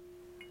podcast.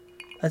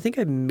 I think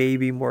I may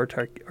be more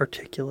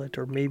articulate,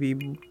 or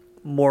maybe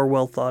more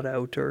well thought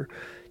out, or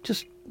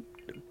just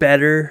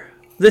better.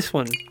 This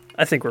one,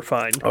 I think we're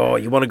fine. Oh,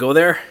 you want to go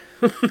there?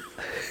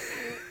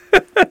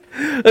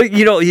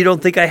 You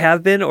don't think I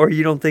have been, or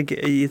you think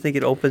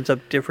it opens up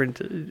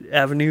different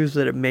avenues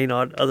that it may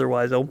not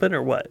otherwise open,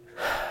 or what?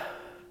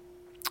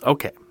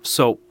 Okay,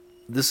 so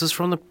this is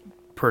from the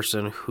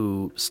person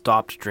who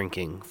stopped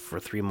drinking for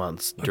 3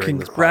 months during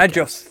this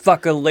podcast.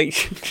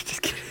 Congratulations.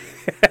 Just kidding.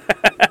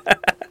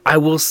 I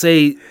will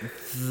say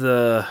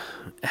the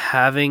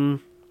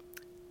having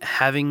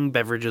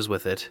beverages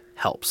with it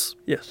helps.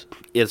 Yes.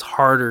 It's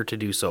harder to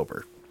do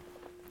sober.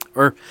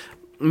 Or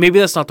maybe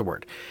that's not the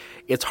word.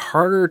 It's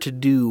harder to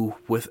do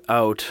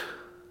without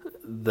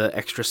the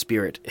extra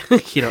spirit,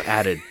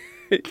 added.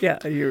 Yeah,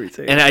 I hear what you're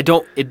saying. And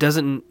it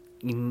doesn't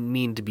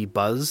mean to be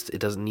buzzed. It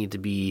doesn't need to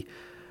be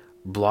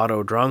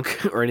blotto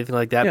drunk or anything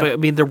like that. Yeah. But I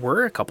mean, there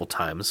were a couple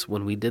times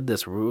when we did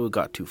this where we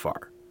got too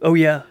far. Oh,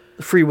 yeah.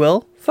 Free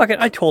will? Fuck it.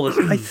 I told us.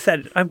 I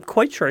said it. I'm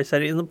quite sure I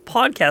said it in the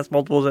podcast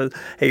multiple times.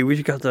 Hey, we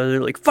should go there.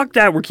 They're like, fuck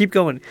that. We'll keep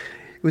going.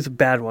 It was a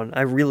bad one.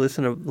 I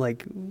re-listened to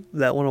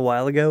that one a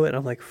while ago, and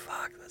I'm like,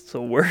 fuck, that's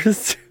the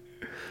worst.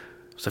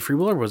 Was it Free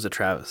Will or was it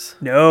Travis?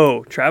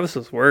 No, Travis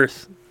was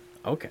worse.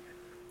 Okay.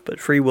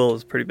 But Free Will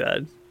was pretty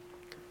bad.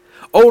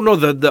 Oh, no,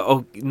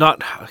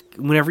 not,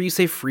 whenever you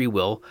say Free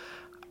Will,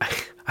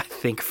 I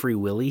think Free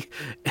Willy,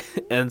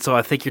 and so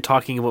I think you're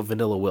talking about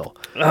Vanilla Will.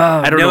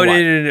 I don't know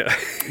why.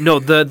 No.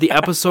 No, the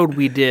episode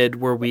we did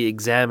where we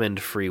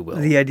examined free will.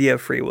 The idea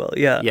of free will,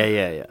 yeah.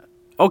 Yeah.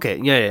 Okay,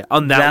 yeah.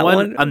 On that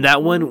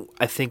one,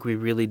 I think we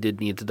really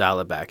did need to dial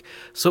it back.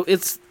 So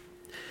it's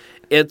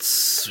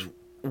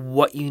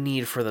what you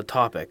need for the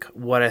topic.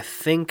 What I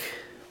think,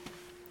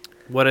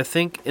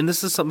 and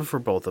this is something for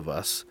both of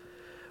us,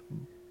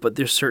 but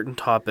there's certain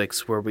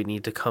topics where we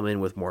need to come in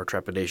with more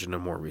trepidation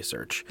and more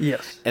research.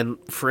 Yes. And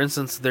for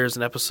instance, there's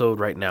an episode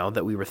right now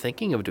that we were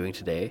thinking of doing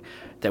today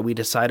that we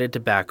decided to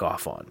back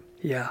off on.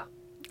 Yeah.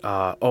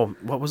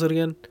 What was it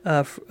again?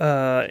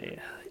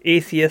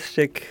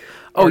 Atheistic.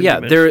 Oh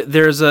argument. yeah,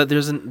 there's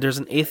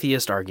an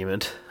atheist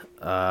argument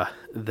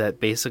that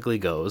basically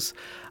goes,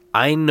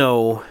 I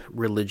know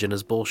religion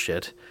is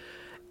bullshit,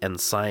 and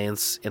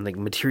science and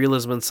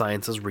materialism and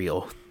science is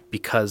real,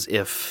 because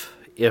if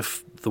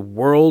the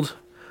world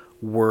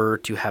were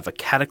to have a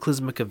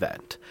cataclysmic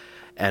event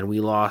and we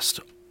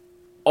lost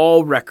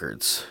all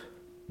records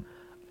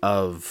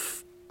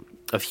of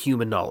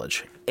human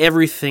knowledge,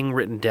 everything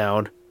written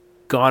down,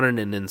 gone in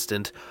an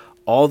instant,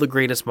 all the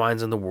greatest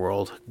minds in the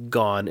world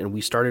gone, and we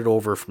started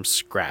over from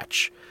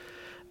scratch,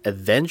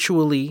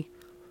 eventually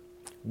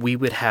we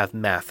would have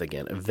math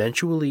again.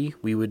 Eventually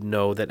we would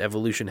know that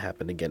evolution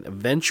happened again.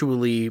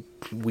 Eventually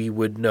we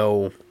would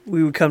know...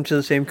 We would come to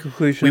the same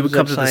conclusions. We would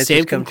come to the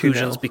same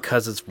conclusions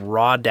because it's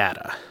raw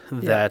data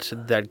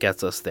that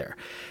gets us there.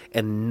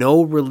 And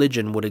no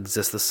religion would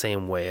exist the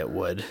same way it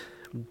would,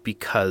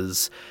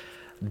 because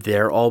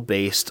they're all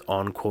based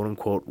on quote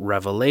unquote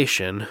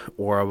revelation,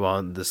 or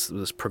on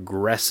this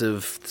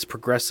progressive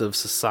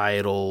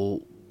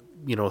societal,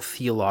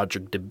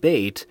 theologic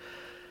debate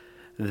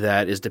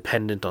that is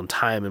dependent on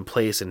time and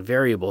place and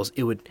variables.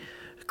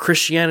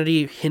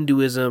 Christianity,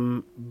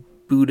 Hinduism,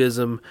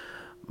 Buddhism,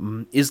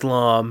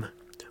 Islam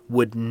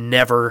would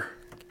never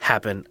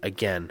happen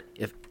again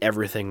if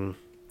everything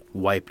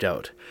wiped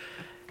out.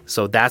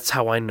 So that's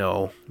how I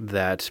know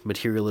that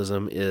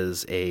materialism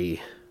is a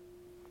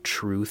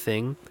true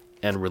thing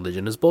and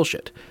religion is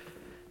bullshit.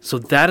 So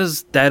that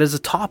is a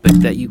topic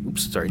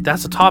that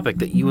that's a topic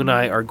that you and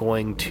I are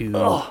going to...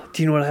 Oh,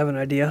 do you know what? I have an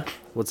idea.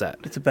 What's that?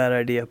 It's a bad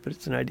idea, but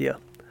it's an idea.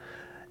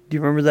 Do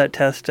you remember that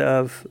test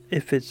of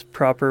if it's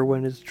proper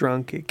when it's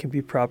drunk, it can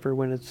be proper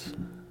when it's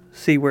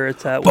see where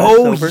it's at when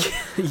I'm sober.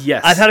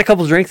 Yes. I've had a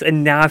couple drinks,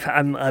 and now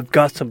I've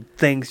got some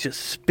things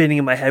just spinning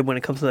in my head when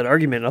it comes to that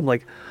argument. I'm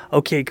like,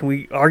 okay, can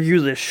we argue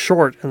this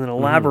short and then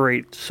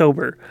elaborate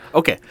sober?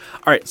 Okay.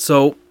 All right.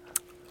 So,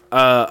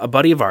 a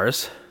buddy of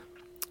ours,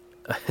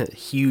 a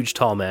huge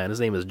tall man, his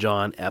name is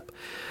John Epp.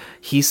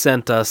 He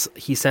sent us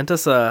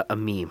a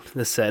meme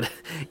that said,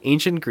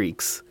 "Ancient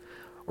Greeks,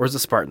 or is it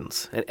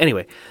Spartans?" And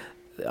anyway,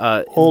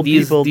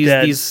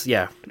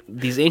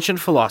 these ancient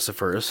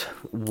philosophers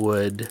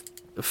would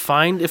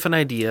find if an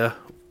idea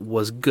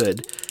was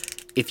good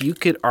if you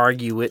could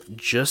argue it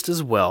just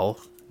as well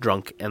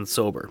drunk and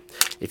sober.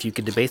 If you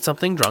could debate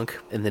something drunk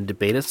and then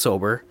debate it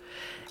sober,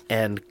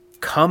 and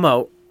come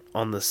out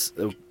on this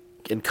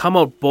and come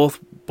out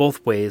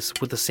both ways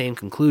with the same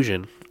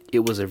conclusion,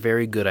 it was a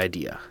very good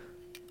idea.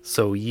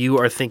 So you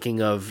are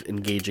thinking of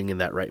engaging in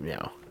that right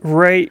now.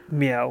 Right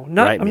meow.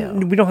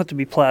 We don't have to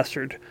be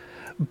plastered,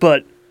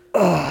 but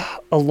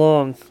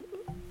along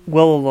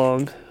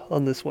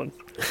on this one.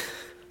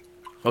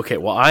 Okay,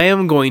 well, I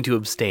am going to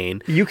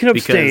abstain. You can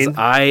abstain. Because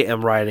I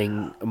am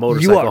riding a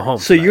motorcycle home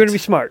So tonight. you're going to be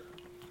smart.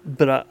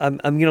 But I'm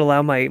going to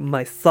allow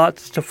my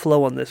thoughts to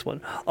flow on this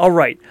one. All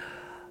right.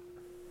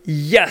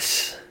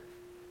 Yes.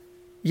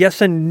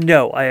 Yes and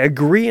no. I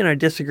agree and I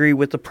disagree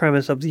with the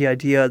premise of the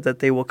idea that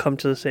they will come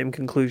to the same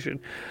conclusion.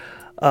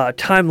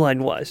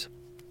 Timeline-wise,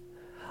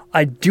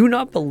 I do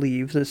not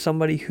believe that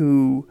somebody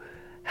who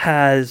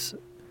has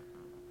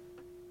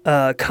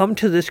come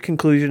to this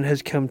conclusion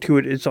has come to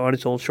it is on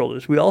its own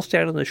shoulders. We all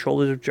stand on the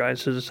shoulders of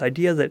giants. So this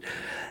idea that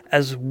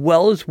as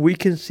well as we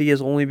can see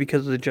is only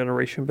because of the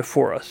generation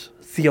before us,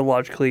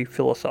 theologically,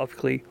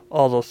 philosophically,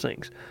 all those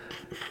things.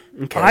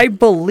 Okay. I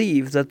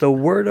believe that the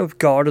Word of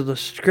God, or the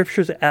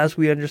Scriptures as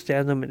we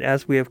understand them and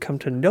as we have come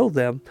to know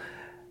them,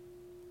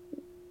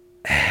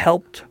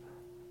 helped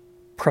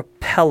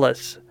propel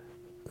us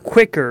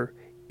quicker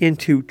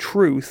into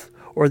truth,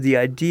 or the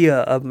idea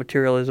of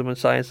materialism and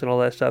science and all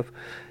that stuff,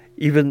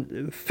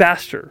 even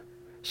faster,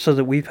 so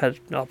that we've had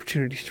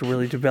opportunities to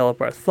really develop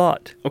our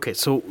thought. Okay,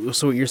 so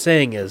what you're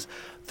saying is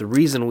the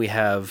reason we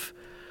have,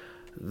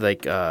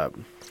 like, the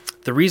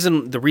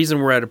reason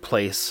we're at a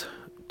place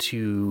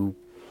to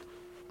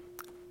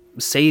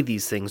say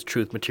these things,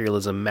 truth,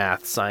 materialism,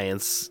 math,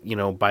 science,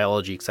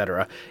 biology,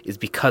 etc., is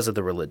because of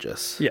the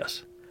religious.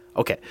 Yes.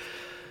 Okay.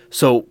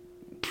 So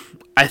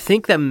I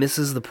think that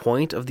misses the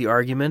point of the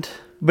argument.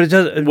 But it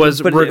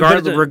does.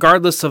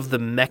 Regardless of the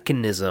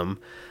mechanism,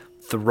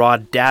 the raw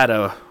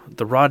data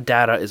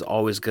is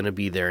always going to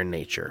be there in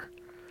nature.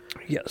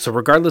 Yes. So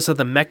regardless of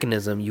the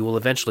mechanism, you will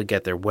eventually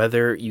get there.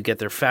 Whether you get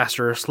there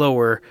faster or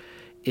slower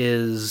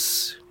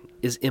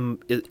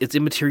it's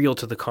immaterial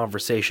to the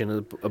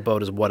conversation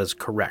about what is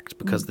correct,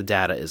 because the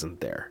data isn't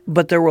there.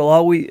 But there will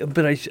always.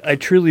 But I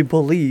truly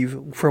believe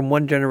from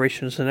one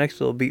generation to the next,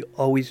 there will be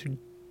always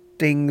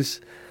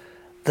things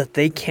that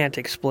they can't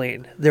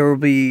explain. There will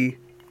be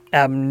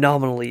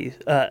anomalies.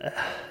 What's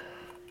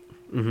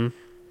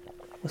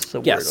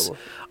the yes. word?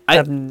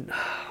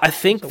 I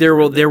think there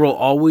will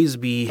always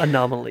be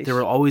anomalies. There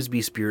will always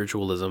be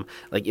spiritualism.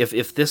 Like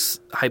if this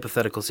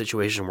hypothetical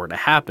situation were to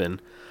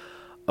happen,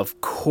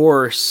 of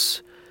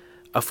course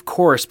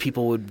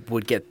people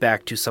would get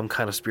back to some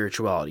kind of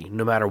spirituality,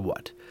 no matter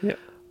what. Yeah.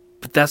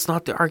 But that's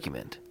not the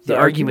argument. The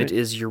argument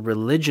is your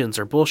religions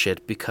are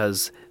bullshit,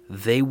 because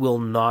they will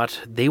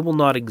not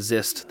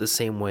exist the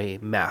same way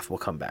math will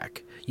come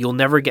back. You'll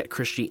never get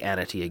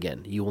Christianity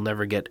again. You will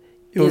never get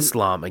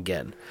Islam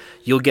again.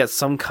 You'll get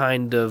some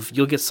kind of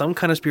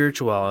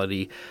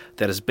spirituality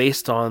that is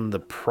based on the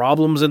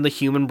problems in the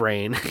human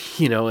brain,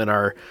 in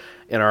our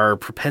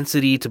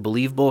propensity to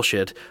believe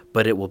bullshit,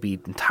 but it will be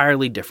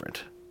entirely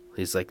different.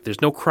 He's like,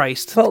 there's no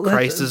Christ. Well,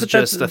 Christ is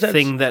just a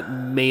thing that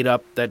made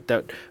up,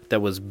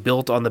 that was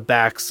built on the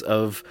backs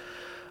of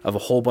a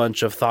whole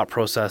bunch of thought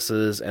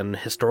processes and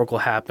historical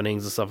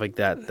happenings and stuff like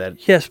that.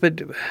 Yes,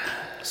 but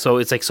so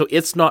it's like, so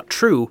it's not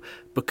true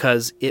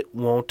because it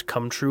won't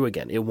come true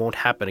again. It won't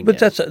happen again.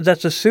 But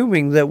that's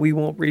assuming that we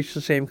won't reach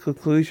the same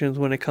conclusions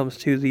when it comes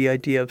to the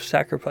idea of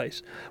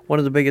sacrifice. One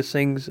of the biggest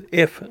things,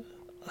 if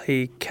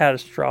a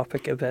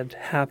catastrophic event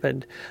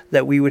happened,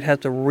 that we would have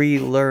to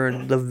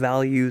relearn the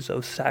values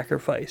of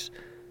sacrifice.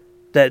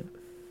 That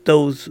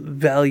those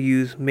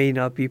values may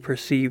not be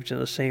perceived in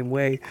the same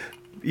way,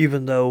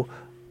 even though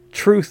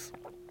truth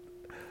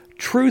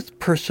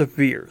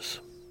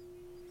perseveres.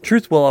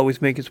 Truth will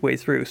always make its way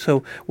through.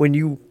 So when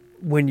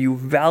you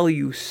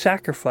value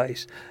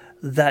sacrifice,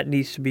 that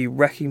needs to be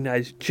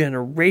recognized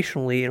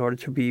generationally in order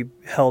to be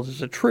held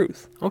as a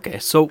truth. Okay,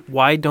 so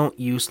why don't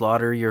you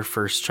slaughter your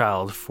first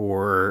child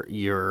for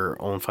your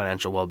own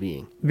financial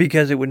well-being?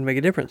 Because it wouldn't make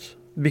a difference.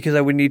 Because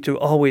I would need to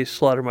always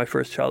slaughter my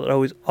first child. I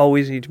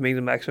always need to make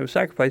the maximum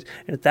sacrifice.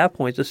 And at that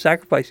point, the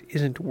sacrifice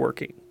isn't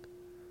working.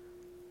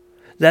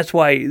 That's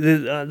why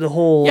the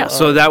whole... Yeah,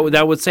 so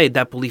that would say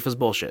that belief is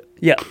bullshit.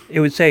 Yeah,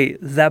 it would say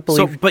that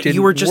belief but didn't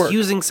you were just work.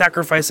 using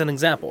sacrifice as an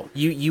example.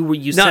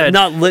 You said... said...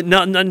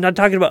 Not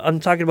talking about...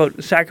 I'm talking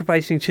about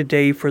sacrificing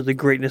today for the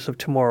greatness of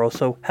tomorrow.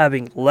 So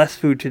having less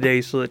food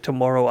today so that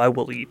tomorrow I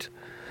will eat.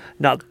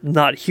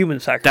 not human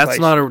sacrifice.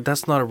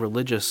 That's not a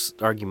religious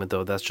argument,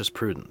 though. That's just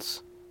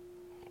prudence.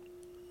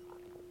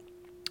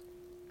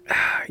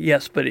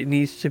 Yes, but it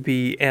needs to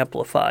be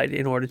amplified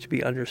in order to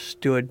be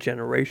understood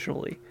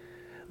generationally.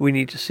 We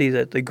need to see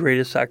that the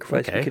greatest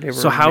sacrifice we could ever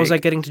make. So how is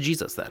that getting to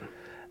Jesus then?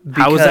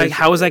 How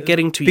is that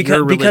getting to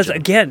your religion? Because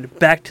again,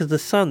 back to the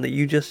son that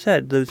you just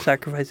said, the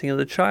sacrificing of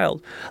the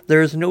child.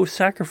 There is no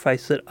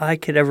sacrifice that I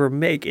could ever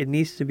make. It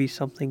needs to be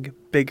something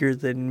bigger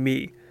than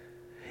me.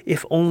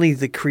 If only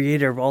the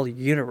creator of all the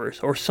universe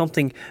or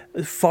something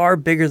far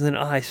bigger than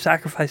I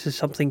sacrifices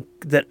something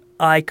that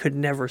I could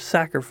never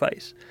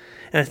sacrifice.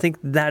 And I think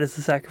that is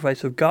the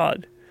sacrifice of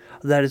God.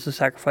 That is the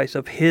sacrifice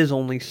of his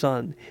only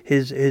son,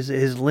 his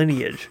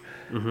lineage,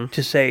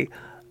 to say,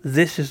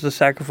 this is the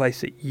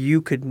sacrifice that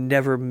you could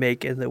never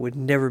make and that would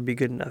never be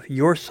good enough.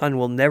 Your son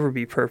will never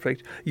be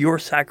perfect. Your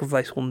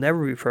sacrifice will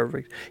never be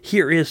perfect.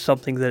 Here is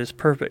something that is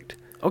perfect.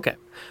 Okay.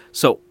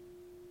 So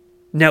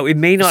now it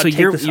may not so take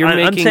you're, this. you're I'm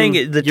making,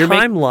 saying the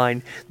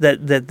timeline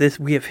that this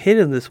we have hit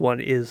in this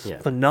one is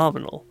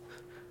phenomenal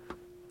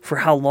for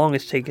how long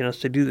it's taken us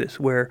to do this.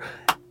 Where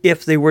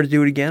if they were to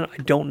do it again,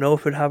 I don't know if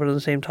it would happen at the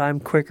same time,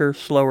 quicker,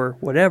 slower,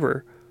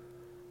 whatever.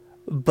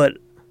 But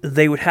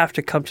they would have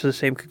to come to the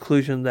same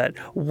conclusion that,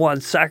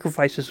 one,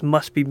 sacrifices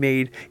must be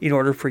made in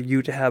order for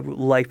you to have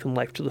life and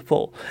life to the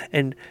full.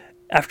 And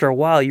after a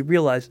while, you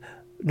realize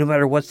no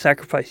matter what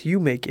sacrifice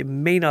you make, it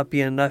may not be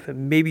enough,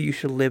 and maybe you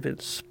should live in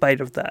spite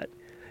of that,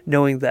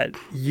 knowing that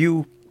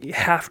you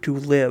have to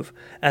live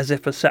as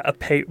if a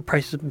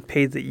price has been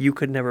paid that you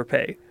could never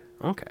pay.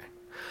 Okay.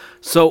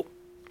 So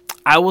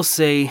I will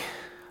say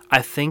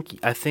I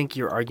think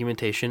your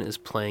argumentation is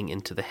playing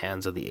into the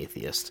hands of the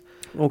atheist.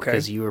 Okay.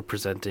 Because you were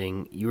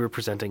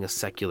presenting a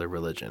secular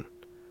religion.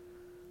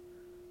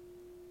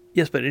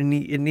 Yes, but it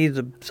needs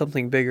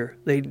something bigger.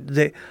 They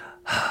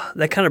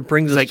that kind of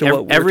brings us like to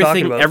what we're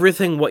talking about.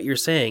 Everything what you're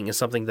saying is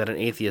something that an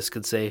atheist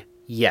could say,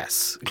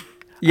 yes,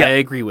 yeah. I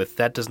agree with.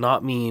 That does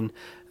not mean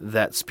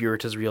that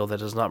spirit is real. That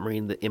does not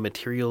mean that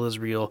immaterial is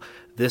real.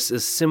 This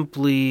is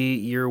simply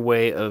your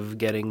way of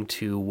getting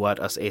to what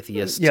us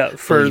atheists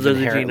further believe the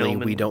inherently.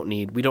 genome.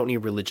 We don't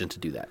need religion to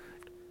do that.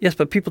 Yes,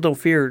 but people don't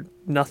fear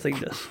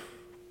nothingness.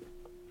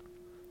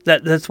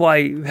 That's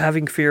why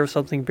having fear of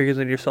something bigger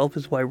than yourself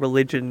is why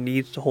religion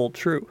needs to hold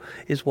true.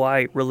 Is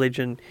why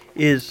religion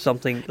is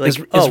something like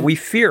we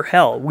fear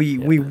hell.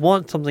 We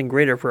want something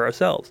greater for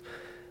ourselves.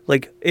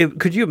 Like,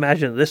 could you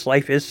imagine this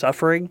life is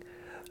suffering?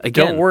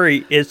 Again, don't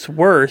worry, it's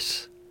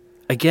worse.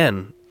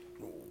 Again,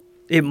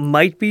 it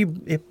might be.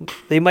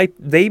 They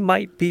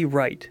might be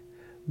right,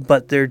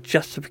 but their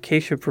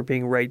justification for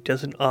being right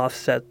doesn't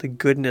offset the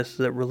goodness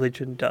that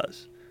religion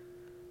does.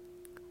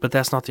 But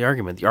that's not the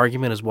argument. The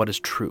argument is what is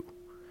true.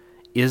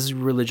 Is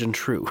religion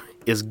true?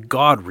 Is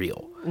God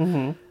real?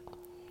 Mm-hmm.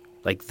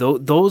 Like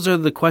those are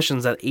the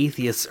questions that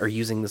atheists are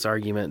using this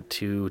argument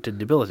to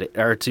debilitate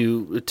or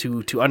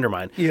to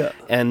undermine. Yeah.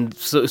 And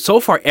so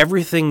far,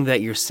 everything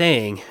that you're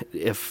saying,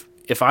 if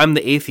I'm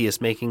the atheist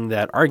making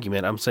that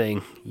argument, I'm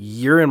saying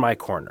you're in my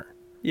corner.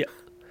 Yeah.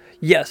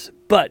 Yes,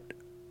 but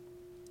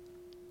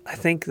I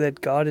think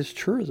that God is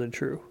truer than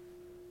true.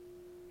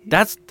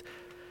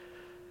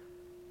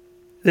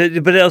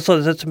 But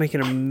also that's making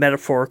a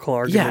metaphorical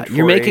argument. Yeah,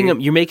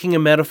 you're making a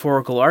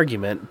metaphorical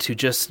argument to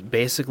just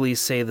basically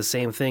say the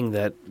same thing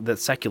that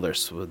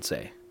secularists would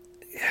say.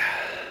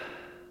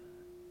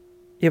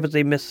 Yeah, but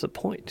they miss the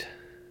point.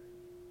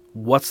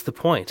 What's the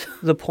point?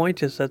 The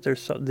point is that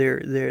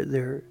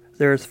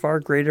there is far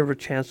greater of a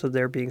chance of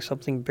there being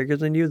something bigger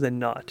than you than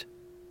not.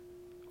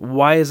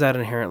 Why is that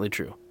inherently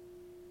true?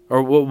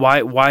 Or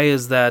why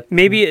is that?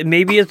 Maybe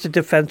it's a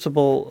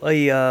defensible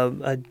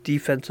a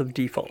defensive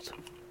default.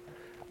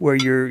 Where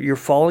you're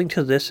falling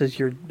to this as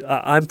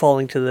I'm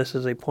falling to this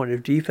as a point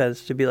of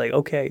defense to be like,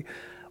 okay,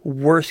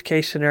 worst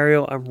case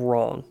scenario, I'm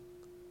wrong.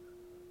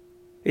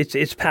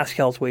 It's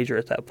Pascal's wager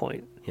at that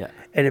point. Yeah.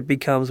 And it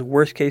becomes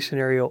worst case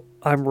scenario,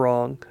 I'm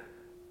wrong.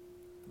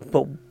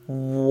 But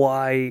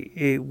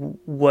why?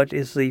 What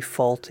is the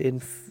fault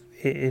in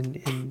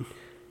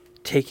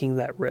taking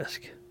that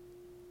risk?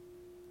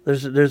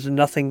 There's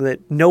nothing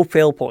no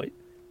fail point.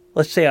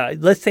 Let's say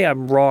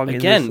I'm wrong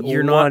again, in this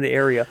you're one not,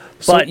 area.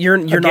 So but you're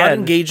not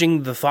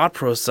engaging the thought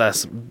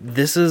process.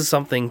 This is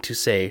something to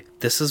say,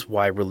 this is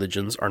why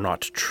religions are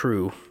not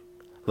true.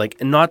 Like,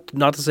 not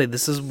to say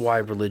this is why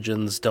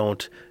religions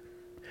don't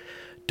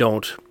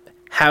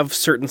have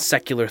certain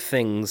secular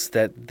things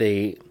that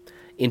they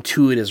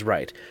intuit as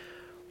right.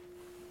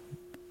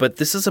 But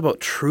this is about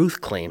truth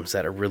claims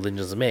that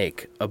religions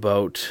make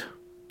about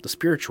the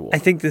spiritual. I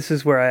think this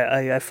is where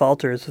I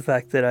falter, is the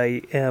fact that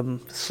I am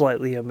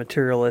slightly a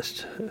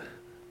materialist,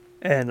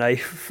 and I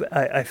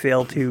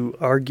fail to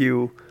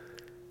argue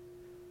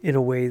in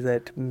a way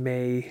that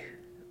may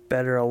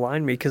better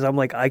align me, because I'm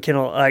like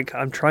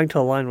I'm trying to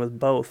align with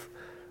both,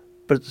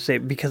 but at the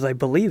same, because I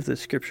believe that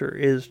Scripture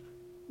is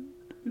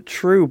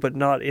true, but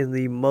not in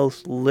the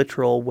most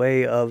literal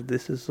way of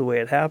this is the way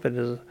it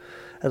happened,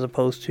 as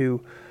opposed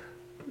to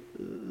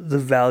the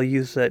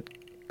values that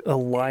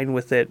align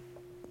with it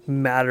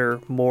matter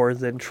more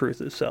than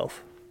truth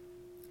itself.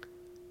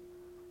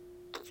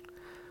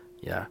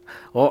 Yeah.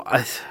 Well,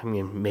 I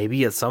mean,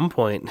 maybe at some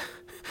point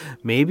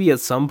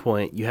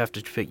you have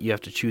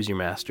to choose your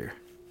master.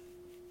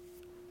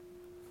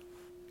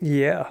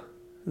 Yeah,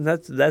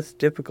 that's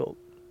difficult.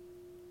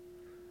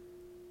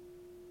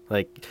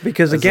 Like,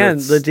 Because again,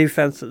 the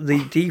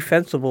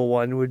defensible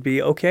one would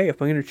be, okay,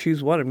 if I'm going to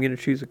choose one, I'm going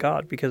to choose a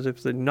god. Because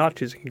if they're not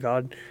choosing a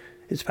god,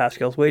 it's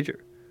Pascal's wager.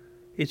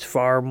 It's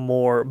far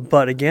more,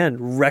 but again,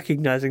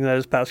 recognizing that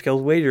as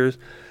Pascal's wagers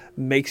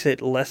makes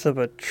it less of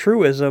a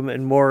truism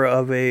and more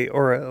of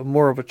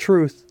a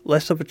truth,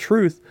 less of a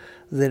truth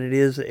than it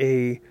is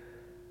a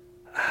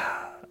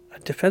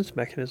defense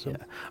mechanism.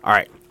 Yeah. All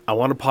right. I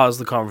want to pause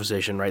the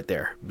conversation right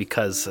there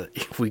because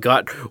we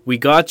got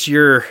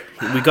your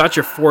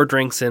 4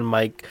 drinks in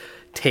Mike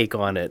take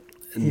on it.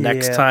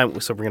 Next time,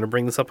 so we're going to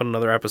bring this up in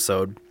another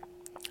episode.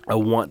 I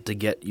want to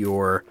get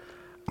your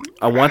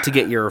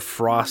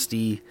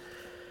frosty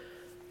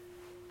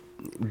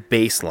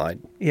baseline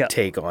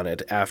take on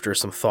it after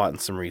some thought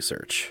and some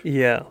research.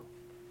 Yeah.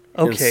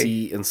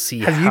 Okay. And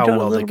see Have how you done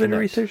well a little they bit connect. of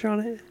research on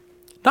it?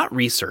 Not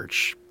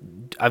research.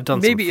 I've done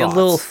Maybe some thoughts. a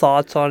little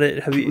thoughts on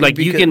it. Have you? Like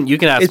you can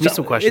ask me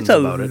some questions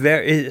about it.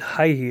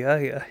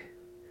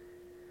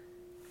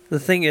 The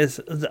thing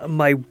is,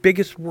 my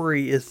biggest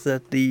worry is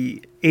that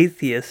the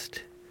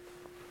atheist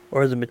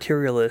or the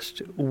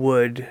materialist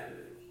would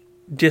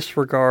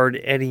disregard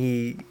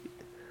any.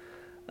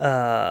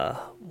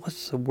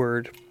 What's the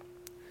word?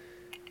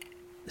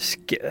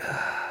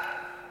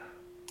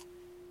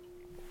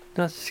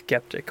 Not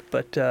skeptic,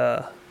 but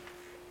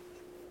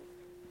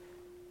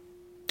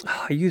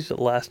I used it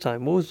last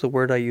time. What was the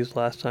word I used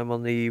last time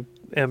on the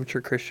amateur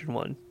Christian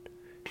one?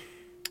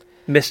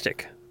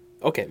 Mystic.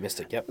 Okay,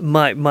 mystic. Yep.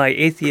 My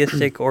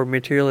atheistic or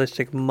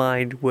materialistic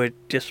mind would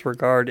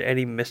disregard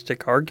any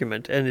mystic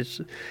argument, and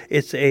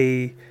it's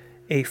a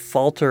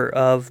falter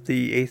of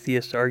the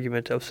atheist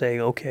argument of saying,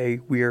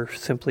 okay, we are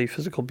simply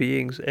physical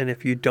beings, and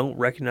if you don't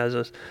recognize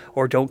us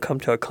or don't come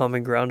to a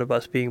common ground of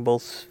us being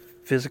both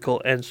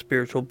physical and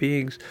spiritual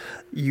beings,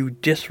 you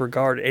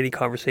disregard any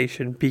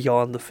conversation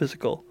beyond the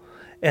physical.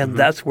 And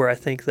that's where I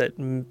think that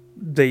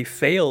they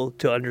fail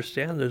to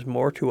understand there's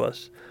more to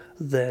us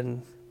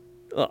than...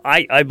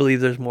 I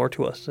believe there's more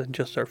to us than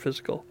just our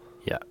physical.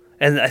 Yeah.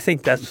 And I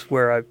think that's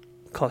where I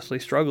constantly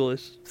struggle,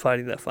 is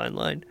finding that fine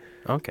line.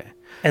 Okay.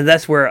 And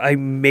that's where I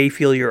may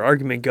feel your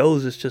argument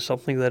goes, is just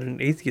something that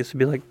an atheist would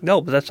be like,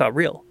 no, but that's not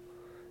real.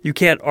 You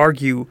can't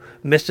argue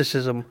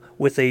mysticism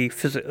with a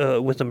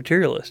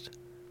materialist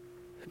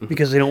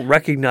because they don't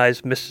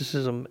recognize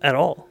mysticism at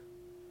all.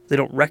 They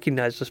don't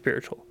recognize the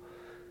spiritual.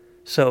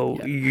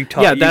 So you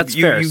talk. Yeah, that's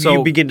fair.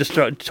 You begin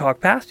to talk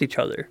past each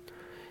other.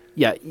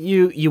 Yeah,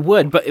 you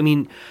would, but I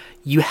mean,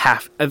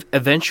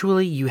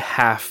 eventually you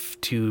have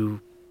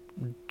to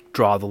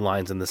draw the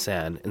lines in the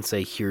sand and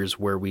say, here's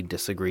where we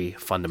disagree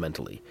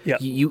fundamentally. Yeah.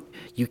 You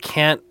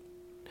can't.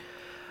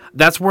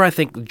 That's where I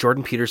think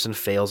Jordan Peterson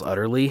fails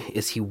utterly,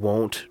 is he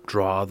won't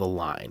draw the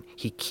line.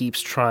 He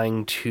keeps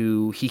trying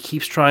to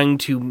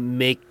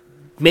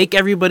make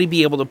everybody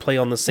be able to play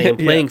on the same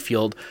playing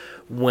field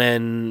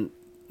when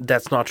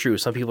that's not true.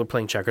 Some people are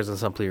playing checkers and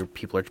some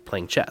people are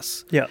playing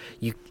chess. Yeah.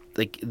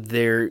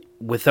 They're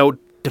without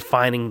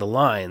defining the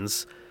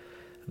lines,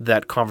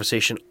 that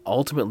conversation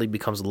ultimately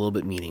becomes a little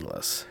bit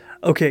meaningless.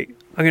 Okay,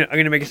 I'm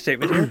gonna make a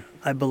statement here.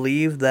 I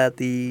believe that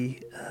the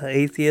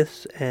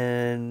atheists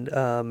and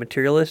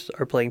materialists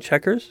are playing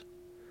checkers,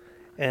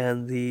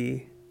 and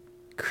the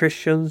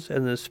Christians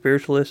and the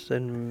spiritualists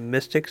and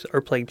mystics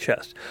are playing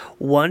chess.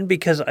 One,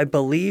 because I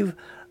believe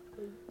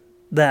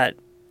that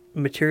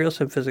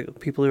materialists and physical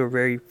people who are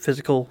very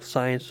physical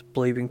science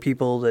believing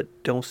people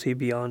that don't see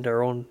beyond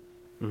our own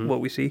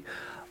what we see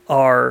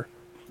are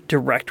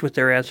direct with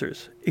their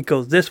answers. It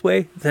goes this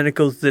way, then it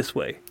goes this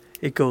way.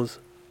 It goes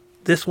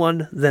this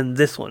one, then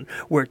this one.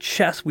 Where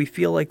chess, we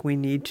feel like we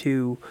need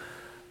to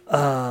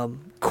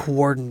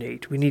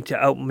coordinate. We need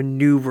to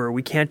outmaneuver.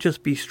 We can't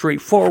just be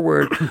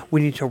straightforward.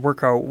 We need to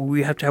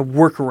we have to have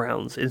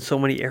workarounds in so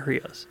many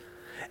areas.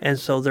 And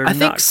so they're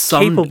not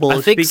capable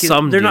of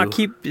speaking. They're not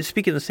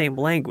speaking the same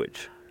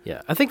language.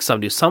 Yeah, I think some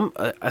do.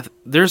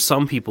 There's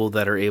some people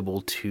that are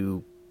able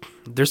to.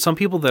 There's some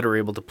people that are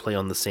able to play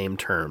on the same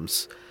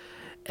terms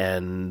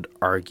and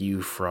argue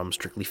from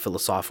strictly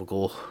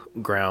philosophical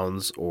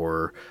grounds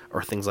or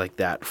things like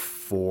that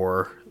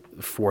for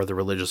the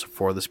religious,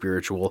 for the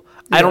spiritual.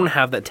 Yeah. I don't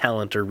have that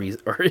talent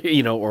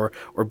or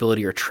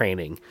ability or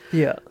training.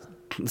 Yeah.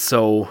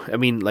 So I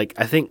mean, I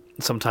think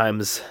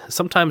sometimes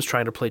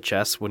trying to play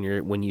chess when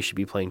you should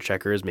be playing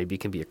checkers maybe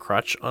can be a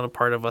crutch on a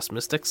part of us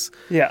mystics.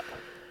 Yeah.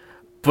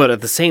 But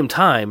at the same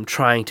time,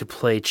 trying to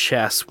play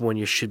chess when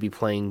you should be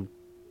playing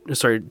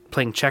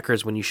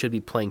checkers when you should be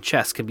playing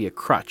chess can be a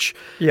crutch.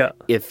 Yeah.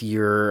 If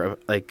you're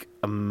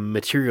a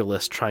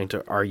materialist trying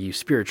to argue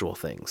spiritual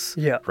things.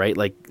 Yeah. Right?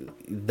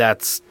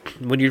 That's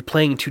when you're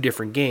playing two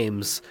different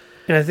games.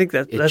 And I think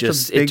that's a big part of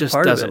it. It just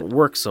doesn't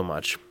work so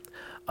much.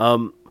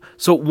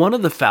 So one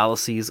of the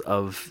fallacies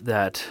of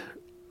that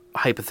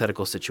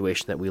hypothetical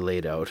situation that we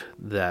laid out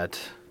that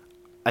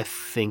I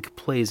think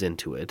plays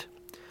into it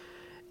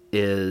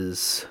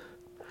is,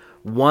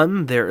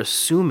 one, they're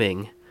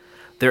assuming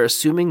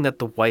that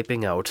the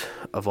wiping out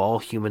of all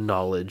human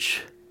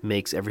knowledge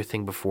makes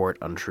everything before it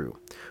untrue,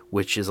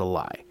 which is a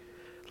lie.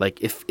 Like,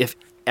 if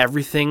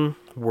everything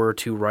were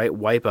to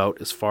wipe out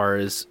as far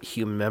as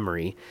human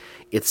memory,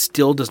 it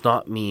still does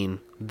not mean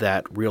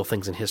that real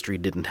things in history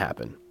didn't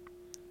happen.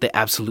 They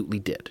absolutely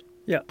did.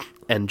 Yeah.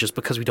 And just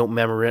because we don't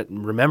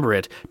remember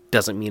it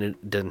doesn't mean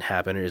it didn't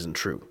happen or isn't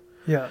true.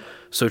 Yeah.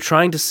 So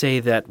trying to say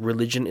that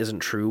religion isn't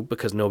true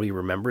because nobody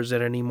remembers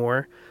it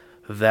anymore,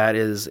 that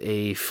is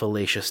a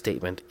fallacious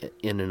statement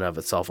in and of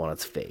itself on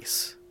its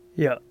face.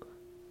 Yeah.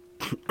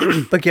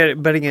 But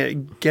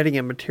getting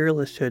a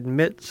materialist to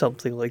admit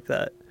something like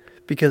that,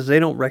 because they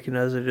don't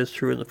recognize it as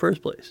true in the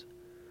first place.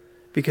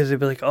 Because they'd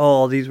be like,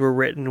 oh, these were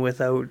written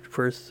without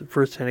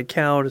first-hand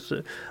accounts,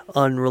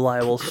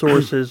 unreliable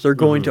sources. They're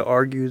going to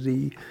argue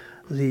the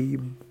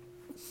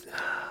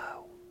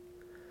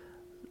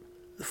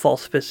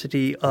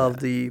falsity of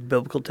the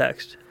biblical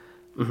text.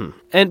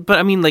 Mm-hmm. But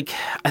I mean, like,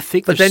 I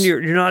think. But then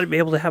you're not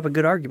able to have a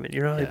good argument.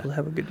 You're not able to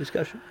have a good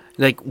discussion.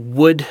 Like,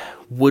 would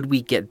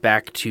we get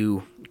back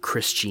to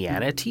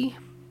Christianity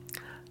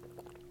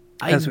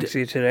as we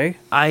see today?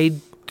 I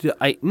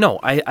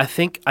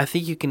think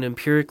you can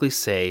empirically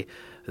say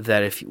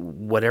that if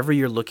whatever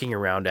you're looking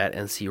around at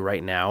and see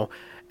right now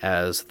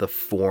as the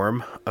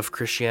form of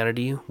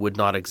Christianity would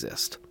not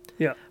exist.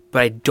 Yeah.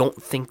 But I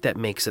don't think that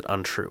makes it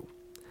untrue.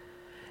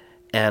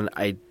 And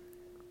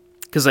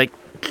because like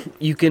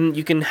you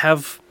can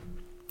have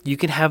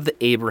the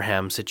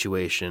Abraham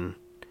situation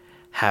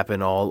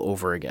happen all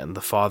over again,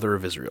 the father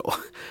of Israel,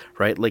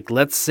 right? Like,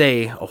 let's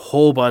say a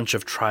whole bunch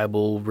of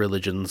tribal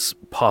religions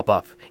pop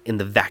up in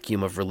the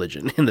vacuum of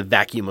religion, in the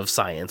vacuum of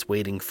science,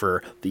 waiting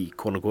for the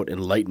quote-unquote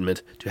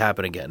enlightenment to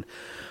happen again.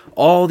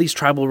 All these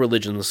tribal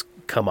religions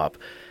come up.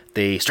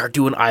 They start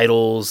doing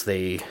idols,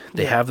 they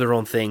have their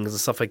own things and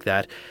stuff like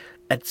that.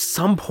 At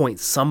some point,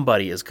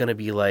 somebody is going to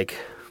be like,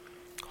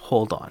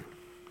 hold on.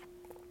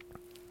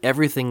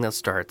 Everything that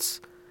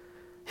starts,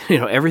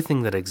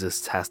 everything that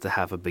exists has to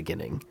have a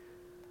beginning.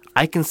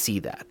 I can see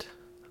that.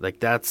 Like,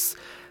 that's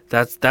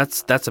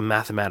a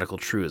mathematical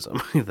truism.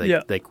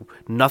 Like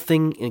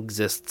nothing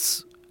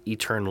exists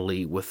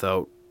eternally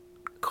without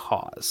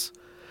cause.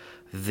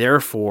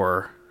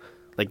 Therefore,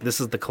 like, this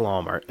is the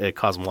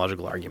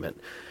cosmological argument.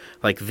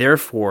 Like,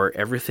 therefore,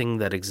 everything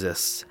that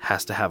exists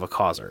has to have a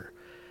causer.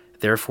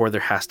 Therefore,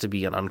 there has to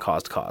be an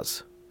uncaused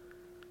cause.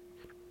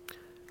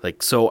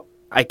 Like, so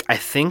I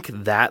think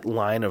that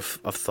line of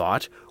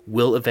thought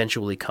will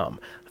eventually come.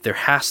 There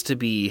has to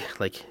be,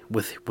 like,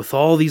 with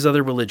all these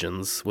other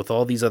religions, with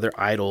all these other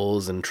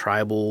idols and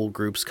tribal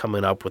groups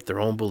coming up with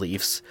their own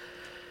beliefs,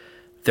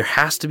 there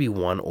has to be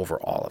one over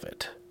all of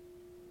it.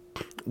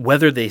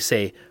 Whether they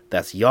say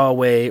that's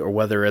Yahweh, or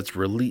whether it's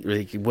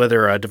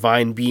whether a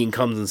divine being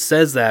comes and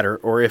says that,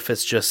 or if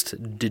it's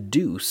just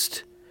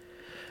deduced,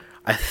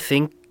 I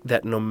think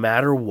that no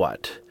matter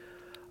what,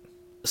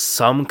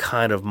 some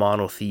kind of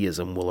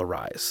monotheism will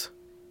arise.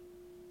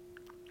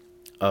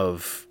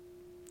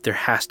 There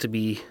has to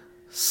be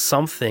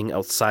something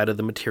outside of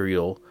the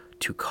material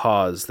to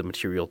cause the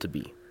material to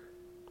be.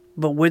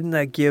 But wouldn't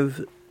that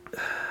give...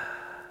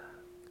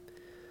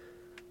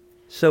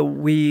 So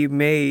we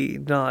may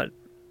not,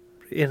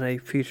 in a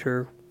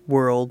future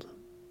world,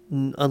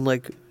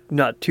 unlike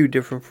not too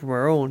different from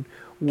our own,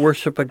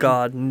 worship a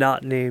God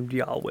not named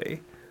Yahweh.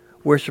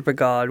 Worship a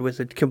God with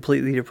a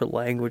completely different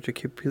language, a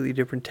completely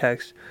different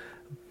text.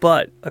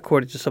 But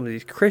according to some of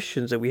these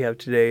Christians that we have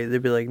today,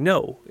 they'd be like,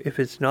 no, if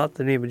it's not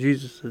the name of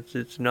Jesus,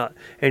 it's not.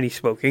 And he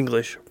spoke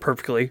English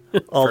perfectly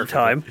all the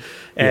time.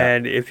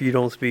 And if you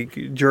don't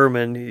speak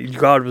German,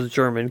 God was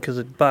German because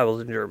the Bible's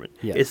in German.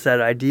 Yeah. It's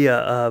that idea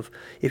of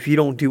if you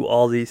don't do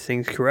all these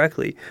things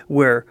correctly,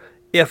 where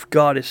if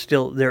God is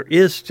still, there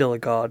is still a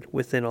God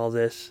within all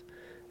this,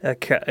 a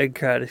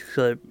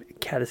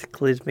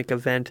cataclysmic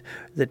event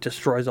that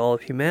destroys all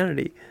of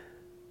humanity.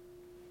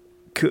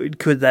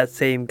 Could that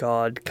same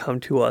God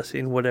come to us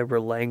in whatever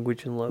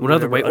language and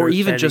whatever way, or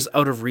even just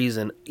out of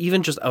reason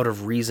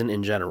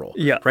in general?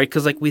 Yeah. Right?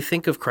 Because, like, we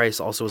think of Christ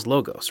also as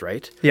logos,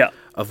 right? Yeah.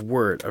 Of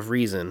word, of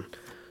reason.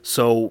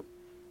 So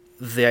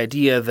the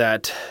idea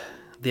that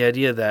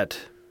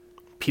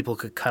people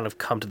could kind of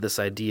come to this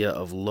idea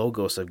of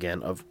logos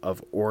again,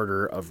 of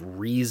order, of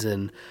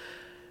reason,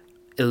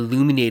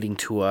 illuminating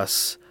to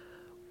us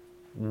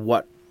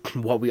what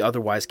we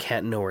otherwise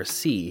can't know or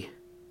see,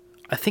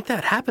 I think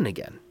that happened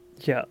again.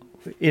 Yeah,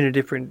 in a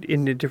different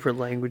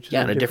language.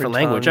 Yeah, in a different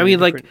language. I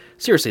mean, like,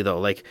 seriously though,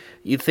 like,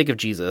 you think of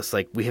Jesus,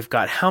 like, we have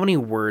got how many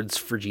words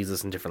for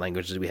Jesus in different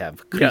languages we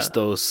have?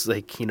 Christos,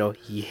 like,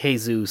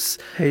 Jesus,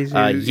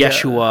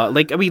 Yeshua. Yeah.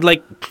 Like, I mean,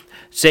 like,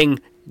 saying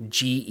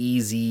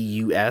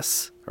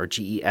Gezus or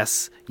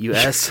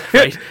Gesus,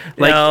 right?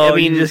 Like, no, I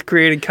mean, you just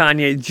created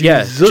Kanye.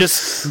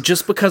 Jesus. Yeah,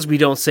 just because we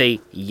don't say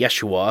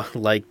Yeshua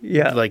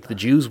like the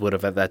Jews would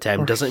have at that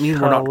time doesn't mean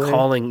we're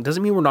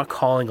not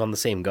calling on the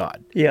same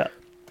God. Yeah.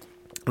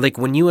 like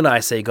when you and I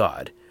say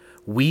God,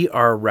 we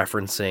are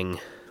referencing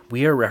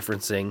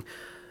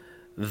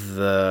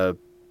the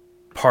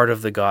part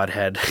of the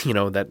Godhead,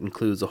 that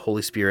includes the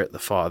Holy Spirit, the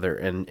Father,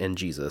 and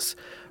Jesus,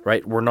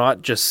 right? We're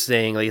not just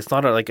saying, like, it's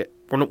not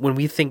when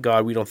we think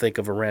God, we don't think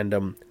of a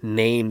random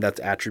name that's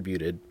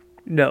attributed.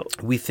 No.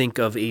 We think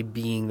of a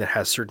being that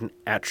has certain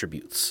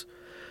attributes.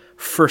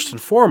 First and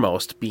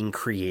foremost, being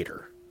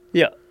creator.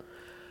 Yeah.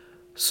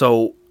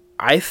 So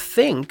I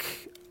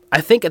think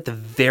at the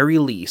very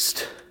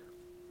least,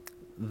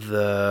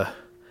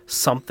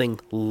 something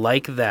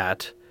like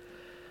that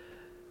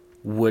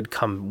would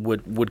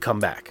come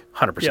back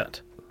 100%. Yeah.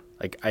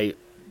 Like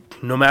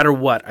no matter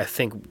what, I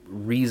think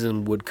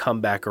reason would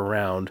come back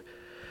around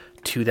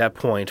to that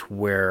point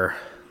where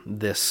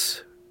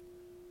this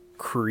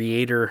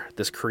creator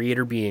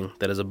being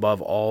that is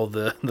above all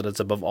the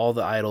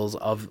idols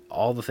of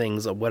all the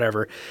things of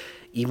whatever,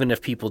 even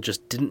if people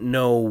just didn't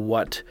know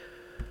what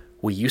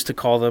we used to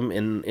call them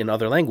in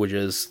other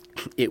languages,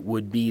 it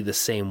would be the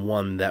same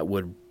one that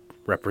would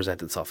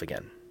represent itself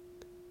again.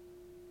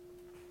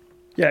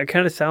 Yeah, it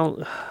kind of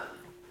sounds...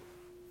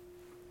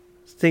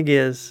 Thing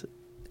is,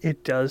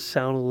 it does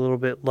sound a little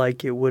bit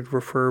like it would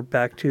refer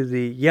back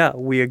to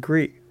we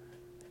agree.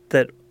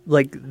 That,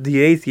 like,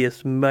 the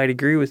atheist might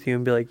agree with you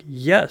and be like,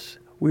 yes,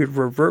 we'd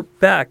revert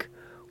back.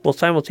 Well,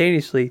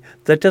 simultaneously,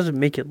 that doesn't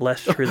make it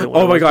less true than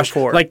what it was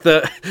before. Like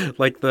that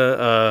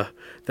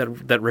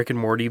Rick and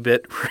Morty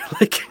bit where,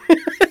 like,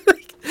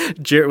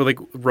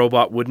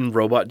 wooden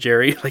robot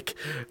Jerry, like,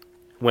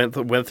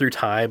 went through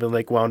time and,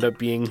 like, wound up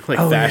being, like,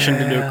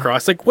 fashioned into a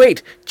cross. Like,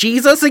 wait,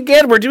 Jesus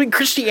again? We're doing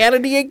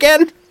Christianity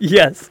again?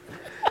 Yes.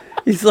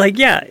 He's like,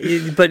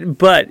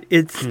 but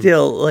it's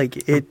still,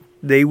 like,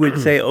 they would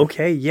say,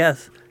 okay,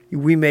 yes,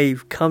 we may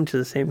come to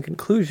the same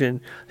conclusion.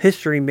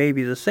 History may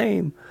be the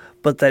same,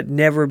 but that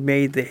never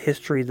made the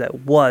history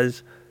that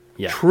was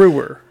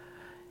truer.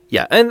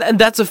 Yeah, and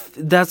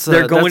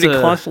they're going to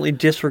constantly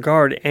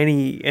disregard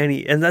any,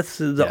 and that's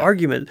the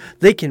argument.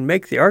 They can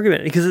make the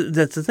argument because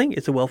that's the thing.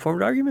 It's a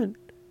well-formed argument.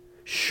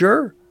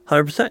 Sure,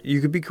 100%, you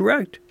could be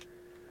correct,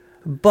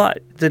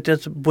 but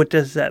does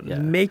that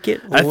make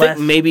it less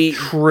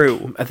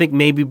true? I think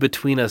maybe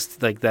between us,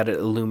 like, that it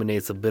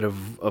illuminates a bit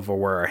of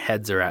where our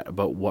heads are at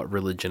about what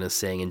religion is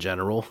saying in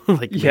general.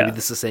 Like, maybe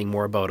this is saying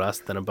more about us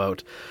than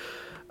about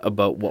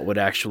what would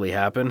actually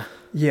happen.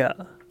 Yeah,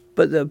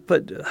 but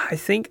I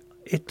think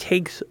it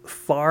takes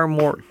far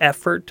more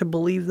effort to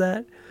believe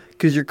that,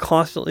 because you're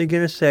constantly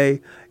going to say,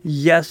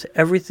 yes,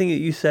 everything that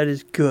you said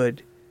is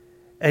good,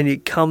 and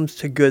it comes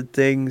to good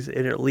things,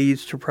 and it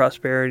leads to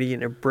prosperity,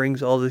 and it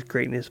brings all this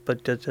greatness,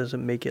 but that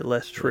doesn't make it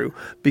less true,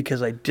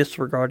 because I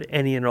disregard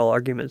any and all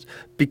arguments.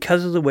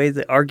 Because of the way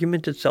the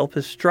argument itself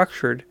is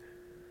structured,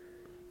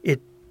 it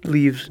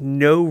leaves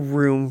no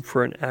room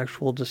for an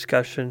actual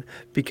discussion,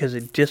 because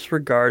it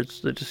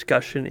disregards the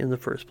discussion in the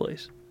first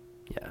place.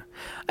 Yeah,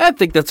 I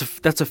think that's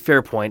a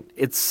fair point.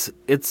 It's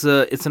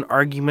an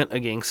argument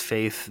against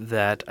faith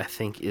that I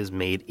think is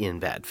made in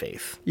bad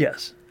faith.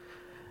 Yes,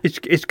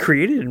 it's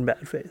created in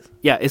bad faith.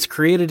 Yeah, it's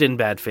created in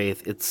bad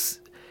faith. It's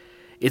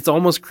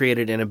almost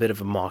created in a bit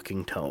of a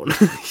mocking tone.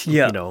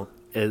 Yeah,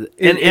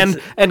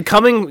 and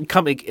coming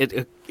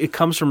it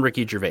comes from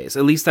Ricky Gervais.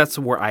 At least that's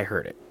where I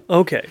heard it.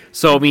 Okay.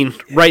 So I mean,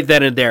 right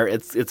then and there,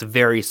 it's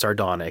very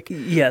sardonic.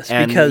 Yes,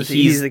 and because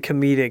he's a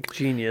comedic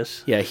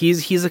genius. Yeah,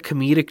 he's a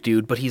comedic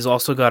dude, but he's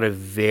also got a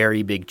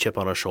very big chip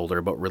on his shoulder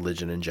about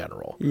religion in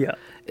general. Yeah,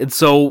 and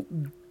so,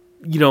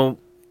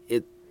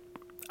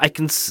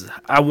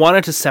 I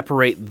wanted to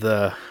separate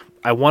the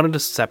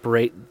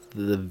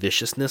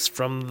viciousness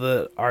from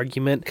the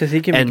argument, because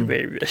he can be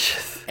very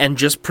vicious, and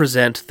just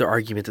present the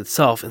argument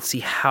itself and see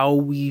how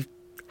we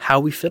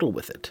fiddle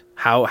with it.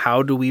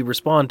 How do we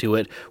respond to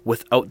it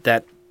without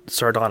that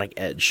sardonic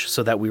edge,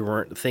 so that we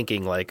weren't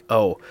thinking like,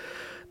 oh,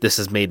 this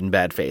is made in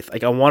bad faith.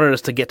 Like, I wanted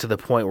us to get to the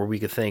point where we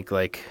could think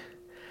like,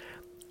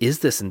 is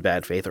this in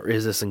bad faith or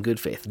is this in good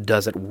faith?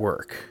 Does it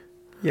work?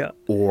 Yeah.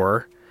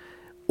 Or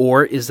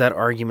is that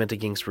argument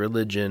against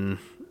religion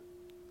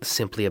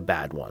simply a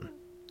bad one?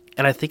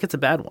 And I think it's a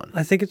bad one.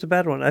 I think it's a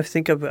bad one. I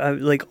think of,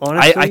 like,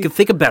 honestly... I could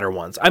think of better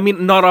ones. I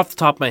mean, not off the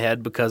top of my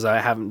head, because I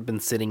haven't been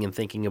sitting and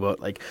thinking about,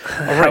 like,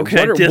 how can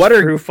I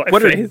disprove my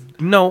faith?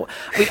 No,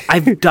 I mean,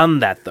 I've done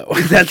that, though.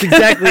 That's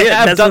exactly it.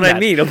 That's what I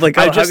mean. I'm like,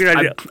 I'm just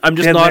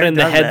not in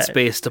the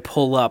headspace to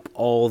pull up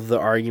all the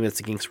arguments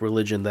against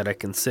religion that I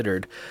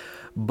considered.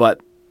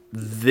 But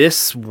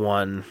this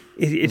one...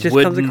 It just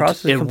comes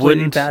across as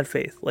completely bad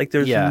faith. Like,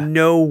 there's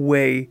no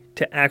way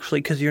to actually,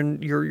 because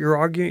you're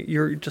arguing,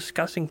 you're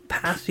discussing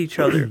past each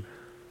other.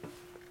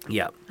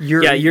 Yeah,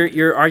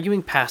 you're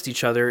arguing past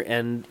each other,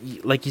 and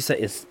like you said,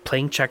 it's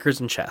playing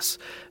checkers and chess.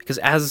 Because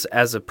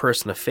as a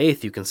person of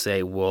faith, you can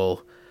say,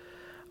 well,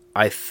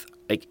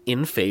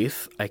 in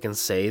faith, I can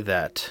say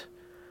that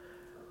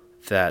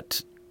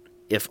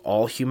if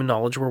all human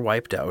knowledge were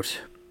wiped out,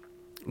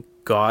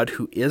 God,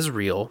 who is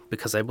real,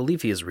 because I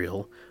believe he is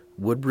real,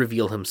 would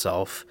reveal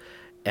himself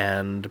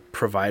and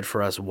provide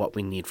for us what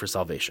we need for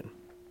salvation.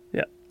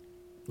 Yeah.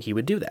 he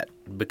would do that,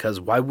 because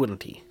why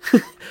wouldn't he?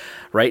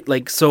 Right?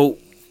 Like, so,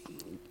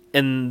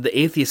 and the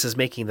atheist is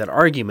making that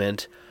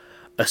argument,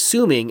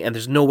 assuming, and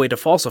there's no way to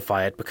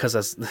falsify it, because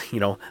as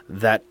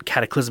that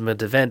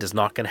cataclysmic event is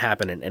not going to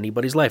happen in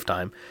anybody's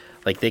lifetime.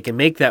 Like, they can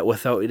make that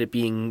without it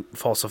being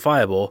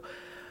falsifiable.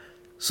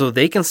 So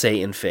they can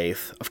say in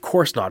faith, of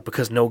course not,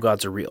 because no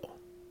gods are real.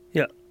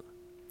 Yeah.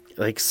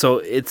 Like, so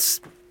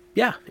it's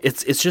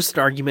just an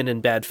argument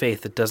in bad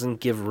faith that doesn't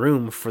give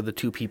room for the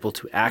two people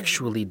to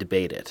actually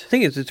debate it. The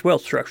thing is, it's well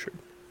structured.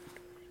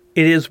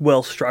 It is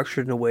well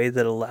structured in a way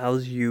that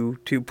allows you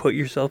to put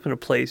yourself in a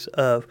place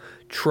of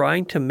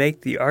trying to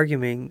make the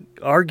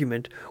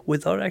argument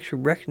without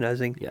actually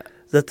recognizing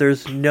that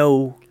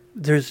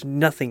there's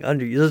nothing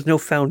under you. There's no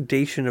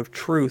foundation of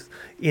truth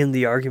in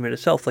the argument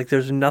itself. Like,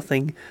 there's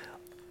nothing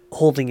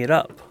holding it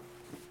up.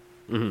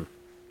 Mm-hmm.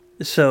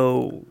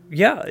 So,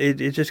 yeah,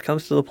 it just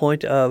comes to the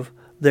point of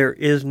there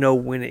is no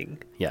winning.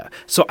 Yeah.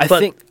 So I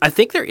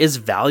think there is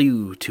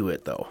value to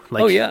it, though.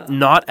 Like,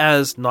 not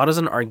as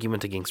an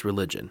argument against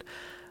religion.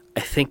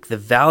 I think the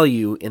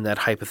value in that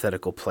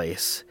hypothetical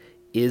place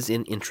is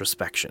in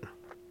introspection.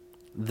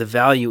 The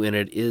value in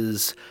it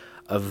is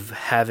of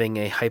having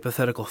a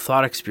hypothetical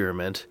thought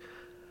experiment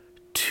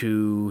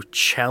to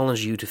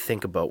challenge you to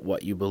think about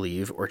what you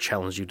believe, or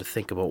challenge you to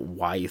think about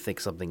why you think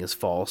something is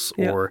false,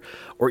 or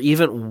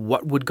even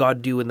what would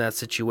God do in that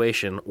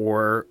situation,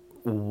 or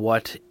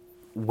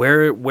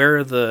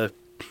where the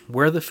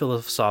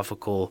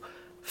philosophical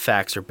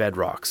facts or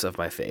bedrocks of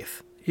my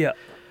faith. Yeah.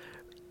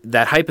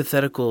 That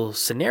hypothetical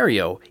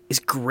scenario is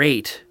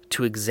great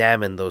to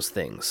examine those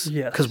things.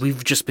 Yes. Because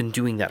we've just been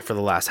doing that for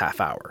the last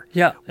half hour.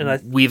 Yeah.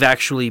 And we've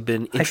actually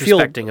been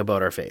introspecting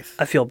about our faith.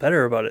 I feel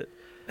better about it.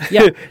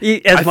 Yeah.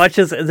 As much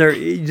as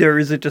there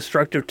is a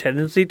destructive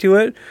tendency to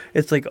it,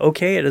 it's like,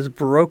 okay, it has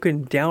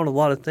broken down a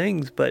lot of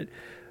things, but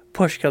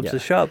push comes to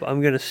shove,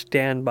 I'm going to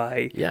stand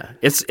by. Yeah.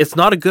 It's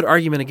not a good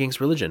argument against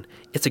religion.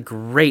 It's a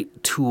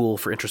great tool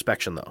for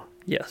introspection, though.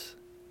 Yes.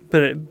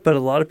 But a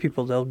lot of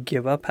people, they'll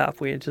give up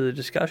halfway into the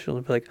discussion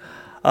and be like,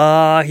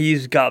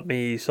 he's got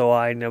me, so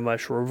I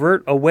must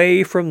revert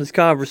away from this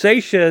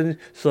conversation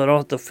so I don't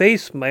have to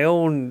face my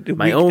own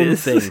weakness. Own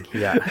thing.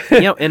 Yeah.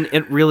 And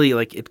it really,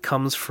 like, it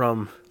comes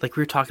from, like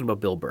we were talking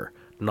about Bill Burr,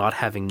 not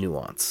having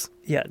nuance.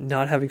 Yeah,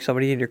 not having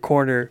somebody in your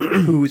corner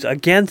who's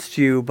against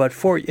you, but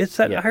for you. It's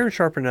that iron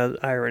sharpening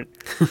iron.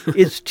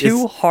 It's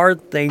two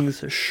hard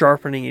things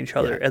sharpening each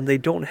other, and they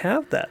don't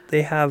have that.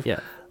 They have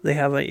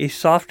a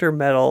softer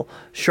metal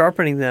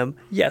sharpening them.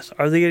 Yes,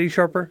 are they getting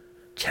sharper?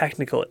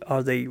 Technically.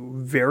 Are they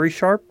very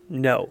sharp?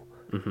 No.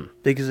 Mm-hmm.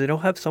 Because they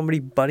don't have somebody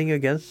butting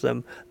against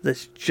them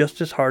that's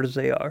just as hard as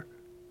they are.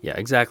 Yeah,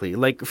 exactly.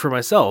 Like, for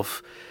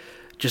myself,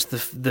 just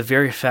the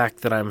very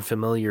fact that I'm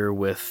familiar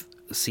with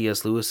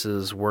C.S.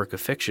 Lewis's work of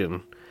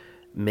fiction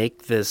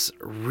make this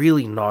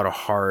really not a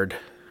hard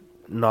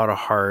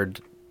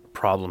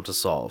problem to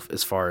solve,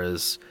 as far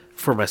as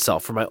for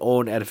myself, for my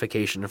own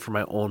edification and for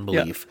my own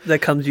belief. Yeah,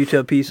 that comes you to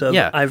a piece of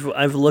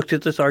I've looked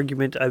at this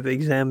argument, I've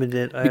examined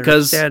it, I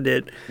understand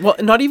it. Well,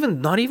 not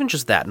even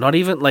just that, not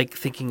even like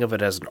thinking of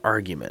it as an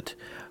argument,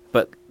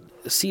 but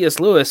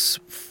C.S. Lewis,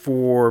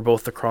 for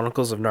both the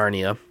Chronicles of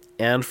Narnia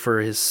and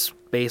for his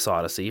Space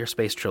Odyssey or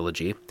Space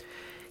Trilogy,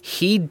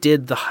 he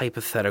did the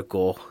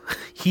hypothetical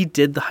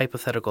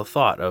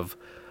thought of,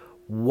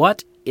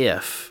 what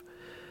if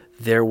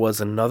there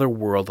was another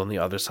world on the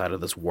other side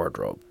of this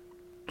wardrobe?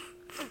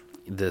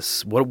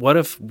 What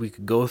if we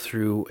could go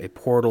through a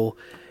portal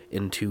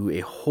into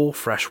a whole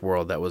fresh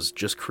world that was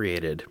just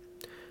created,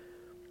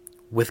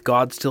 with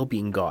God still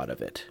being God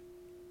of it,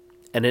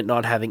 and it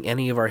not having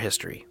any of our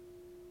history?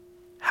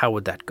 How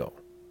would that go?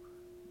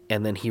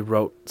 And then he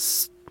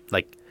wrote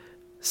like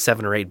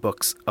 7 or 8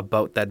 books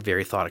about that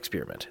very thought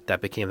experiment.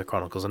 That became the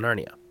Chronicles of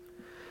Narnia.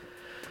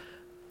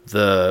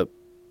 The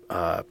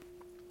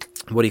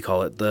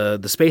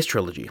the Space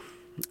Trilogy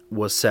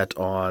was set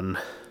on,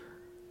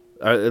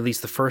 at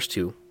least the first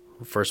two.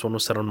 The first one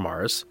was set on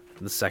Mars.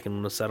 The second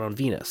one was set on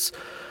Venus,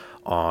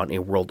 on a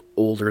world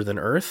older than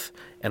Earth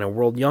and a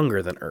world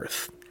younger than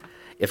Earth.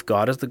 If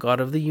God is the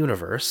God of the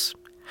universe,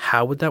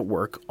 how would that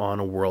work on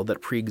a world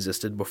that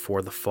pre-existed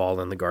before the fall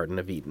in the Garden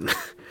of Eden?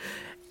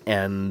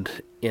 And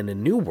in a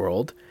new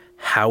world,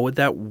 how would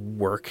that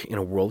work in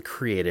a world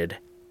created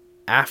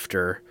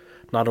after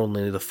not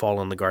only the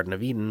fall in the Garden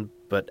of Eden,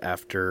 but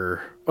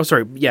after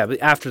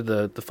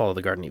the fall of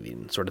the Garden of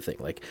Eden, sort of thing.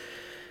 Like,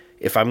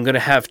 if I'm going to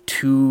have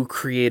two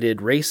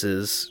created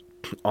races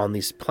on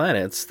these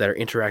planets that are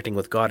interacting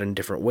with God in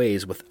different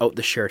ways without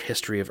the shared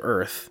history of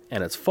Earth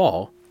and its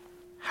fall,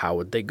 how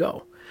would they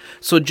go?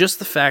 So just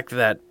the fact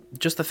that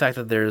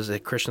there's a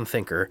Christian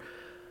thinker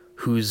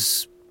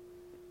who's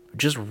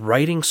just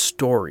writing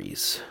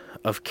stories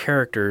of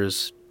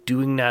characters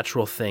doing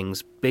natural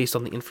things based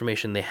on the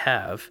information they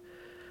have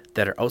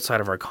that are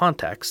outside of our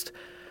context,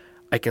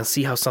 I can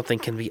see how something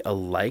can be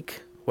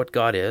alike what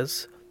God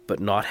is, but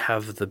not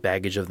have the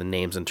baggage of the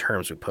names and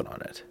terms we put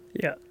on it.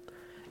 Yeah.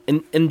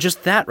 And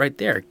just that right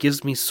there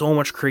gives me so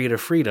much creative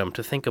freedom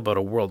to think about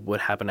a world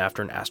what happened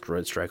after an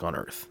asteroid strike on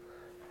Earth.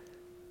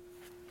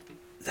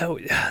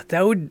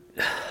 that would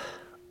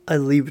I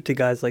leave it to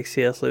guys like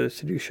C.S. Lewis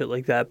to do shit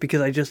like that,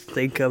 because I just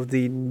think of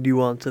the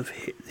nuance of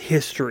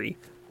history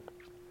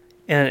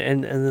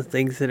and the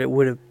things that it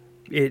would have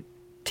it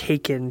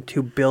taken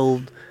to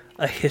build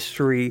a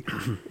history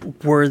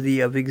worthy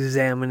of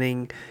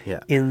examining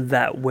in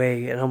that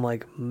way. And I'm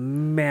like,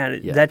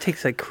 man, that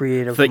takes a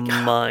creative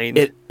mind.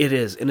 It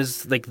is. And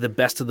it's like the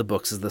best of the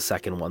books is the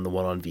second one, the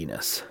one on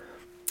Venus,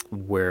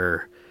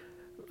 where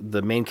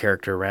the main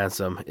character,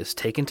 Ransom, is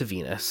taken to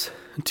Venus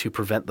to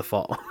prevent the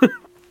fall.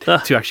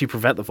 To actually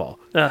prevent the fall.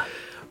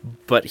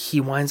 But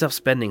he winds up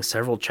spending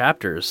several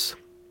chapters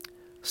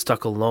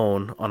stuck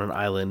alone on an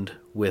island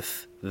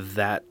with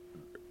that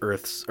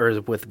Earth's,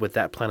 or with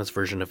that planet's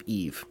version of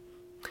Eve,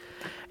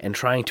 and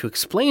trying to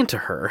explain to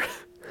her,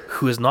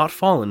 who is not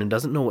fallen and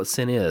doesn't know what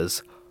sin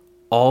is,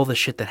 all the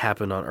shit that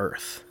happened on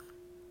Earth.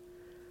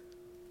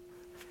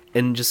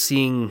 And just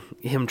seeing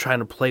him trying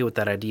to play with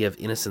that idea of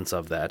innocence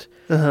of that,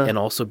 and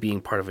also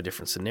being part of a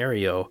different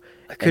scenario.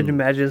 I couldn't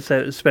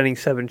imagine spending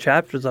 7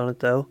 chapters on it,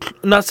 though.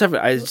 Not 7,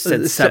 I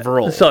said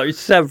several. Sorry,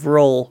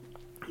 several.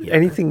 Yeah.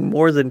 Anything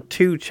more than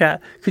 2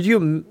 Could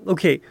you...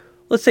 Okay,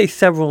 let's say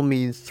several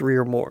means 3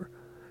 or more.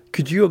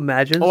 Could you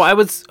imagine? Oh, I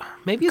would...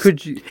 Maybe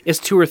it's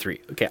 2 or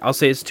 3. Okay, I'll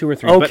say it's 2 or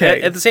 3. Okay.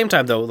 But at the same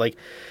time, though, like...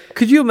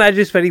 Could you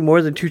imagine spending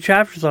more than 2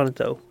 chapters on it,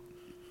 though?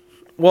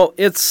 Well,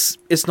 it's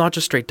not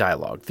just straight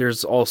dialogue.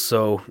 There's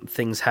also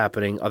things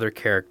happening, other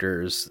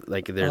characters.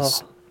 Like,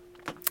 there's...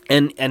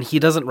 And he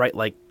doesn't write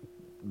like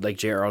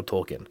J.R.R.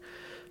 Tolkien.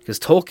 Because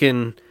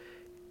Tolkien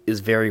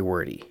is very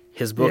wordy.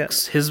 His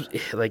books...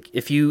 Like,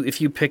 if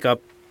you pick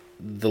up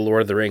The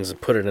Lord of the Rings and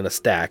put it in a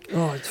stack...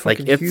 Oh, it's like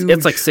fucking huge.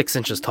 It's like 6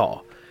 inches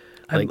tall.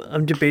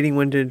 I'm debating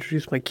when to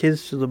introduce my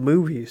kids to the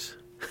movies.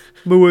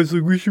 My wife's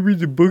like, we should read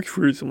the books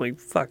first. I'm like,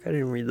 fuck, I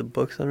didn't read the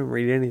books. I didn't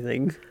read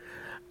anything.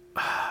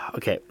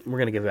 Okay, we're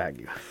going to get back.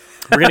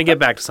 We're going to get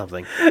back to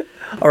something.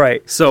 All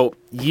right. So,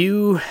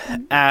 you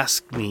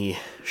asked me,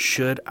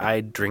 should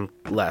I drink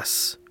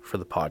less for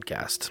the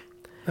podcast?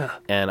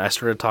 And I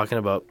started talking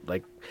about,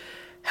 like,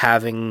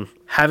 having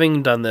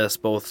done this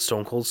both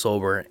stone cold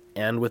sober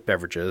and with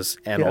beverages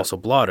and also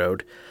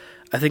blottoed,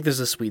 I think there's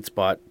a sweet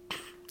spot.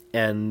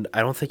 And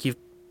I don't think you've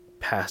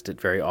passed it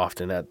very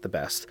often at the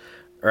best,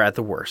 or at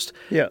the worst.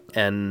 Yeah.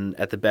 And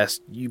at the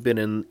best, you've been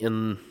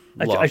in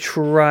I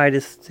try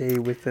to stay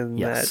within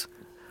that.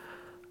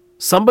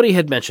 Somebody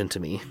had mentioned to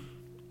me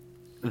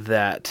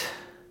that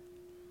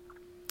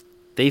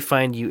they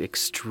find you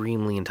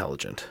extremely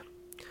intelligent.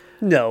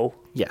 No.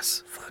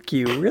 Yes. Fuck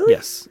you, really?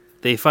 Yes.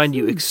 They find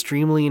you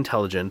extremely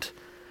intelligent.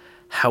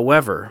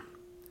 However,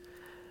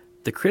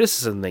 the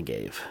criticism they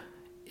gave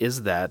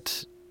is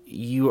that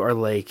you're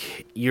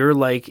like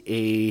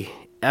a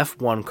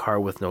F1 car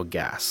with no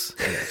gas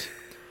in it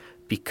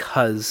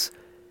because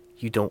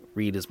you don't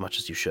read as much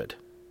as you should.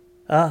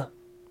 I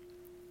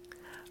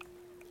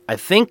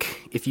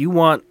think if you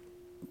want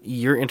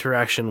your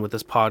interaction with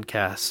this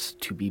podcast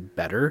to be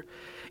better,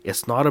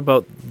 it's not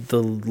about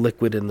the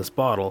liquid in this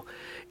bottle.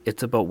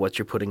 It's about what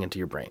you're putting into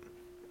your brain.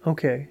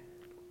 Okay.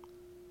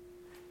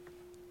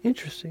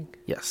 Interesting.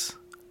 Yes.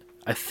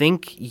 I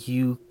think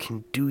you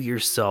can do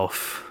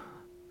yourself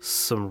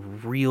some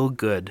real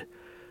good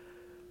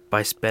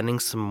by spending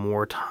some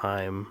more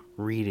time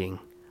reading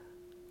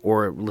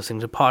or listening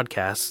to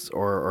podcasts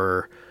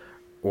or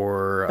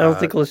I don't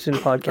think listening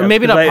to podcasts. Or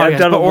maybe not podcasts. I've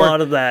done a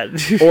lot of that.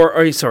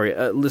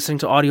 Listening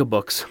to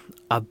audiobooks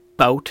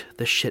about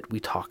the shit we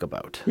talk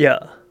about.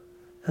 Yeah.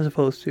 As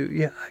opposed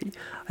to,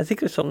 I think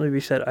there's something to be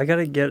said. I got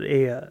to get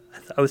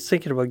I was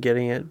thinking about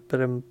getting it,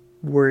 but I'm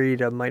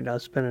worried I might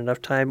not spend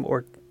enough time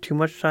or too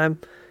much time,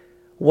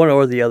 one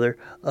or the other,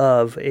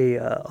 of a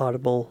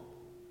Audible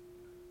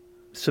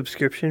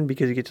subscription,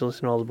 because you get to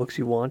listen to all the books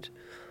you want.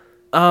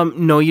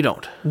 No, you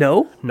don't.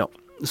 No? No.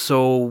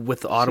 So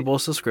with the Audible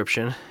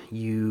subscription,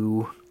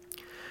 you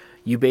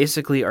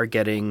basically are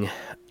getting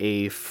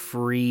a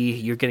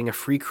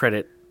free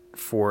credit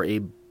for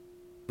a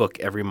book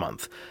every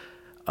month.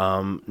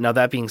 Now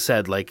that being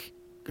said, like,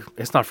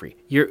 it's not free.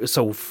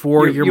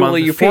 For your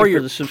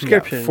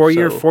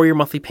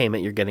monthly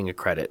payment, you're getting a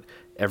credit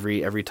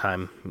every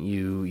time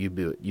you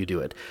do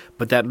it.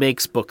 But that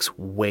makes books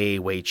way,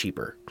 way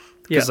cheaper.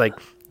 Because like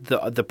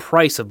the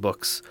price of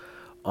books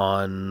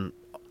on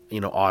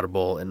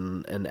Audible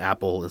and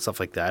Apple and stuff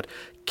like that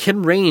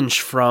can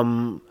range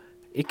from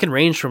like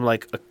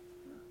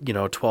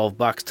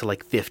 $12 to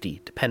like $50,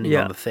 depending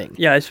on the thing.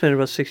 Yeah, I spent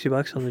about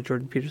 $60 on the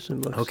Jordan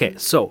Peterson books. Okay,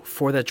 so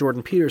for that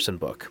Jordan Peterson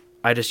book,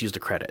 I just used a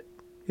credit.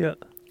 Yeah.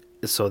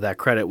 So that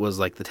credit was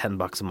like the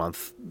 $10 a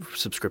month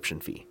subscription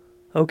fee.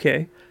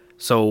 Okay.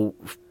 So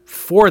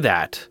for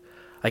that,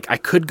 like, I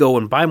could go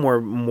and buy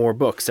more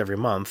books every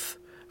month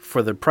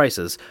for the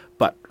prices,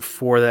 but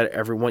for that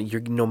everyone,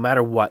 no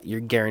matter what,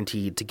 you're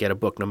guaranteed to get a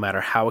book, no matter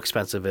how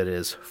expensive it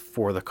is,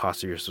 for the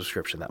cost of your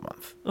subscription that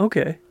month.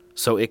 Okay.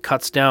 So it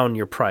cuts down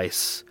your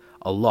price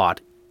a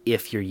lot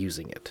if you're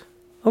using it.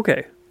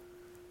 Okay.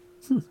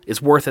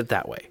 It's worth it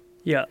that way.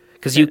 Yeah.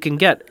 Because you can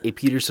get a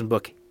Peterson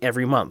book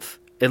every month,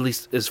 at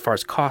least as far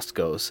as cost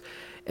goes,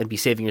 and be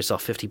saving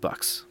yourself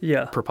 $50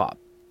 Yeah. per pop.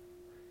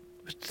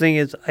 The thing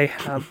is, I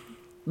have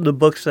the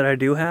books that I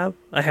do have,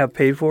 I have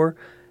paid for,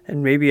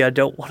 and maybe I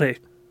don't want to.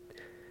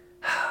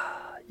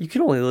 You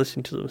can only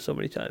listen to them so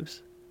many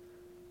times.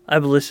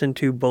 I've listened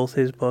to both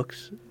his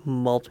books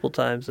multiple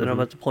times, and I'm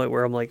at the point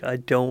where I'm like, I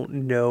don't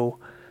know.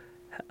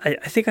 I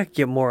think I could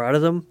get more out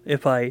of them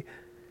if I.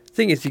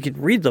 Thing is, you can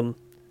read them,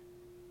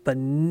 but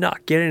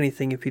not get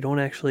anything if you don't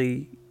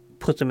actually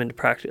put them into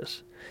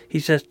practice. He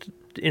says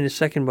in his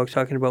second book,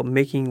 talking about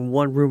making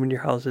one room in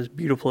your house as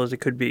beautiful as it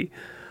could be.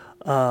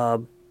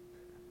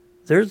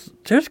 There's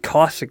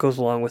cost that goes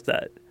along with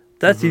that.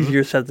 That's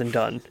easier said than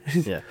done.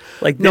 Yeah.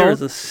 Like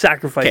there's a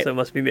sacrifice that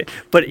must be made.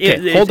 But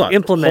hold on.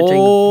 Implementing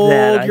Hold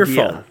that your idea.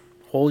 phone.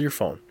 Hold your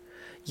phone.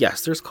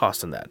 Yes, there's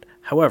cost in that.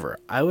 However,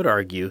 I would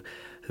argue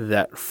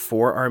that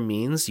for our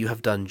means, you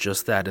have done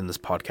just that in this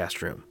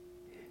podcast room.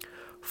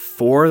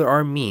 For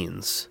our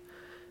means,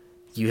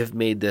 you have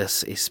made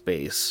this a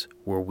space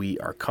where we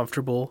are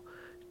comfortable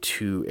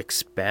to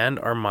expand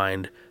our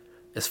mind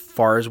as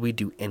far as we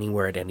do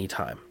anywhere at any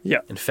time. Yeah.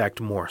 In fact,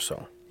 more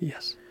so.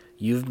 Yes.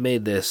 You've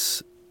made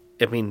this,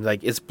 I mean,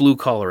 like, it's blue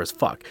collar as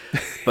fuck,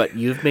 but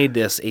you've made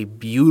this a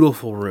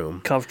beautiful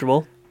room.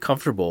 Comfortable,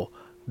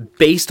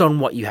 based on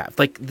what you have.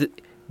 Like,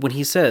 when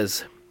he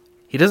says,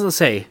 he doesn't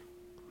say,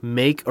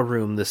 make a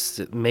room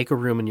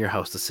in your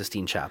house the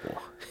Sistine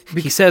Chapel.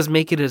 He says,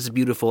 make it as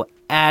beautiful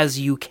as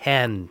you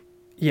can.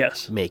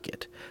 Yes. Make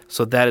it.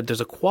 So that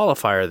there's a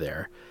qualifier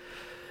there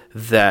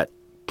that...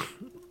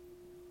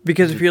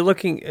 Because if you're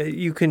looking,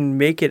 you can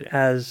make it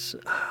as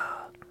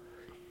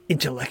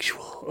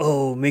intellectual.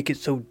 Oh, make it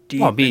so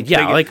deep. Well, you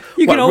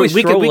can always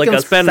we throw can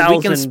spend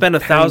 $1,000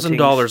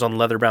 $1,000 on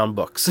leather-bound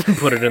books and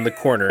put it in the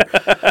corner,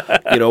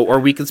 or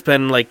we could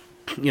spend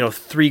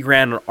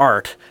 $3,000 on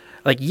art.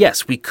 Like,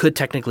 yes, we could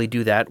technically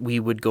do that. We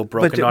would go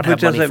broke and not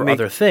have money for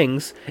other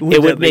things.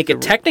 It would make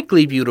it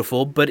technically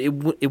beautiful, but it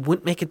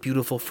wouldn't make it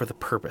beautiful for the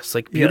purpose.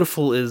 Like,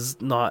 beautiful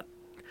is not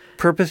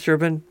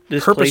purpose-driven.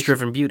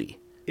 Purpose-driven beauty.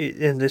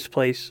 In this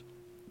place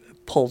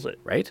pulls it.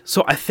 Right?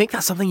 So I think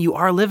that's something you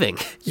are living.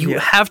 You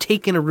have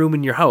taken a room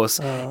in your house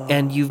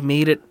and you've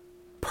made it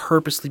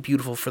purposely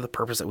beautiful for the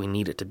purpose that we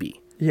need it to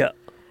be. Yeah.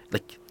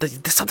 Like,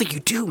 that's something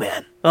you do,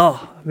 man.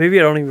 Oh, maybe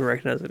I don't even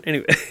recognize it.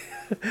 Anyway.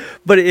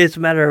 But it's a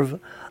matter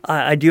of,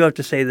 I do have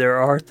to say there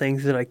are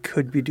things that I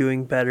could be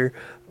doing better,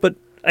 but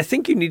I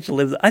think you need to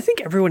live, I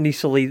think everyone needs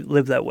to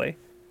live that way.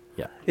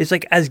 Yeah. It's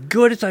like, as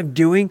good as I'm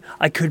doing,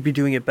 I could be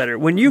doing it better.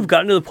 When you've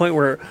gotten to the point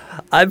where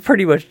I've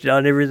pretty much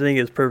done everything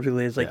as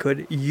perfectly as I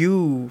could,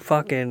 you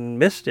fucking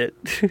missed it.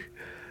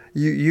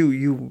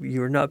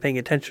 You're not paying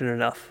attention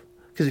enough.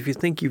 Because if you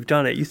think you've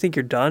done it, you think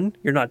you're done,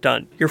 you're not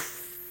done.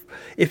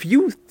 If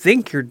you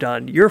think you're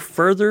done, you're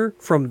further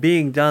from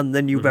being done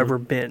than you've ever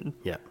been.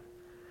 Yeah.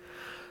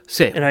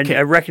 And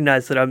I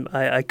recognize that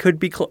I could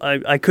be,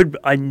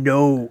 I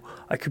know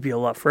I could be a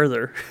lot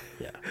further.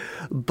 Yeah.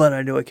 But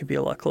I know it could be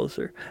a lot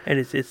closer. And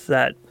it's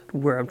that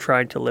where I'm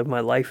trying to live my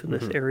life in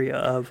this area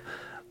of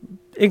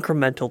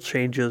incremental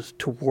changes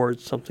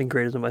towards something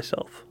greater than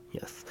myself.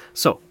 Yes.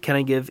 So, can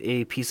I give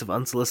a piece of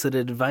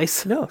unsolicited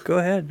advice? No, go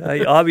ahead.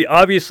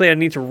 Obviously, I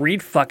need to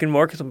read fucking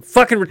more because I'm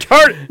fucking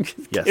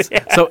retarded. Yes.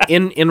 So,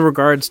 in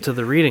regards to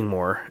the reading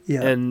more,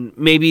 and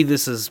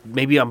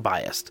maybe I'm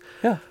biased.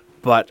 Yeah.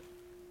 But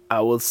I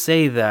will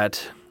say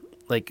that,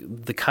 like,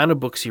 the kind of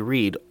books you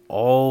read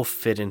all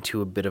fit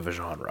into a bit of a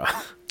genre.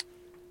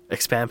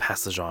 Expand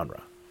past the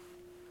genre.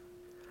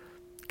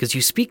 Because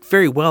you speak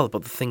very well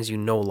about the things you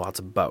know lots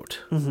about.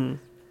 Mm-hmm.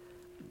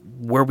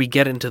 Where we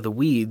get into the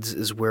weeds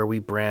is where we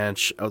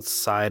branch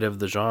outside of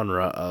the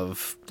genre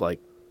of, like,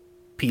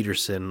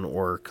 Peterson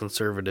or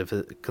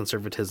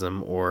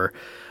conservatism or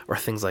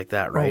things like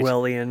that, right?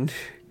 Orwellian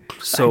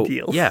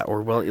ideals. Yeah,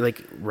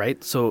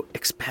 right? So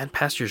expand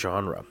past your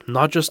genre.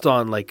 Not just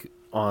on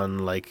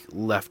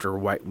left or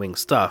right wing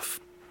stuff,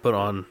 but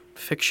on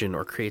fiction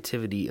or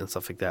creativity and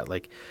stuff like that.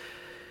 Like,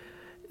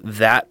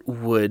 I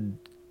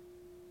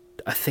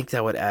think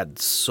that would add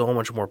so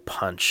much more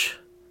punch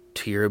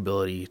to your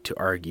ability to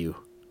argue.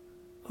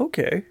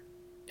 Okay.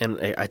 And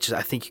I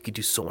think you could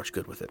do so much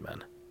good with it,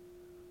 man.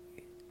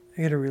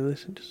 I gotta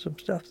re-listen to some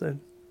stuff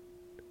then.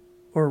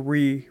 Or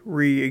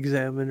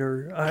re-examine,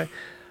 or I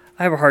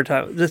have a hard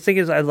time. The thing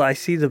is, I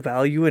see the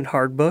value in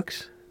hard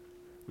books,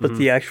 but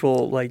the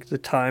actual, like, the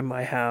time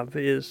I have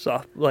is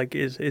soft, like,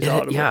 is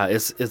Audible. Yeah,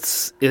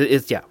 it's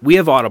we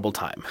have Audible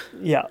time.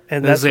 Yeah,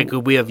 and that's like,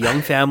 we have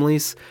young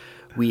families.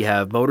 We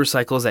have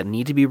motorcycles that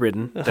need to be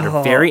ridden that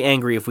are very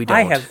angry if we don't.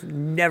 I have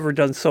never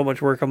done so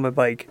much work on my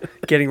bike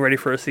getting ready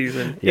for a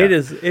season. Yeah. It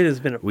has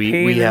been a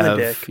pain in the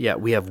dick. Yeah,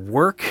 we have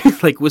work.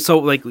 Like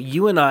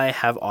you and I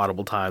have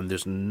Audible time.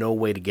 There's no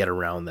way to get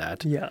around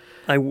that. Yeah.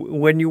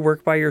 When you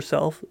work by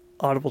yourself,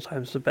 Audible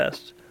time's the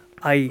best.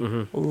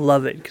 I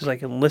love it because I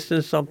can listen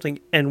to something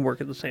and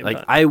work at the same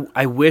time.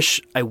 I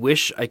wish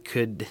I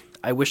could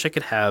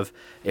have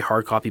a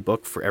hard copy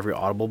book for every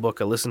Audible book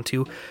I listen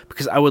to,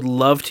 because I would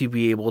love to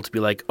be able to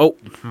be like, oh,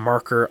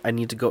 marker, I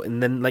need to go,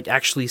 and then, like,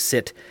 actually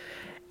sit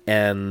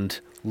and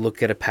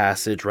look at a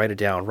passage, write it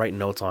down, write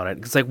notes on it.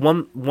 Because like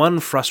one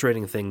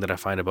frustrating thing that I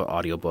find about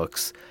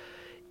audiobooks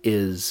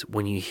is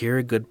when you hear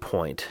a good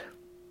point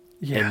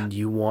and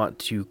you want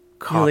to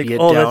copy it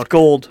down. That's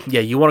gold.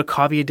 Yeah, you want to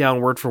copy it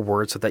down word for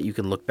word so that you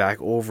can look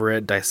back over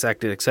it,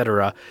 dissect it,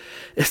 etc.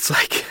 It's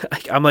like,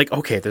 I'm like,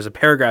 okay, there's a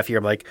paragraph here.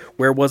 I'm like,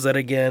 where was that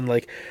again?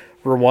 Like,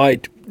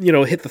 rewind,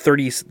 hit the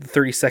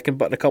 30 second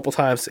button a couple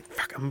times. Like,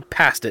 fuck, I'm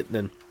past it. And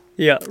then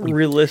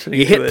re-listening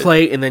you to hit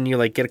play, and then you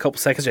like get a couple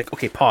seconds. You're like,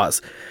 okay,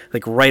 pause.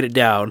 Like, write it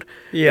down.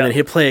 Yeah. And then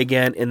hit play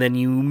again, and then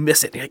you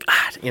miss it. And you're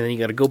like, and then you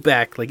got to go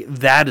back. Like,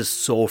 that is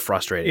so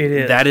frustrating. It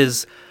is. That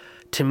is,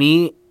 to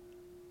me,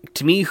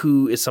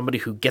 who is somebody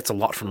who gets a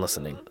lot from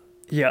listening.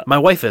 Yeah. My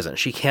wife isn't.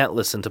 She can't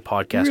listen to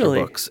podcasts Really?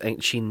 or books,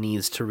 and she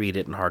needs to read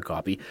it in hard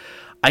copy.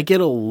 I get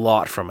a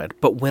lot from it,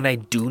 but when I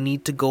do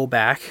need to go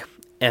back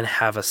and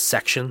have a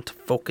section to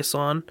focus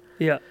on,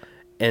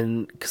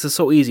 and because it's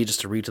so easy just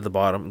to read to the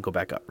bottom and go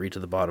back up, read to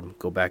the bottom,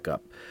 go back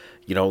up,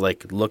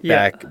 like look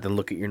back, then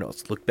look at your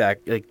notes, look back.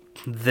 Like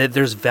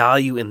there's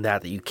value in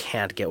that you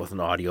can't get with an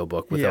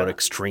audiobook without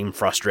extreme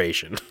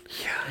frustration.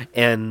 Yeah.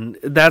 And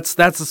that's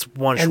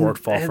one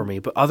shortfall for me.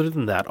 But other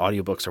than that,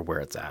 audiobooks are where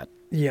it's at.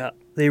 Yeah.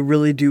 They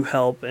really do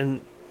help. And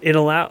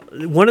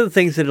one of the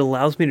things that it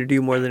allows me to do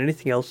more than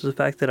anything else is the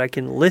fact that I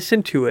can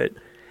listen to it.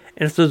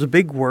 And if there's a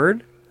big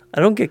word,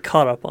 I don't get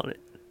caught up on it.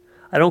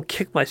 I don't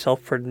kick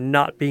myself for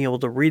not being able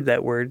to read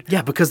that word.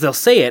 Yeah, because they'll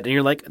say it, and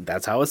you're like,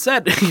 that's how it's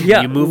said.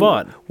 You move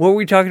on. What were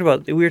we talking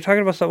about? We were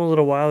talking about something a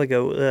little while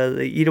ago,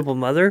 the eatable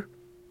mother.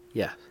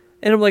 Yeah.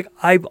 And I'm like,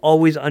 I've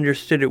always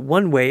understood it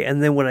one way,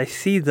 and then when I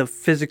see the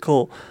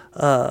physical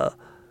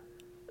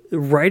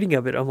writing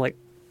of it, I'm like,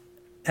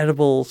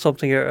 edible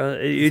something.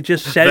 You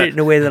just said it in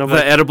a way that I'm the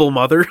like... The edible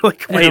mother?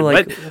 Like, wait, I'm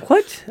like,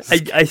 what?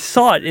 I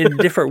saw it in a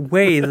different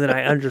way than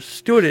I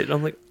understood it. And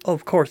I'm like, oh,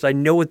 of course, I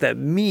know what that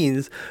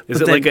means.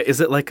 Is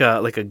it like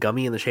a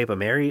gummy in the shape of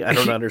Mary? I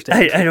don't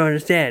understand. I don't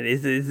understand.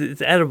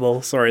 It's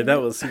edible. Sorry,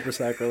 that was super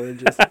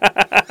sacrilegious.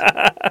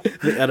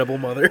 The edible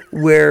mother.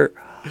 Where,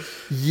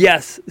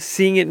 yes,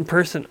 seeing it in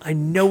person, I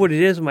know what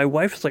it is. And my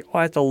wife is like, oh,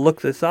 I have to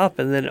look this up.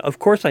 And then, of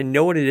course, I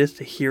know what it is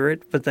to hear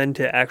it, but then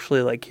to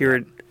actually like hear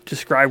it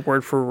described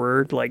word for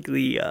word, like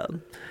the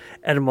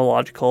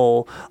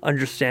etymological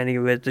understanding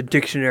of it, the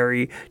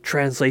dictionary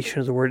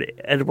translation of the word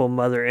edible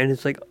mother, and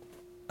it's like,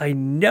 I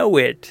know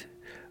it,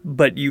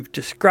 but you've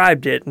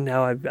described it, and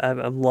now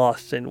I'm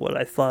lost in what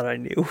I thought I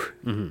knew.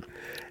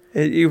 Mm-hmm.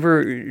 You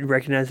ever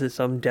recognize that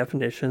some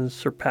definitions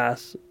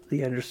surpass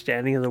the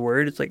understanding of the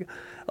word? It's like,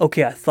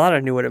 okay, I thought I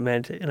knew what it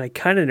meant, and I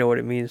kind of know what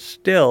it means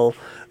still,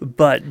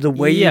 but the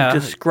way you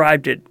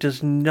described it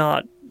does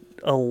not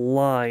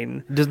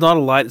align. It does not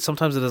align.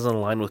 Sometimes it doesn't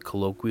align with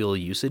colloquial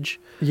usage.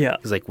 Yeah.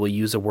 It's like we'll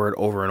use a word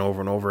over and over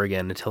and over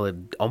again until it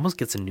almost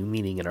gets a new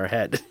meaning in our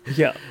head.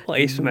 Yeah. Well,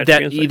 asymmetry.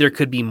 That either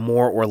could be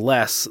more or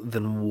less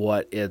than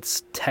what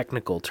its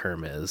technical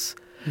term is.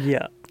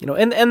 Yeah.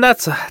 And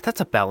that's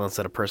a balance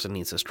that a person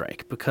needs to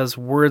strike, because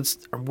words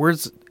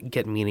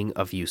get meaning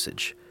of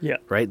usage. Yeah.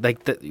 Right?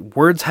 Like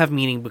words have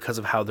meaning because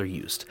of how they're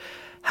used.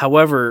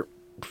 However,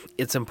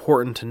 it's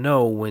important to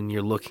know when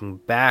you're looking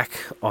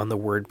back on the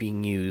word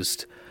being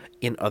used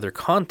in other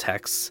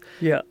contexts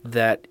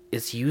that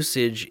its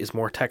usage is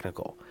more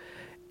technical.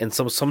 And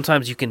so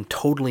sometimes you can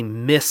totally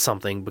miss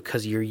something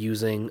because you're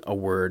using a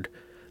word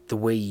the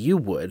way you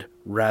would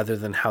rather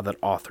than how that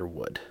author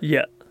would.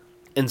 Yeah.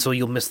 And so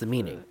you'll miss the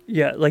meaning.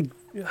 Yeah, like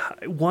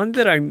one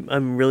that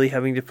I'm really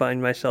having to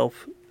find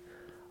myself,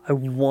 I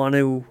want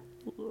to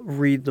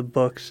read the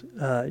books.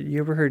 You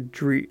ever heard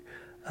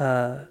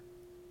Draconianism?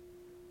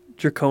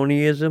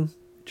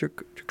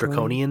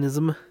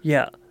 Draconianism?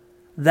 Yeah.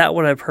 That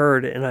one I've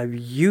heard, and I've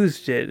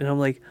used it, and I'm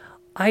like,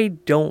 I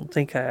don't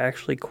think I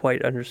actually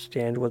quite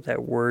understand what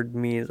that word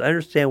means. I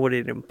understand what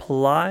it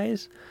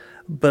implies,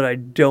 but I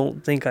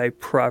don't think I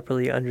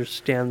properly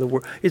understand the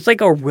word. It's like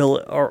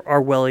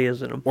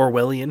Orwellianism.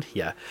 Orwellian,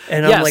 yeah.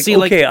 And I'm like,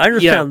 okay, I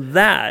understand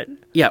that.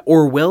 Yeah,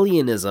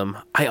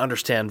 Orwellianism, I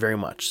understand very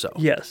much so.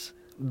 Yes.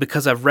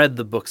 Because I've read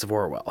the books of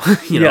Orwell,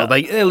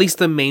 like at least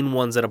the main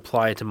ones that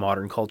apply to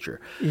modern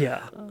culture.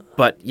 Yeah.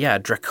 But yeah,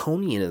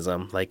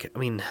 draconianism, like, I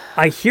mean,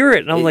 I hear it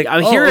and I'm like,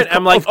 I hear it.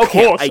 I'm like,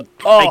 okay,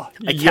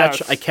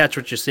 I catch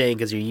what you're saying,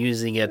 because you're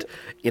using it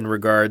in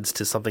regards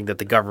to something that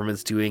the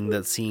government's doing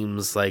that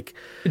seems like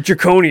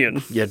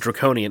draconian. Yeah,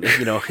 draconian.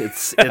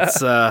 It's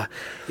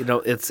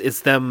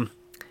them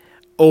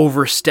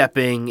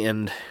overstepping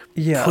and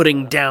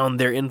putting down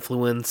their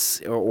influence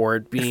or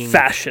being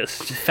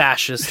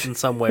fascist in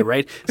some way,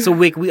 right? So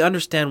we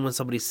understand when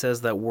somebody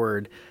says that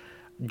word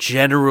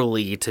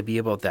generally to be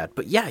about that.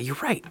 But yeah, you're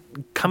right.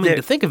 Coming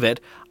to think of it,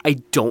 I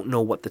don't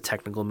know what the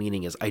technical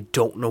meaning is. I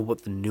don't know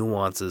what the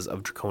nuances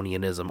of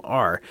draconianism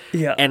are.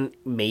 Yeah. And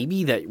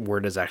maybe that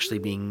word is actually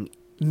being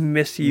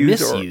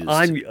misused.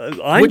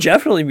 I'm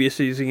definitely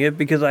misusing it,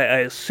 because I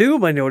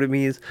assume I know what it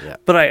means,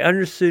 but I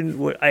assume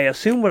what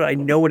I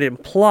know what it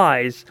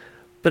implies.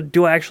 But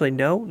do I actually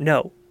know?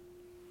 No.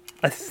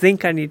 I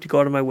think I need to go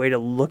out of my way to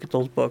look at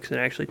those books and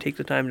actually take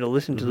the time to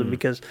listen to them,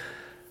 because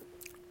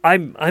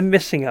I'm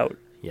missing out.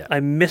 Yeah.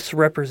 I'm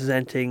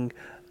misrepresenting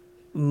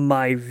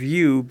my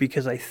view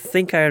because I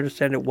think I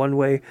understand it one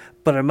way,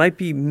 but I might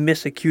be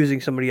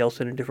misaccusing somebody else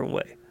in a different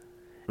way.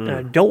 And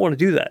I don't want to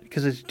do that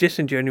because it's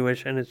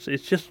disingenuous and it's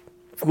just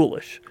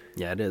foolish.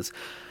 Yeah, it is.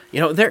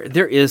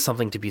 There is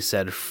something to be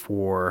said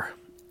for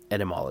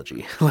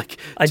etymology.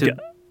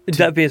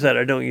 That being said,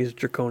 I don't use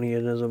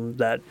draconianism.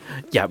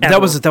 Yeah, but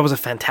that was a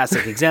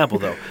fantastic example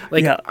though.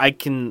 Yeah. I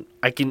can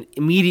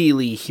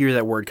immediately hear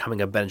that word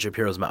coming out of Ben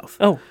Shapiro's mouth.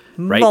 Oh,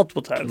 right?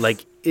 multiple times.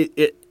 Like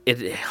it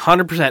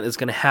 100% is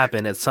going to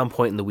happen at some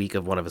point in the week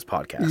of one of his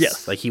podcasts.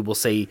 Yes. Like he will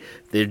say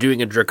they're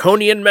doing a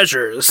draconian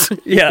measures.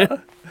 Yeah.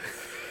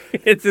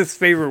 It's his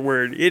favorite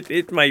word.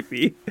 It might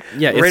be.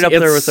 Yeah, right up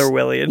there with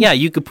Orwellian. Yeah,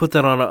 you could put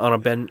that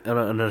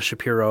on a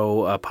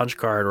Shapiro punch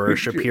card or a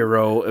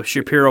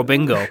Shapiro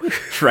bingo,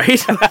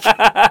 right?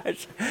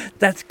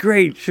 That's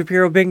great.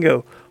 Shapiro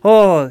bingo.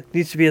 Oh, it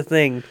needs to be a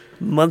thing.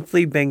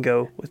 Monthly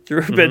bingo with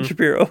Ben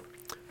Shapiro.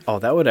 Oh,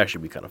 that would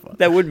actually be kind of fun.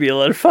 That would be a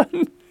lot of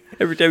fun.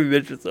 Every time we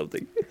mention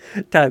something.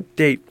 Time,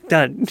 date,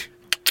 done.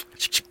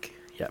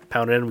 Yeah,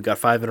 pound it in. We got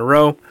 5 in a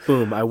row.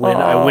 Boom! I win.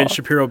 I win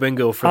Shapiro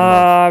bingo for the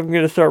month. I'm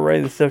gonna start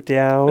writing this stuff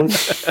down.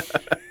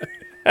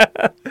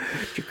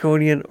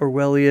 Draconian,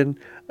 Orwellian.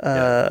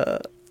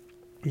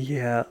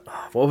 Yeah.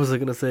 What was I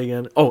gonna say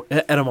again? Oh,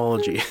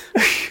 etymology.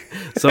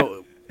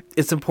 So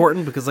it's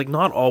important because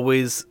not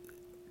always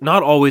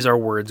are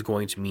words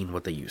going to mean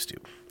what they used to.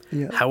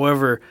 Yeah.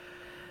 However,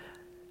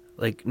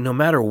 no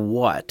matter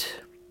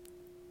what,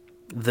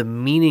 the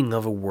meaning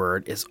of a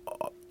word it's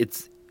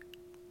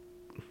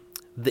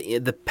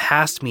the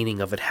past meaning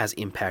of it has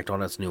impact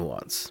on its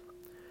nuance,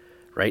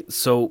 right?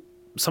 So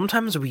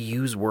sometimes we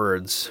use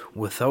words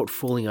without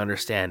fully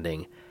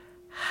understanding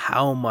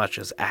how much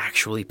is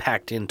actually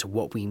packed into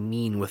what we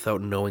mean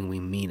without knowing we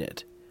mean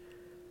it,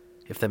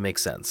 if that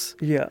makes sense.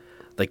 Yeah.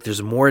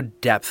 There's more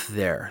depth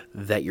there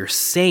that you're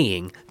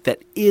saying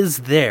that is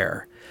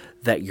there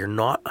that you're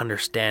not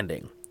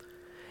understanding.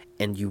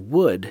 And you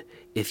would,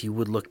 if you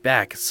would look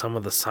back at some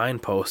of the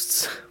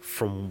signposts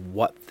from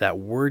what that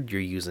word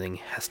you're using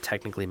has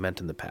technically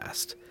meant in the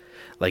past.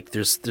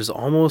 There's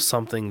almost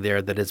something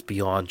there that is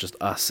beyond just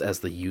us as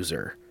the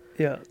user.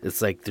 Yeah. It's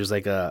there's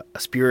a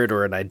spirit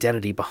or an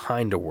identity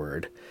behind a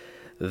word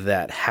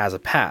that has a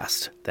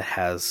past, that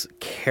has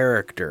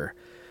character,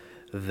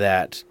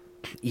 that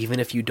even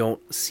if you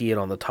don't see it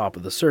on the top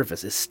of the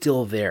surface, is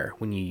still there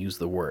when you use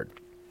the word.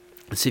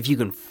 So if you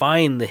can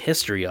find the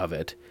history of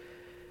it,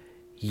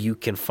 you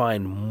can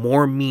find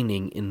more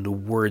meaning in the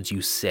words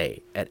you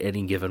say at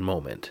any given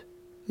moment.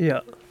 Yeah.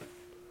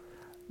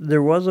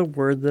 There was a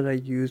word that I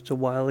used a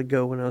while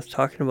ago when I was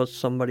talking about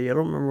somebody. I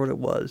don't remember what it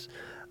was.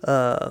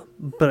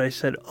 But I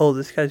said, oh,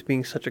 this guy's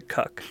being such a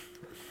cuck.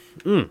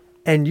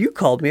 And you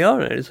called me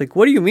out on it. It's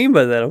what do you mean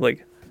by that? I'm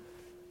like,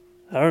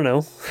 I don't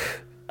know.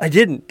 I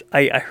didn't.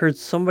 I heard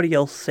somebody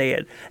else say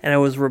it. And I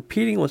was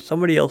repeating what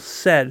somebody else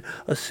said,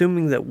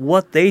 assuming that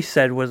what they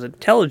said was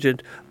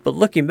intelligent. But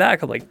looking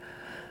back, I'm like,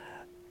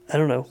 I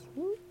don't know.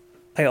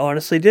 I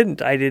honestly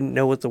didn't. I didn't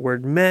know what the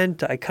word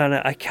meant. I kind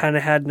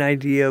of had an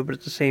idea, but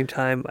at the same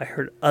time, I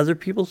heard other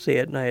people say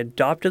it, and I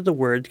adopted the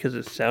word because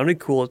it sounded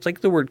cool. It's like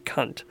the word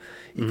cunt.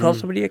 You call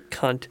somebody a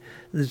cunt,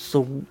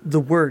 the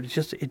word,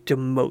 it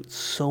demotes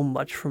so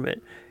much from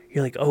it.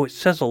 You're like, oh, it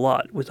says a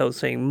lot without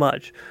saying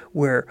much.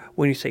 Where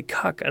when you say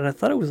cuck, and I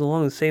thought it was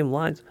along the same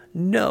lines.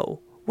 No.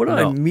 What do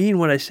I mean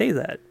when I say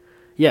that?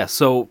 Yeah,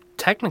 so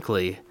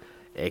technically,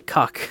 a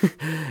cuck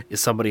is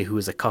somebody who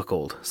is a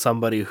cuckold,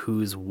 somebody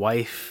whose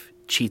wife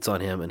cheats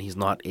on him and he's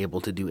not able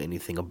to do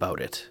anything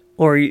about it.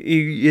 Or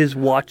he is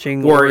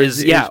watching, or is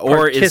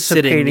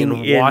sitting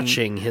and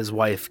watching his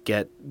wife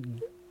get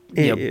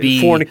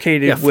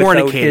fornicated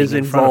without his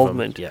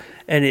involvement. Yeah.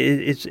 And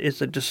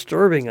it's a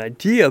disturbing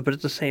idea, but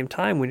at the same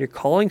time, when you're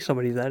calling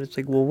somebody that, it's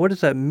well, what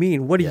does that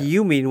mean? What do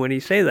you mean when you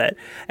say that?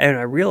 And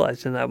I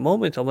realized in that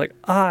moment, I'm like,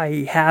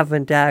 I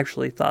haven't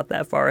actually thought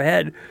that far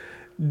ahead.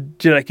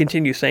 Did I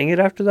continue saying it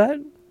after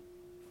that?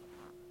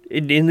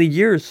 In the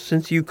years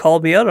since you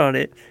called me out on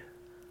it.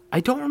 I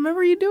don't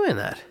remember you doing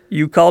that.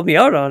 You called me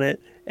out on it,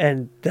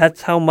 and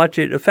that's how much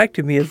it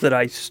affected me, is that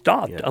I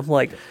stopped. Yeah. I'm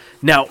like,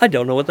 now I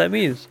don't know what that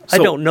means. So,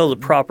 I don't know the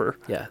proper.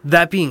 Yeah.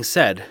 That being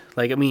said,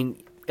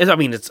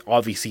 it's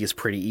obviously it's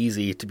pretty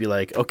easy to be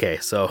like, okay,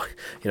 so,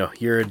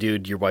 you're a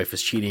dude, your wife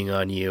is cheating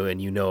on you,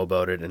 and you know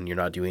about it, and you're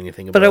not doing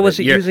anything about it. But I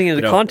wasn't using it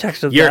in the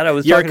context of that. I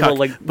was talking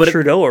about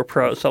Trudeau or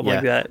something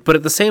like that. But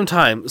at the same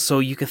time, so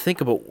you can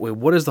think about,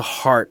 what does the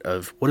heart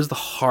of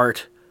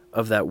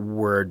that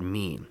word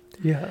mean?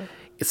 Yeah.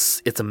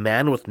 It's a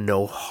man with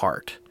no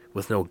heart,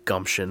 with no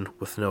gumption,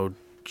 with no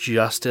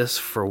justice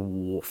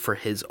for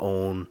his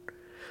own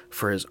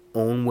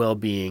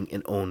well-being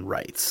and own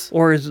rights.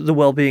 Or is the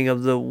well-being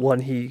of the one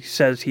he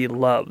says he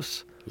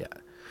loves. Yeah.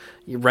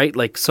 Right?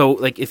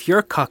 If you're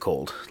a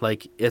cuckold,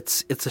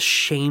 it's a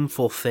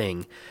shameful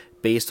thing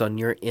based on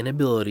your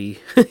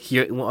inability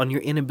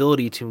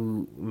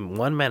to,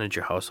 1, manage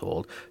your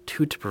household,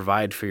 2, to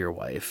provide for your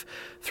wife,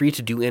 3,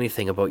 to do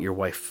anything about your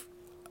wife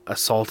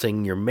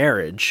assaulting your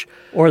marriage,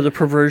 Or the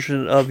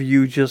perversion of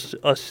you just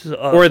or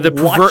the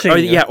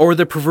watching. or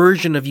the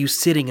perversion of you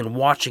sitting and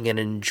watching and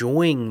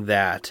enjoying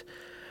that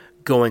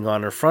going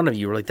on in front of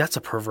you. Like, that's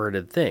a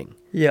perverted thing.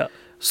 Yeah.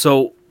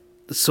 So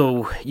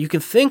you can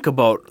think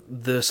about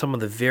some of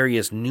the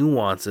various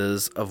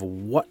nuances of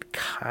what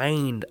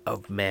kind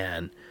of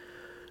man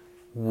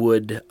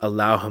would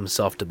allow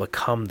himself to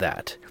become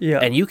that. Yeah.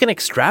 And you can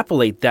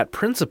extrapolate that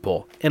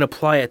principle and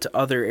apply it to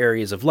other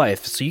areas of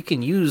life. So you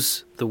can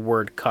use the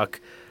word cuck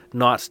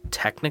not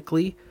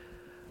technically,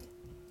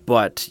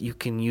 but you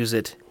can use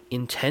it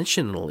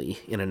intentionally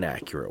in an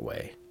accurate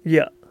way.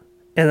 Yeah.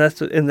 And I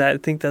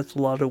think that's a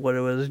lot of what I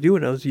was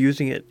doing. I was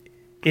using it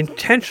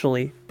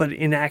intentionally, but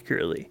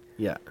inaccurately.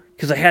 Yeah.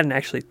 Because I hadn't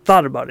actually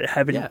thought about it.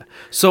 Yeah.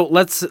 So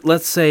let's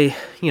say,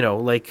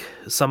 like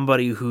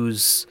somebody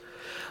who's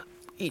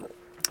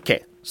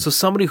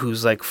somebody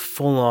who's like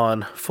full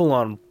on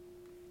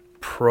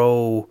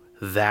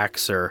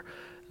pro-vaxxer,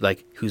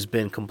 like who's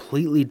been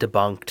completely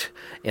debunked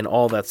and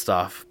all that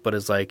stuff, but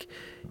is like,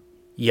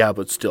 yeah,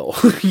 but still,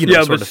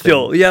 yeah, but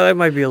still, thing. Yeah, that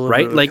might be a little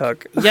bit of a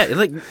cuck. Yeah,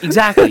 like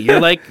exactly. You're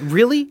like,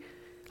 really?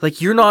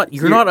 Like you're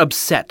not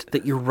upset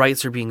that your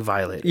rights are being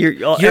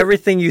violated.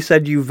 Everything you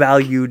said you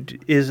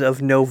valued is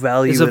of no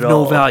value. Is of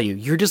no value.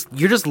 You're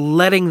just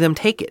letting them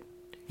take it.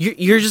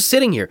 You're just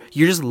sitting here.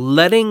 You're just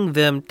letting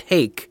them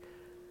take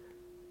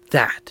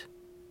that.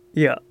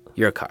 Yeah.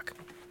 You're a cuck.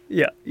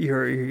 Yeah.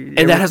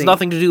 And that has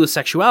nothing to do with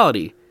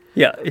sexuality.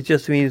 Yeah. It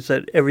just means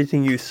that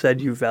everything you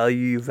said you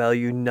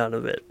value none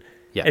of it.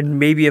 Yeah. And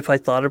maybe if I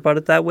thought about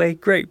it that way,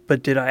 great.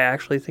 But did I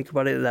actually think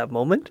about it at that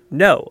moment?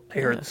 No. I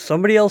heard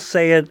somebody else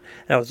say it,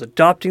 and I was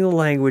adopting the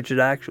language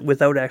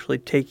without actually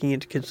taking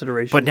into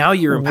consideration. But now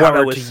you're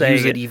empowered to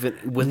use it even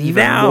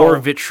more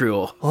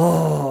vitriol,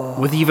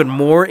 with even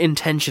more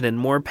intention and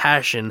more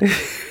passion.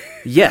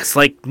 Yes,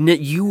 like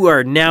you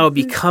are now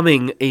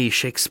becoming a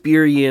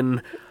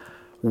Shakespearean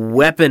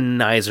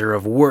weaponizer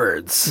of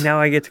words. Now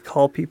I get to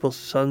call people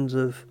sons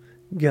of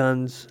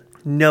guns,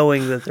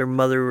 knowing that their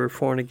mother were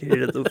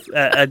fornicated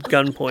at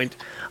gunpoint.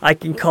 I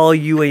can call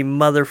you a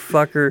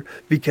motherfucker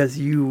because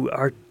you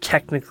are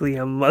technically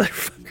a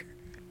motherfucker.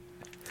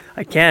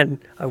 I can.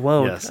 I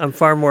won't. Yes. I'm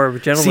far more of a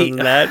gentleman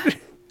than that.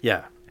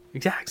 Yeah.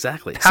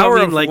 Exactly. Power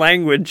of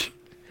language.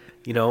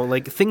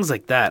 Like things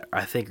like that,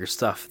 I think, are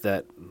stuff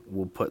that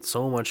will put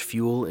so much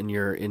fuel in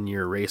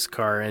your race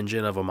car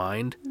engine of a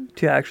mind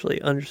to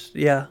actually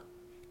understand. Yeah,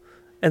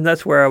 and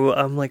that's where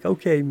I'm like,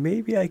 okay,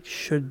 maybe I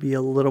should be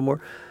a little more.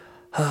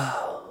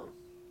 Yeah,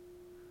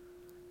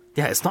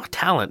 it's not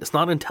talent, it's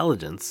not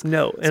intelligence.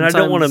 No, and I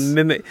don't want to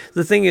mimic.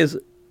 The thing is,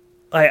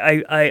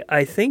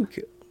 I think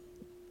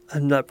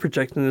I'm not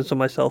projecting this on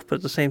myself, but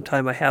at the same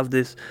time, I have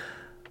this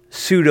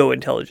pseudo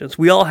intelligence.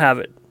 We all have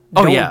it.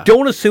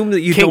 Don't assume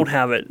that you don't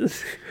have it.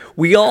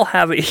 We all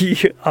have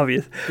it.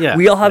 Obvious. Yeah,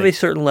 we all have a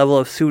certain level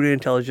of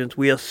pseudo-intelligence.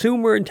 We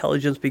assume we're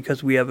intelligent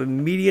because we have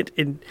immediate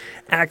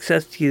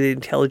access to the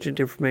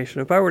intelligent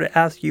information. If I were to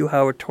ask you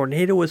how a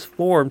tornado was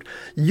formed,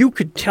 you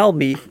could tell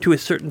me to a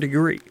certain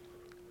degree.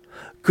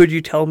 Could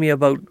you tell me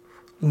about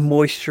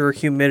moisture,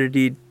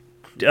 humidity,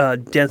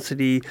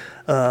 density,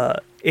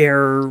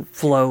 air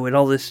flow, and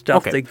all this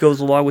stuff that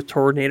goes along with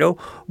tornado?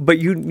 But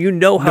you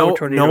know how a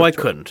tornado. No, I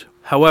couldn't.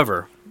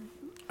 However,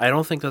 I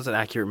don't think that's an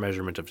accurate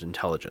measurement of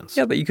intelligence.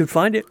 Yeah, but you could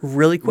find it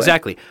really quick.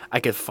 Exactly. I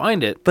could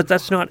find it. But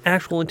that's not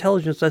actual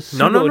intelligence. That's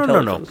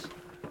pseudo-intelligence.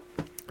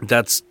 No.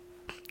 That's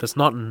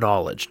not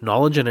knowledge.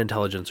 Knowledge and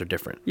intelligence are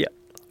different. Yeah.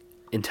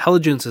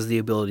 Intelligence is the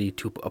ability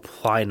to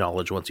apply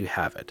knowledge once you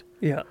have it.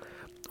 Yeah.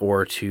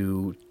 Or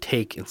to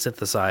take and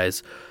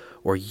synthesize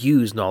or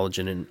use knowledge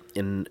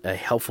in a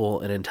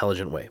helpful and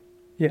intelligent way.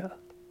 Yeah.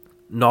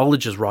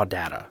 Knowledge is raw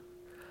data.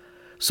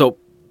 So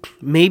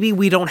maybe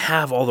we don't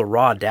have all the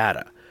raw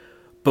data,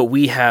 but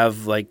we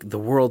have like the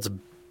world's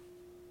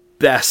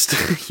best,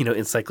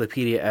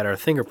 encyclopedia at our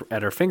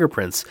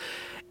fingerprints,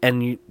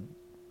 and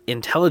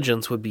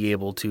intelligence would be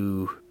able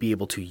to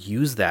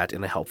use that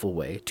in a helpful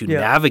way, to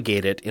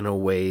navigate it in a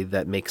way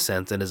that makes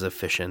sense and is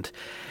efficient,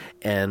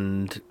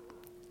 and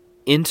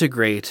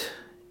integrate,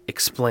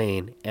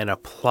 explain, and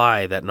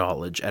apply that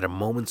knowledge at a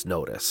moment's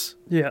notice.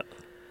 Yeah,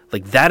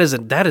 like that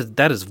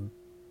is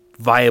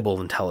viable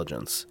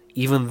intelligence,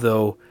 even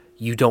though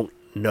you don't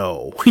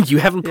know. You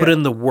haven't put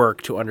in the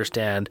work to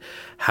understand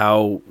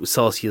how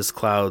Celsius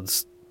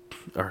clouds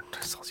or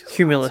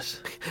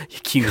cumulus.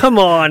 Come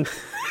on.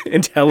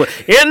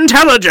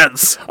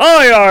 Intelligence.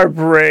 Our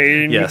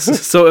brain.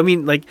 Yes. So I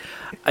mean, like,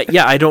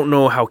 I don't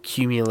know how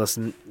cumulus,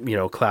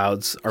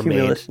 clouds are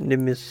cumulus, made.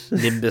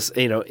 Nimbus,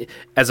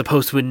 as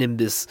opposed to a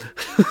nimbus.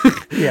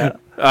 Yeah.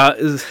 I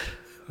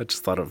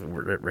just thought of a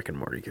Rick and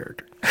Morty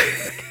character,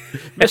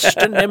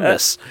 Mr.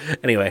 Nimbus.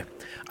 Anyway,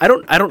 I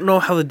don't know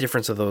how the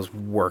difference of those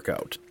work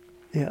out.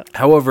 Yeah.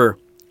 However,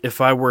 if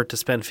I were to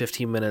spend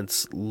 15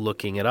 minutes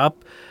looking it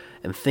up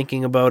and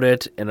thinking about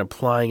it and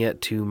applying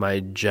it to my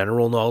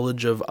general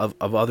knowledge of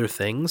other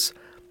things,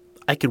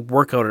 I could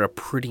work out a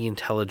pretty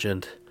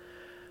intelligent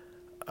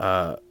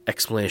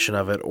explanation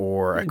of it,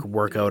 or I could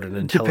work out an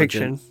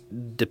intelligent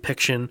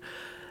depiction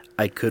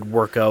I could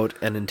work out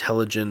an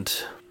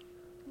intelligent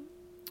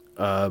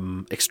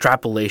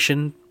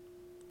extrapolation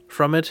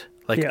from it.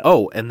 Like, Yeah.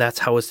 oh, and that's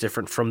how it's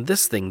different from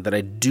this thing that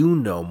I do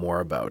know more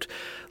about.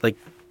 Like,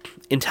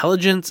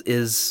 intelligence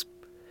it's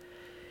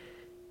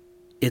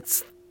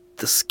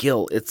the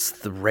skill, it's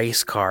the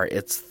race car,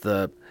 it's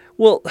the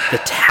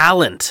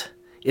talent.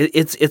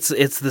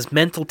 It's this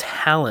mental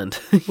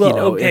talent. Well,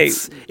 okay.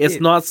 It's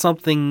not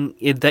something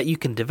that you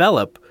can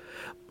develop,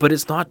 but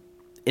it's not.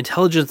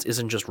 Intelligence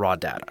isn't just raw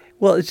data.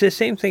 Well, it's the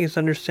same thing as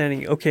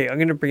understanding. Okay, I'm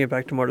going to bring it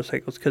back to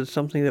motorcycles because it's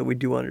something that we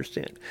do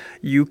understand.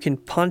 You can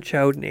punch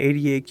out an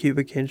 88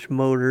 cubic inch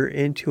motor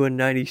into a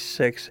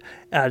 96,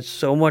 add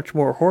so much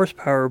more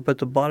horsepower, but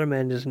the bottom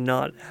end is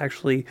not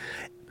actually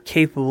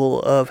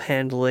capable of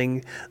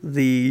handling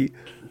the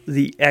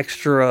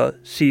extra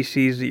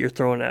cc's that you're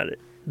throwing at it.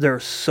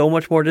 There's so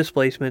much more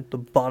displacement. The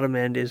bottom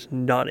end is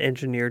not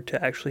engineered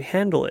to actually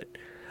handle it.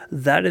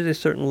 That is a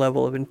certain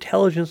level of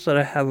intelligence that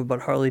I have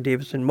about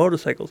Harley-Davidson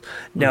motorcycles.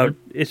 Now,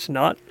 it's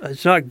not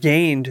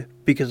gained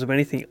because of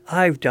anything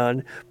I've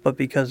done, but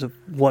because of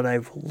what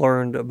I've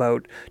learned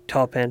about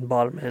top end,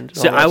 bottom end.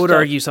 So I would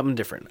argue something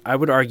different. I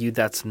would argue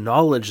that's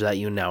knowledge that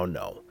you now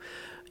know.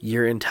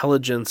 Your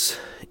intelligence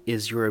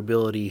is your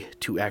ability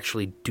to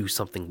actually do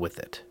something with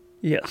it.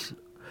 Yes.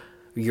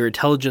 Your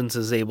intelligence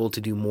is able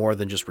to do more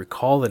than just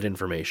recall that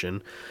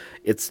information.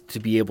 It's to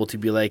be able to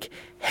be like,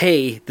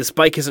 hey, this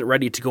bike isn't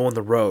ready to go on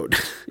the road.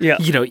 Yeah.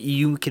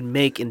 You can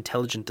make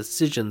intelligent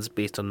decisions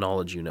based on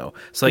knowledge you know.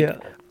 So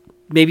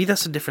maybe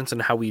that's the difference in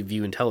how we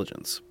view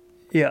intelligence.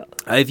 Yeah.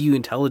 I view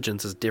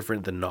intelligence as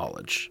different than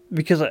knowledge.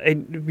 Because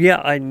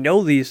I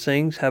know these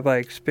things. Have I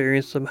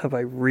experienced them? Have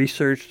I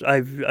researched?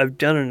 I've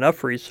done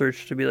enough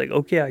research to be like,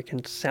 okay, I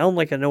can sound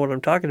like I know what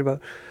I'm talking about,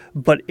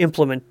 but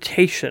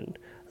implementation,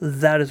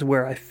 that is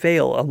where I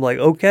fail. I'm like,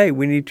 okay,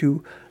 we need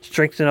to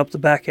strengthen up the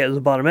back end of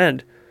the bottom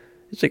end.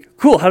 It's like,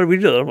 cool, how do we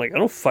do that? I'm like, I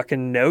don't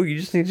fucking know. You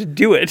just need to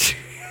do it.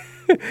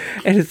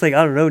 And it's like,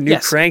 I don't know, new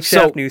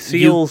crankshaft, new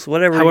seals,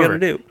 whatever you got to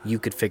do. You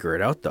could figure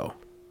it out, though.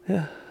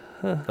 Yeah.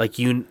 Like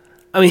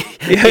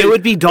it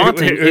would be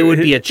daunting. It would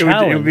be a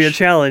challenge. It would be a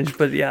challenge,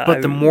 but yeah.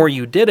 But the more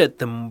you did it,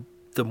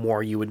 the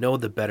more you would know,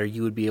 the better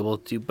you would be able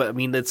to. But I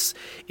mean, it's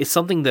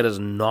something that is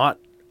not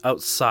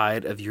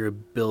outside of your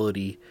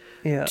ability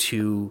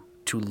to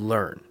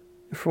learn.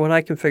 For when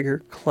I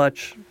configure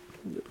clutch,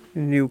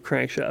 new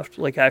crankshaft,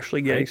 like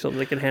actually getting something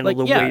that can handle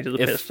the weight of the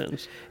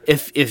pistons.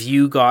 If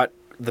you got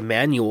the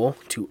manual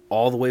to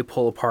all the way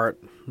pull apart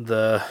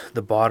the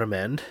bottom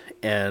end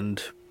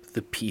and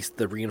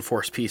the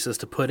reinforced pieces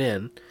to put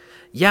in,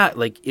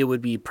 like it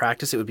would be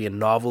practice. It would be a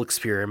novel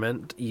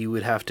experiment. You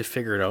would have to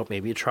figure it out,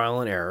 maybe a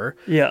trial and error.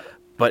 Yeah.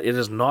 But it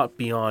is not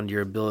beyond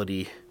your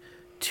ability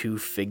to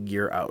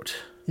figure out.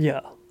 Yeah.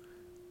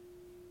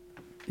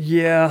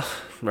 Yeah,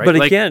 right?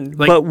 But again,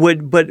 but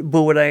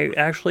would I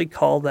actually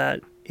call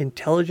that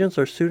intelligence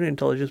or pseudo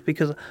intelligence?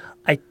 Because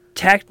I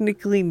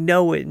technically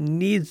know it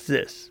needs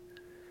this.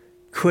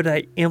 Could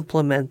I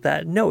implement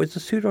that? No, it's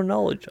a pseudo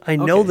knowledge. I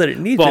know that it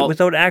needs it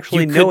without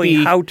actually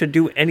knowing how to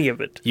do any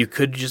of it. You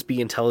could just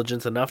be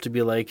intelligent enough to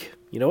be like,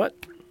 you know what?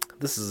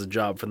 This is a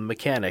job for the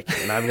mechanic,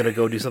 and I'm going to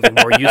go do something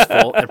more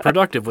useful and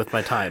productive with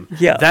my time.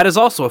 Yeah. That is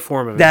also a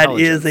form of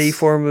intelligence. That is a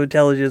form of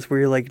intelligence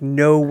where you're like,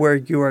 know where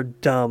you are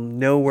dumb,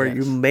 know where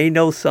you may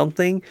know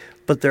something,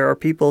 but there are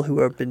people who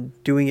have been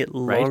doing it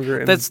longer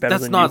and better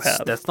than you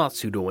have. That's not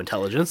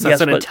pseudo-intelligence. That's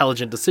an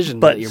intelligent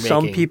decision that you're making.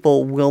 But some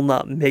people will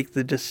not make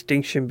the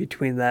distinction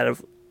between that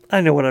of,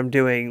 I know what I'm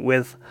doing,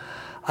 with,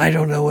 I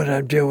don't know what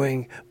I'm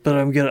doing, but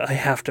I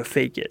have to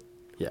fake it.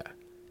 Yeah.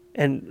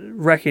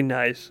 And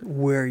recognize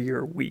where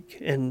you're weak.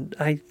 And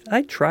I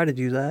try to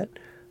do that.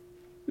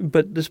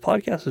 But this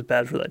podcast is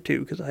bad for that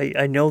too, because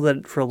I know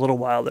that for a little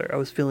while there, I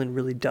was feeling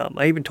really dumb.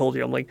 I even told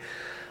you, I'm like,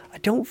 I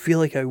don't feel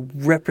like I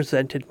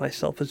represented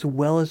myself as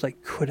well as I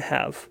could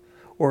have,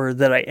 or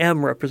that I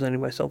am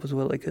representing myself as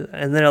well as I could.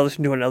 And then I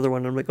listened to another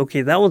one, and I'm like,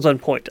 okay, that one's on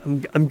point.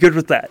 I'm good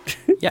with that.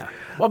 Yeah.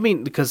 Well, I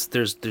mean, because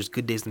there's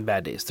good days and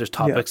bad days. There's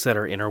topics that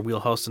are in our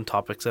wheelhouse and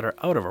topics that are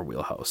out of our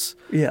wheelhouse.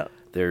 Yeah.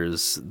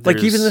 There's like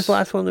even this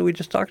last one that we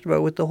just talked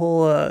about with the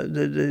whole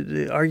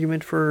the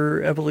argument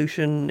for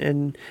evolution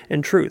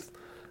and truth.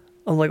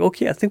 I'm like,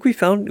 okay, I think we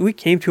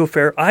came to a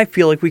fair. I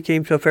feel like we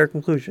came to a fair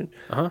conclusion.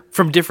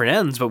 From different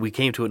ends, but we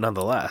came to it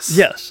nonetheless.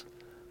 Yes,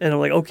 and I'm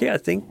like, okay, I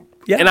think.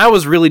 Yeah. And I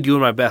was really doing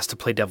my best to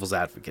play devil's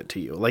advocate to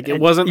you. Like I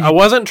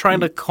wasn't trying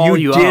to call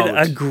you out. You did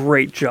a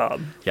great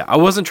job. Yeah, I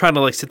wasn't trying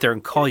to like sit there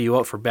and call you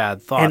out for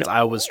bad thoughts.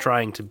 I was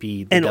trying to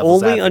be the And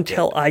devil's only advocate.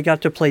 until I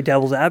got to play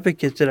devil's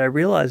advocate did I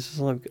realize,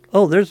 like,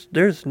 oh,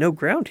 there's no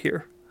ground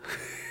here.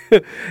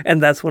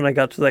 And that's when I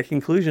got to that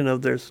conclusion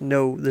of there's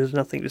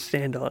nothing to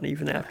stand on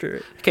even after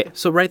it. Okay,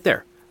 so right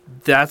there,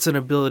 that's an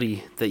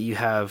ability that you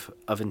have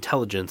of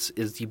intelligence,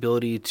 is the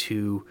ability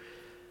to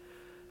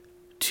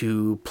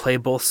play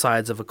both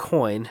sides of a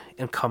coin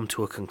and come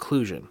to a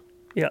conclusion.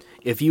 Yeah.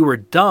 If you were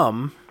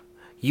dumb,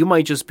 you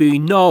might just be,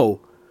 no,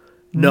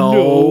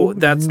 No,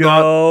 that's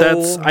not.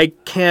 That's I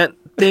can't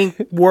think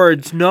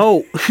words.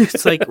 No,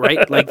 it's like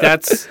right, like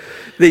that's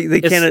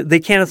they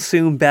can't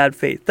assume bad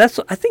faith.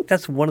 I think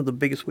that's one of the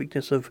biggest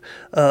weakness of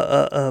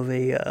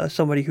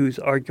somebody who's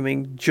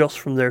arguing just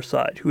from their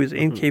side, who is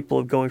incapable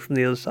of going from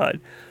the other side,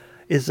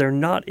 is they're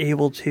not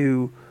able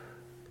to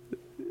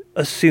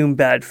assume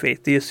bad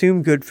faith. They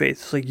assume good faith.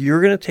 It's like, you're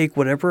going to take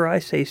whatever I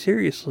say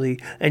seriously,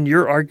 and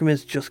your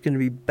argument's just going to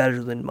be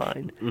better than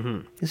mine.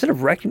 Instead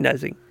of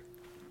recognizing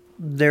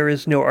there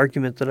is no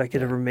argument that I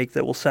could ever make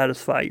that will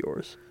satisfy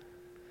yours.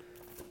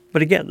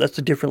 But again, that's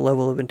a different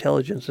level of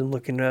intelligence and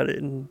looking at it.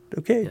 And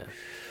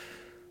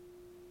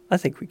I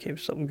think we came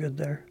to something good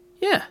there.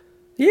 Yeah.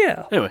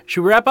 Yeah. Anyway,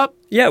 should we wrap up?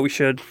 Yeah, we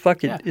should.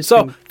 Fuck it. Yeah.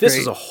 So this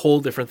is a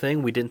whole different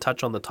thing. We didn't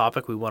touch on the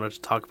topic we wanted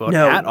to talk about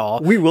at all.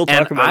 We will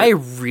talk about it. I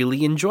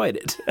really enjoyed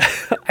it.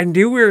 I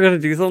knew we were going to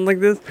do something like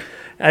this.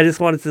 I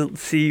just wanted to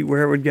see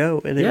where it would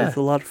go, and it was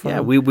a lot of fun. Yeah,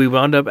 we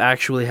wound up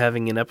actually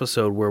having an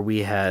episode where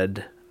we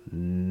had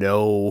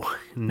no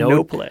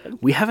plan.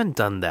 We haven't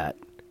done that.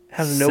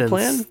 Had a no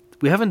plan?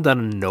 We haven't done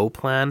a no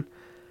plan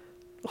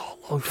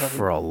long time.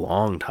 For a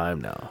long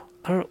time now.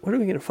 I don't know. What are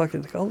we going to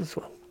fucking call this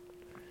one?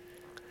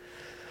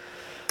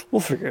 We'll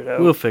figure it out.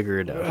 We'll figure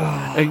it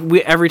out.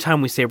 Every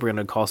time we say we're going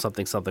to call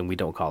something, we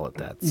don't call it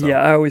that. So.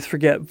 Yeah, I always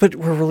forget. But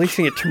we're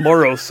releasing it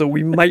tomorrow, so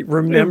we might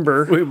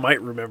remember. We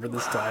might remember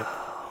this time.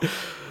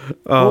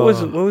 What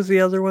was the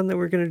other one that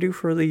we're going to do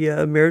for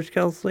the marriage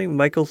counseling?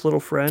 Michael's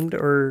Little Friend,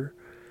 or...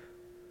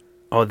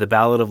 Oh, The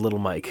Ballad of Little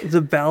Mike.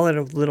 The Ballad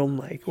of Little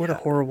Mike. What a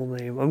horrible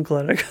name. I'm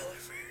glad I called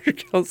it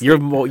marriage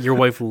counseling. Your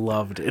wife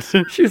loved it.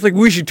 She was like,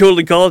 we should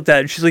totally call it that.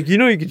 And she's like, you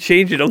can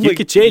change it. I was like, you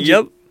could change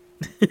it.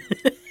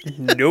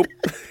 Nope.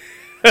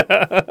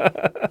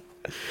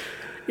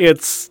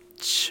 It's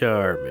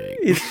charming.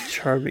 It's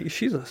charming.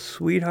 She's a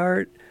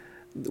sweetheart.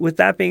 With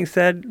that being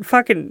said,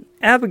 fucking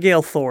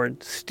Abigail Thorne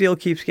still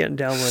keeps getting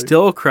downloaded.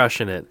 Still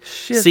crushing it.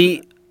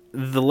 See,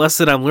 the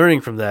lesson I'm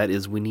learning from that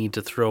is we need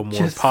to throw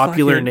more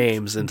popular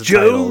names into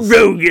titles.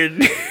 Joe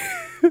Rogan.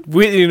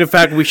 In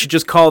fact, we should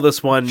just call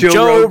this one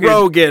Joe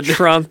Rogan.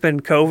 Trump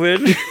and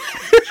COVID.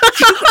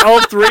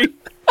 All three.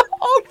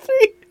 All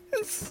three.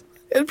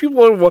 And people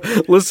will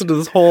listen to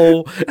this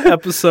whole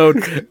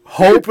episode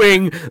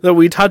hoping that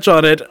we touch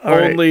on it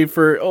only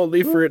for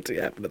it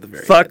to happen at the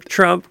very end. Fuck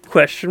Trump, ?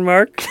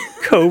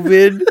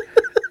 COVID,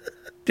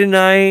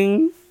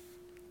 denying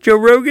Joe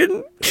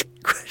Rogan, ?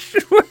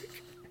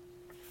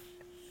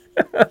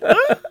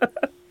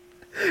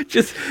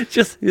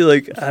 Just be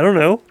like, I don't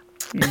know,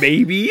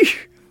 maybe.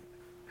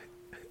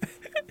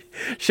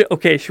 Should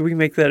we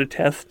make that a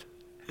test?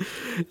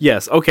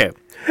 Yes. Okay.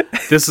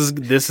 This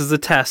is a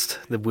test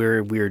that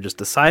we're just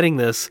deciding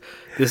this.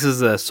 This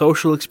is a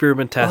social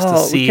experiment test to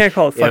see. We can't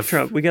call it fuck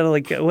Trump. We gotta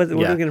what are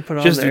we gonna put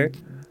on there?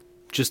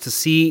 Just to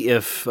see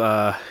if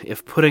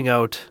putting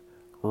out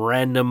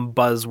random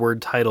buzzword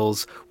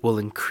titles will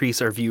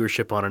increase our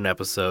viewership on an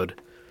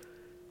episode.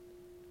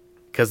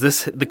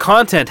 Because the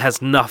content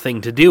has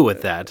nothing to do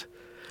with that.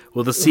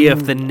 We'll just see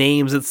if the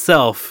names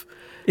itself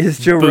is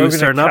Joe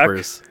boost Rogan our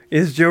numbers.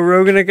 Is Joe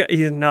Rogan a guy?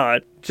 He's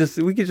not.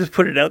 We could just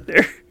put it out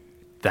there.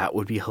 That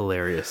would be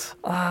hilarious.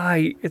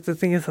 The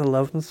thing is, I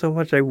love him so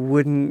much. I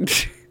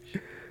wouldn't.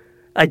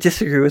 I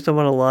disagree with him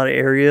on a lot of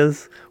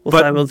areas.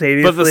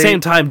 Simultaneously, but at the same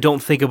time,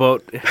 don't think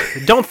about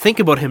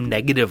him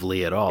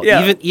negatively at all.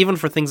 Yeah. Even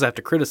for things I have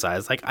to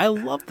criticize. Like, I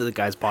love the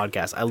guy's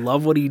podcast. I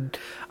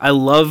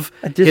love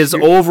his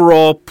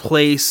overall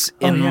place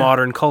in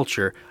modern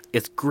culture.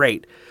 It's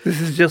great. This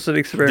is just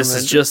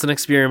an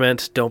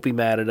experiment. Don't be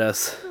mad at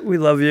us. We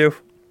love you.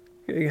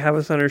 Have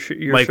us on your show.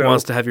 Mike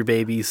wants to have your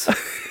babies.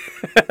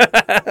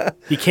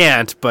 He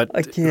can't, but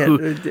I can't.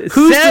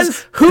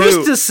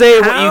 Who's to say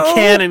what you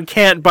can and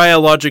can't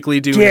biologically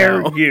do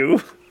dare now?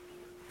 You?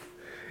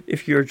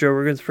 If you're Joe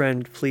Rogan's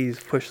friend, please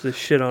push this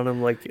shit on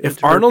him. Like,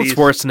 if Arnold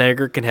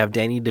Schwarzenegger can have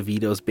Danny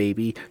DeVito's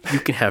baby, you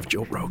can have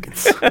Joe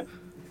Rogan's.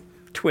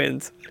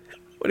 Twins.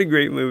 What a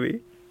great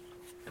movie.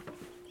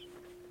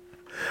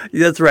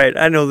 That's right.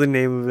 I know the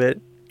name of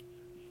it.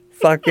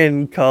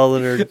 Fucking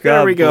calling her.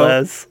 God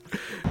bless.